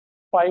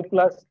phi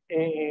plus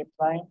A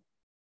prime,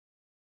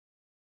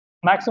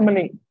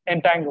 maximally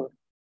entangled.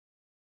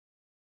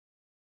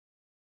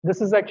 This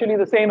is actually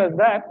the same as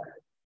that.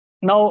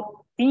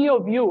 Now, E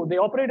of U, the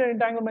operator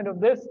entanglement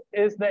of this,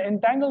 is the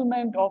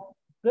entanglement of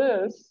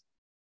this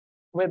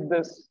with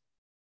this.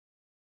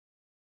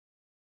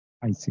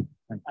 I see.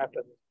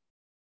 After this.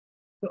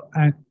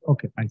 So,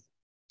 okay, I see.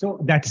 So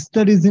that's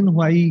the reason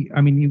why,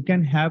 I mean, you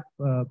can have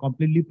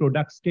completely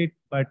product state,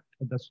 but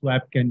the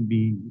swap can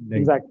be like.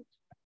 Exactly.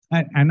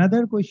 And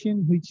another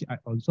question, which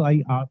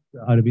I asked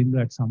Arvind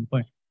at some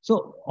point.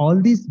 So all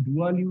these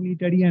dual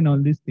unitary and all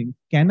these things,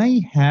 can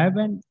I have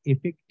an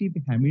effective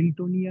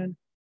Hamiltonian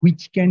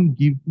which can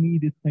give me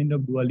this kind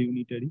of dual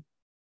unitary?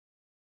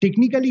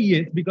 Technically,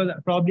 yes, because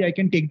probably I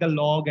can take the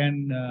log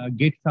and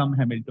get some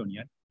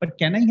Hamiltonian. But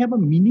can I have a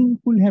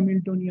meaningful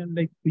Hamiltonian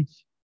like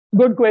which?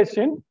 Good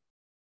question.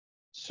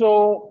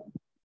 So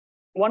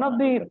one of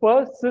the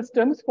first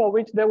systems for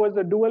which there was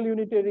a dual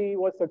unitary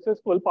was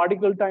successful,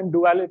 particle time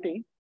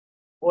duality,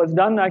 was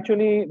done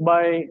actually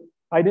by,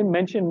 I didn't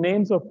mention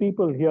names of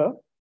people here,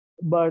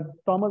 but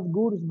Thomas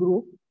Gore's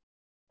group,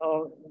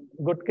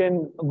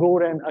 Gutkin,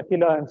 Gore, and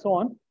Akila, and so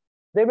on,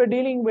 they were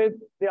dealing with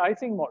the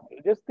Ising model,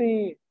 just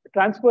the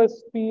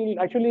transverse field,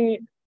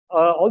 actually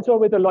also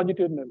with a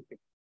longitudinal field.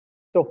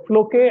 So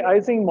Floquet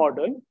Ising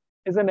model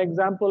is an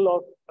example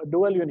of a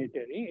dual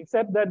unitary,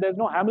 except that there's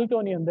no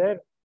Hamiltonian there.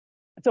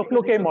 It's a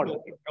Floquet model.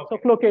 Okay. So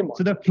Floquet model.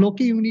 So the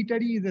Floquet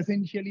unitary is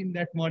essentially in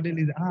that model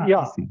is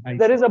yeah.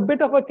 There is a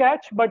bit of a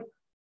catch, but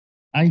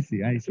I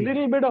see. A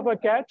little bit of a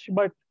catch,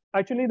 but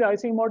actually the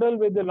Ising model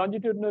with the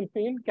longitudinal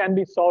field can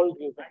be solved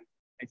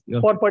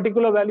using for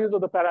particular values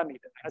of the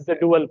parameter at the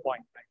dual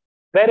point,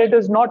 where it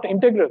is not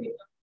integrable.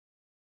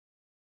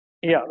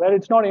 Yeah, where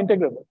it's not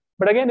integrable.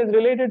 But again, it's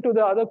related to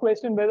the other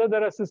question whether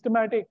there are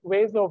systematic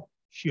ways of.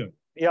 Sure.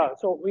 Yeah,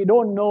 so we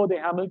don't know the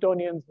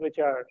Hamiltonians which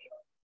are.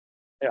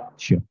 Yeah.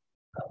 Sure.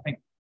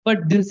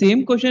 But the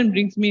same question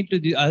brings me to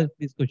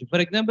this question. For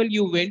example,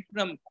 you went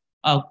from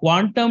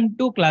quantum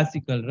to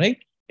classical, right?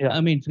 Yeah.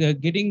 I mean,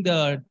 getting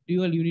the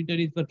dual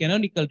unitaries for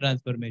canonical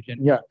transformation.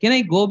 Yeah. Can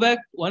I go back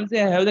once I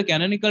have the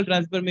canonical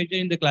transformation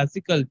in the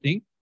classical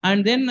thing,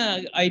 and then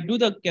I do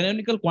the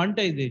canonical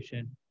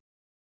quantization?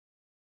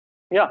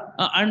 Yeah.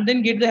 And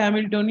then get the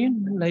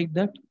Hamiltonian like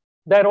that?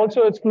 There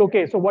also it's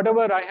Floquet. So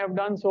whatever I have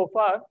done so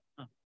far,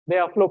 they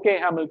are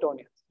Floquet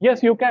Hamiltonians.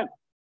 Yes, you can.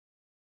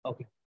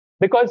 Okay.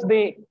 Because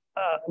the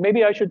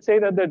maybe I should say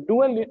that the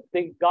dual,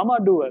 the gamma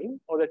dual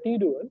or the T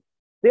dual,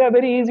 they are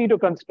very easy to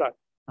construct.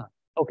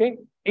 Okay,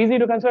 easy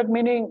to construct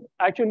meaning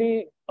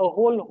actually a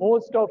whole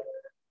host of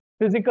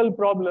physical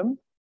problems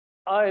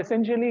are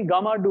essentially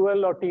gamma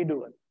dual or T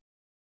dual.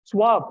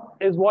 Swap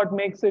is what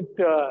makes it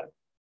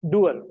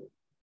dual.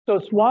 So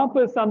swap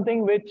is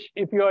something which,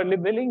 if you are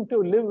willing to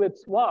live with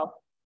swap,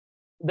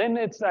 then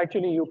it's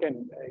actually you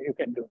can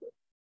do it.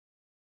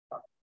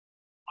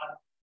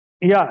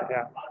 Yeah.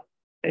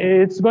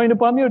 It's going to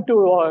permute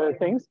two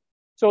things.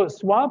 So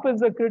swap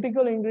is a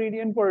critical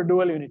ingredient for a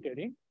dual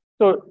unitary.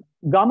 So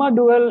gamma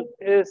dual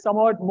is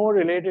somewhat more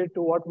related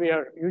to what we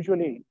are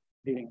usually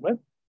dealing with.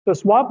 So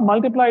swap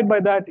multiplied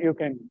by that, you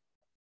can,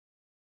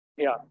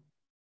 yeah.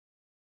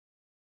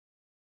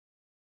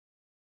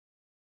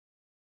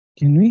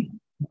 Can we?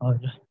 Or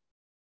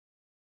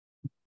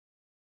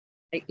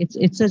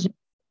it's a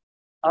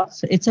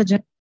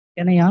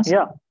can I ask?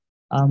 Yeah.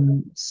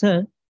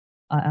 Sir,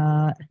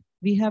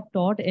 we have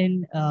taught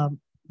in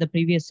the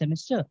previous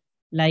semester,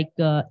 like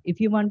if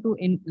you want to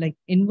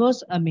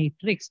inverse a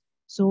matrix,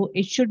 so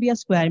it should be a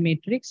square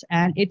matrix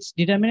and its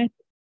determinant.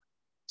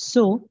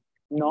 So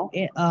no,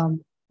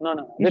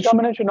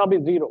 determinant should not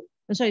be zero.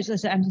 Sorry,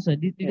 I'm sorry.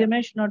 The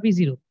determinant should not be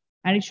zero,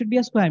 and it should be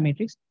a square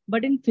matrix.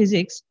 But in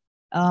physics,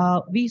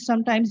 we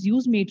sometimes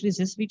use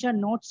matrices which are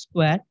not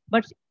square,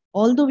 but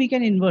although we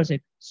can inverse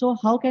it. So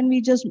how can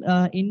we just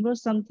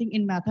inverse something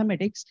in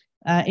mathematics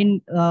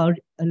in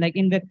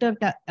vector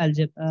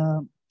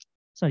algebra?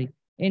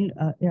 In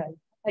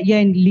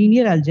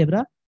linear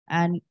algebra,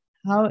 and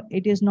how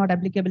it is not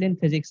applicable in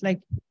physics?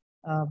 Like,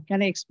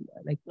 can I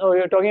No,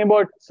 you're talking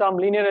about some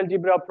linear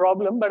algebra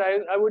problem, but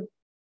I would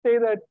say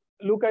that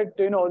look at,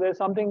 there's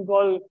something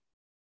called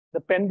the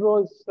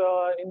Penrose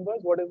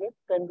inverse. What is it?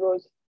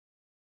 Penrose.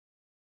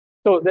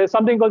 So there's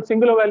something called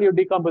singular value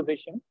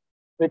decomposition,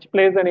 which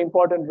plays an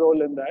important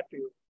role in that.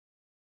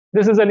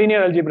 This is a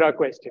linear algebra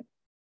question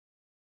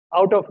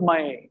out of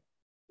my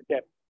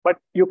depth, but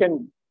you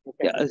can.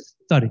 Yeah,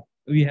 sorry,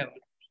 we have.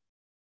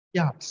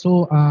 Yeah,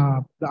 so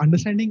the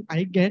understanding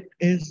I get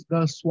is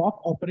the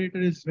swap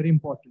operator is very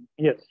important.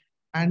 Yes.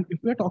 And if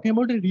we're talking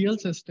about a real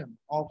system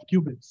of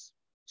qubits,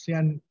 say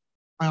an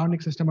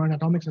ionic system or an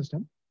atomic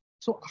system,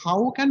 so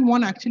how can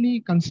one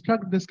actually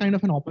construct this kind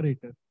of an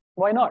operator?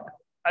 Why not?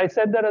 I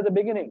said that at the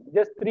beginning.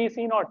 Just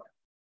 3C0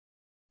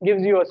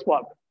 gives you a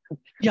swap.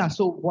 Yeah,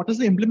 so what is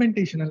the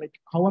implementation? And like,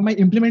 how am I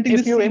implementing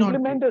this C0? If you C0?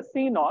 implement a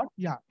C0.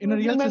 Yeah, in a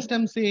real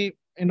system, say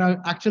in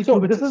an actual so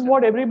qubit this system. Is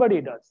what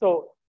everybody does.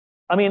 So,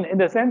 I mean, in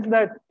the sense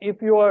that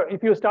if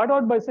you start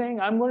out by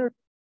saying, I'm going to do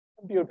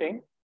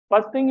computing,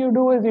 first thing you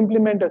do is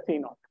implement a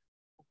C0.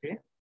 Okay.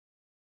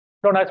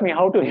 Don't ask me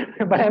how to,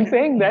 but I'm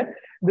saying that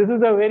this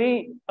is a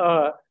very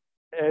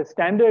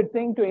standard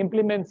thing to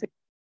implement.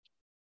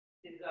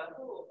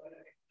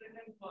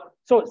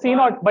 So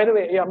C0, by the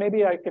way, yeah,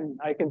 maybe I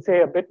can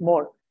say a bit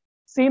more.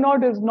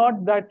 C0 is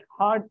not that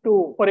hard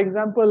to, for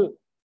example,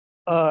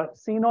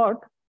 C0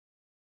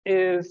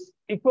 is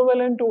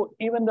equivalent to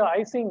even the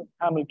Ising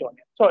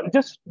Hamiltonian. So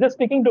just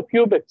sticking to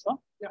qubits, huh?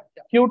 Yeah.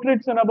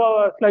 Qubits and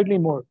above slightly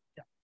more.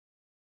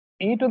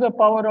 Yeah. E to the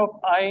power of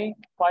I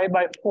pi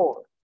by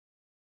 4,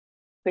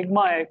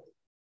 sigma x,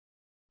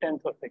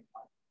 10th of sigma.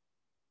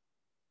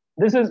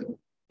 This is,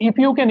 if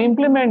you can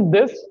implement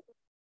this,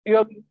 you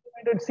have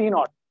implemented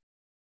C0.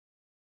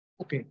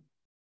 Okay.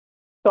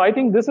 So I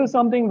think this is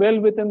something well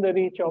within the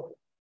reach of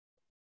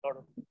a lot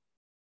of people.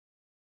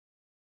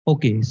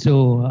 Okay,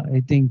 so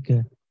I think,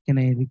 can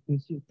I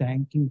request you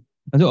thanking?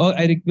 So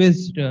I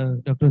request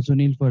Dr.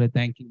 Sunil for a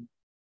thanking.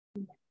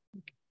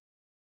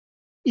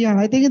 Yeah,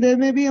 I think there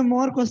may be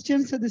more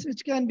questions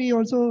which can be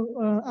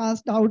also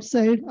asked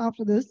outside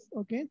after this.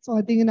 Okay, so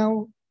I think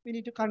now we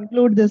need to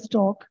conclude this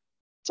talk.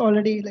 It's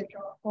already like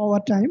over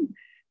time.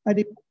 I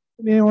think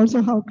we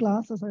also have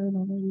classes. I don't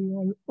know, maybe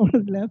all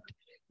left.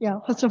 Yeah,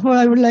 first of all,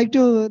 I would like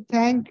to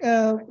thank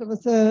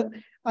Professor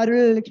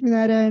Arul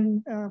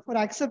Lakshminarayan for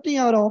accepting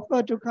our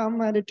offer to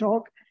come and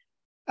talk.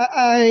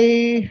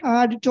 I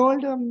had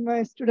told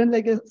my student,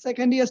 like a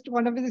second year,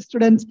 one of the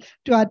students,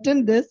 to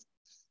attend this.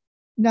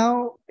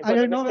 Now, I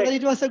don't know whether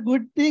it was a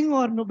good thing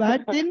or no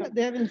bad thing,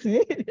 they will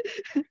say.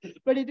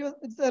 But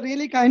it's a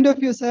really kind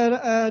of you,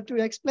 sir, to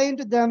explain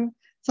to them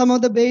some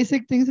of the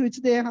basic things which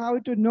they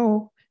have to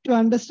know to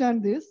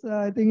understand this.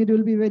 I think it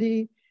will be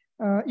very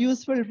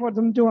useful for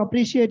them to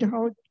appreciate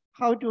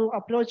how to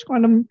approach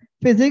quantum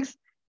physics,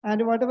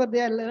 and whatever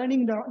they are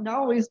learning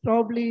now is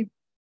probably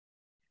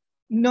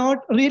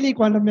not really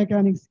quantum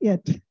mechanics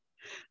yet.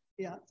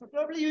 Yeah, so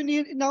probably you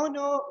need now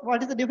know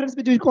what is the difference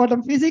between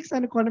quantum physics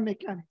and quantum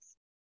mechanics.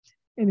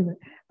 Anyway,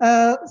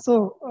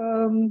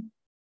 and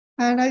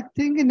I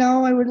think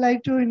now I would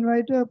like to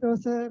invite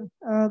Professor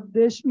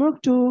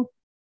Deshmukh to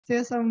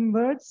say some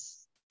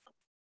words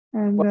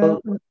and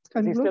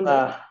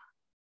conclude.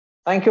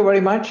 Thank you very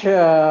much,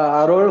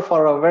 Arul,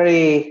 for a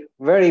very,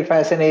 very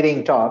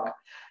fascinating talk.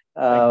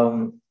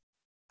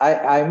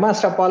 I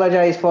must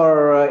apologize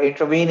for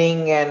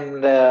intervening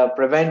and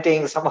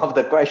preventing some of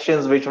the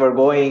questions which were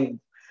going,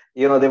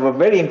 they were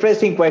very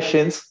interesting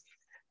questions,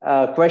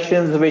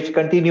 questions which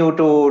continue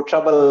to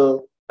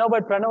trouble. No,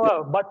 but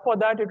Pranava, but for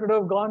that, it would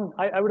have gone,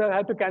 I would have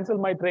had to cancel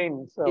my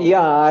train. So.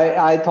 Yeah,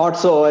 I thought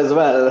so as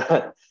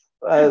well.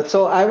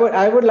 So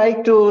I would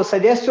like to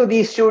suggest to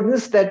these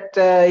students that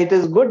it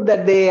is good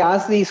that they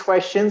ask these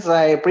questions.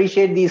 I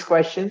appreciate these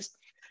questions,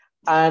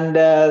 and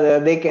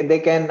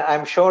they can.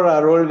 I'm sure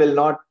Arul will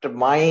not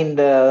mind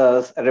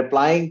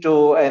replying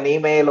to an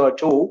email or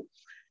two,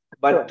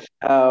 but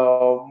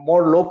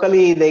more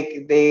locally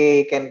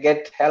they can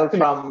get help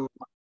from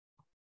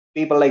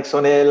people like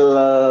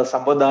Sunil,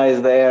 Sambudha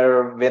is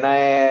there,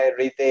 Vinay,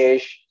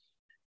 Ritesh,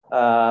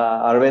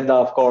 Arvinda,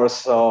 of course.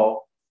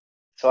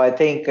 So I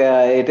think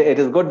it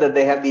is good that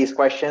they have these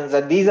questions,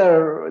 and these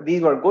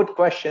were good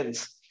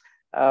questions,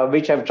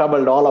 which have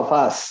troubled all of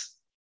us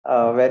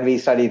when we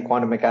studied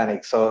quantum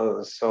mechanics.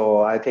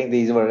 So I think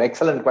these were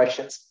excellent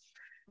questions.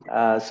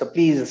 So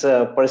please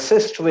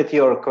persist with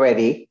your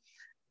query.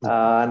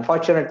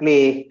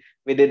 Unfortunately,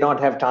 we did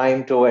not have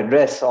time to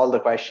address all the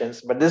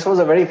questions, but this was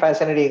a very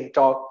fascinating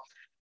talk,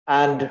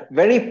 and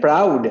very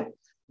proud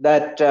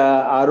that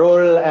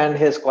Arul and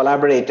his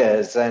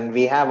collaborators, and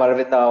we have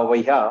Arvinda over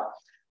here,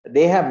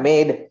 they have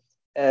made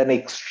an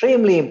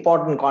extremely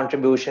important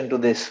contribution to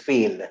this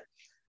field.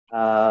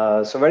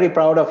 So very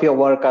proud of your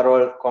work,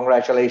 Arul.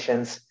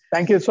 Congratulations.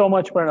 Thank you so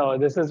much, Pranav.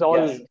 This is all,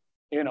 Yes.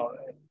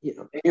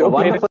 You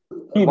wonderful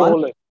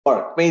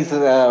work. Means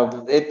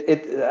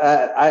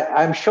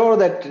I'm sure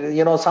that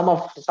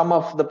some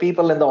of the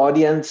people in the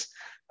audience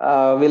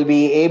will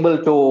be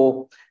able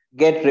to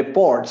get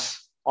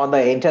reports on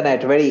the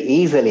internet very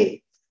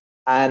easily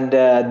and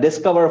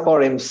discover for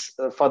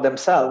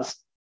themselves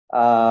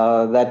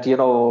that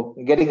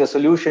getting a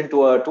solution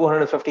to a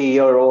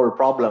 250-year-old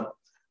problem,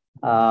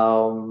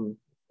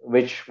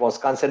 which was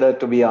considered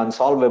to be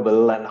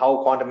unsolvable, and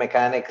how quantum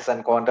mechanics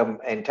and quantum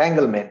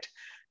entanglement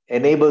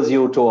enables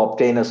you to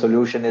obtain a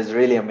solution is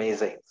really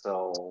amazing.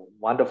 So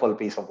wonderful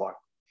piece of work.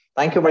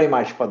 Thank you very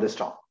much for this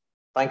talk.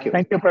 Thank you.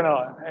 Thank you,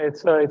 Pranav.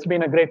 It's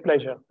been a great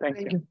pleasure. Thank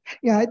you.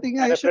 Yeah, I think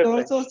And I a should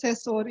privilege. also say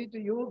sorry to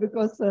you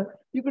because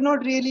you could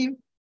not really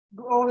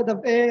go the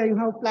way you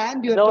have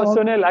planned your No, talk.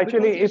 Sunil,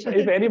 actually, because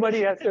if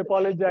anybody has to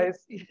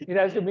apologize, it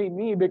has to be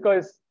me,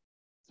 because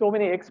so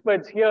many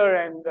experts here,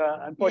 and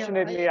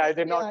unfortunately, I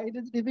did not it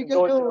is go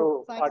difficult to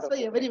through part of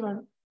satisfy it.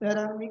 everyone. There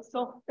are a mix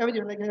of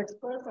everyone, like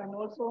experts and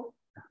also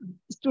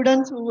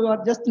students who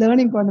are just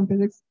learning quantum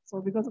physics.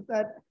 So because of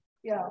that,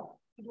 yeah,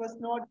 it was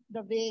not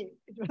the way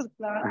it was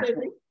planned, I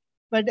think.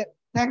 But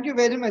thank you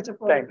very much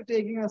for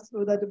taking us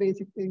through the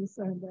basic things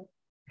and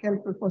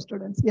helpful for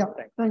students. Yeah,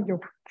 thank you.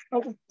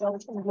 Okay.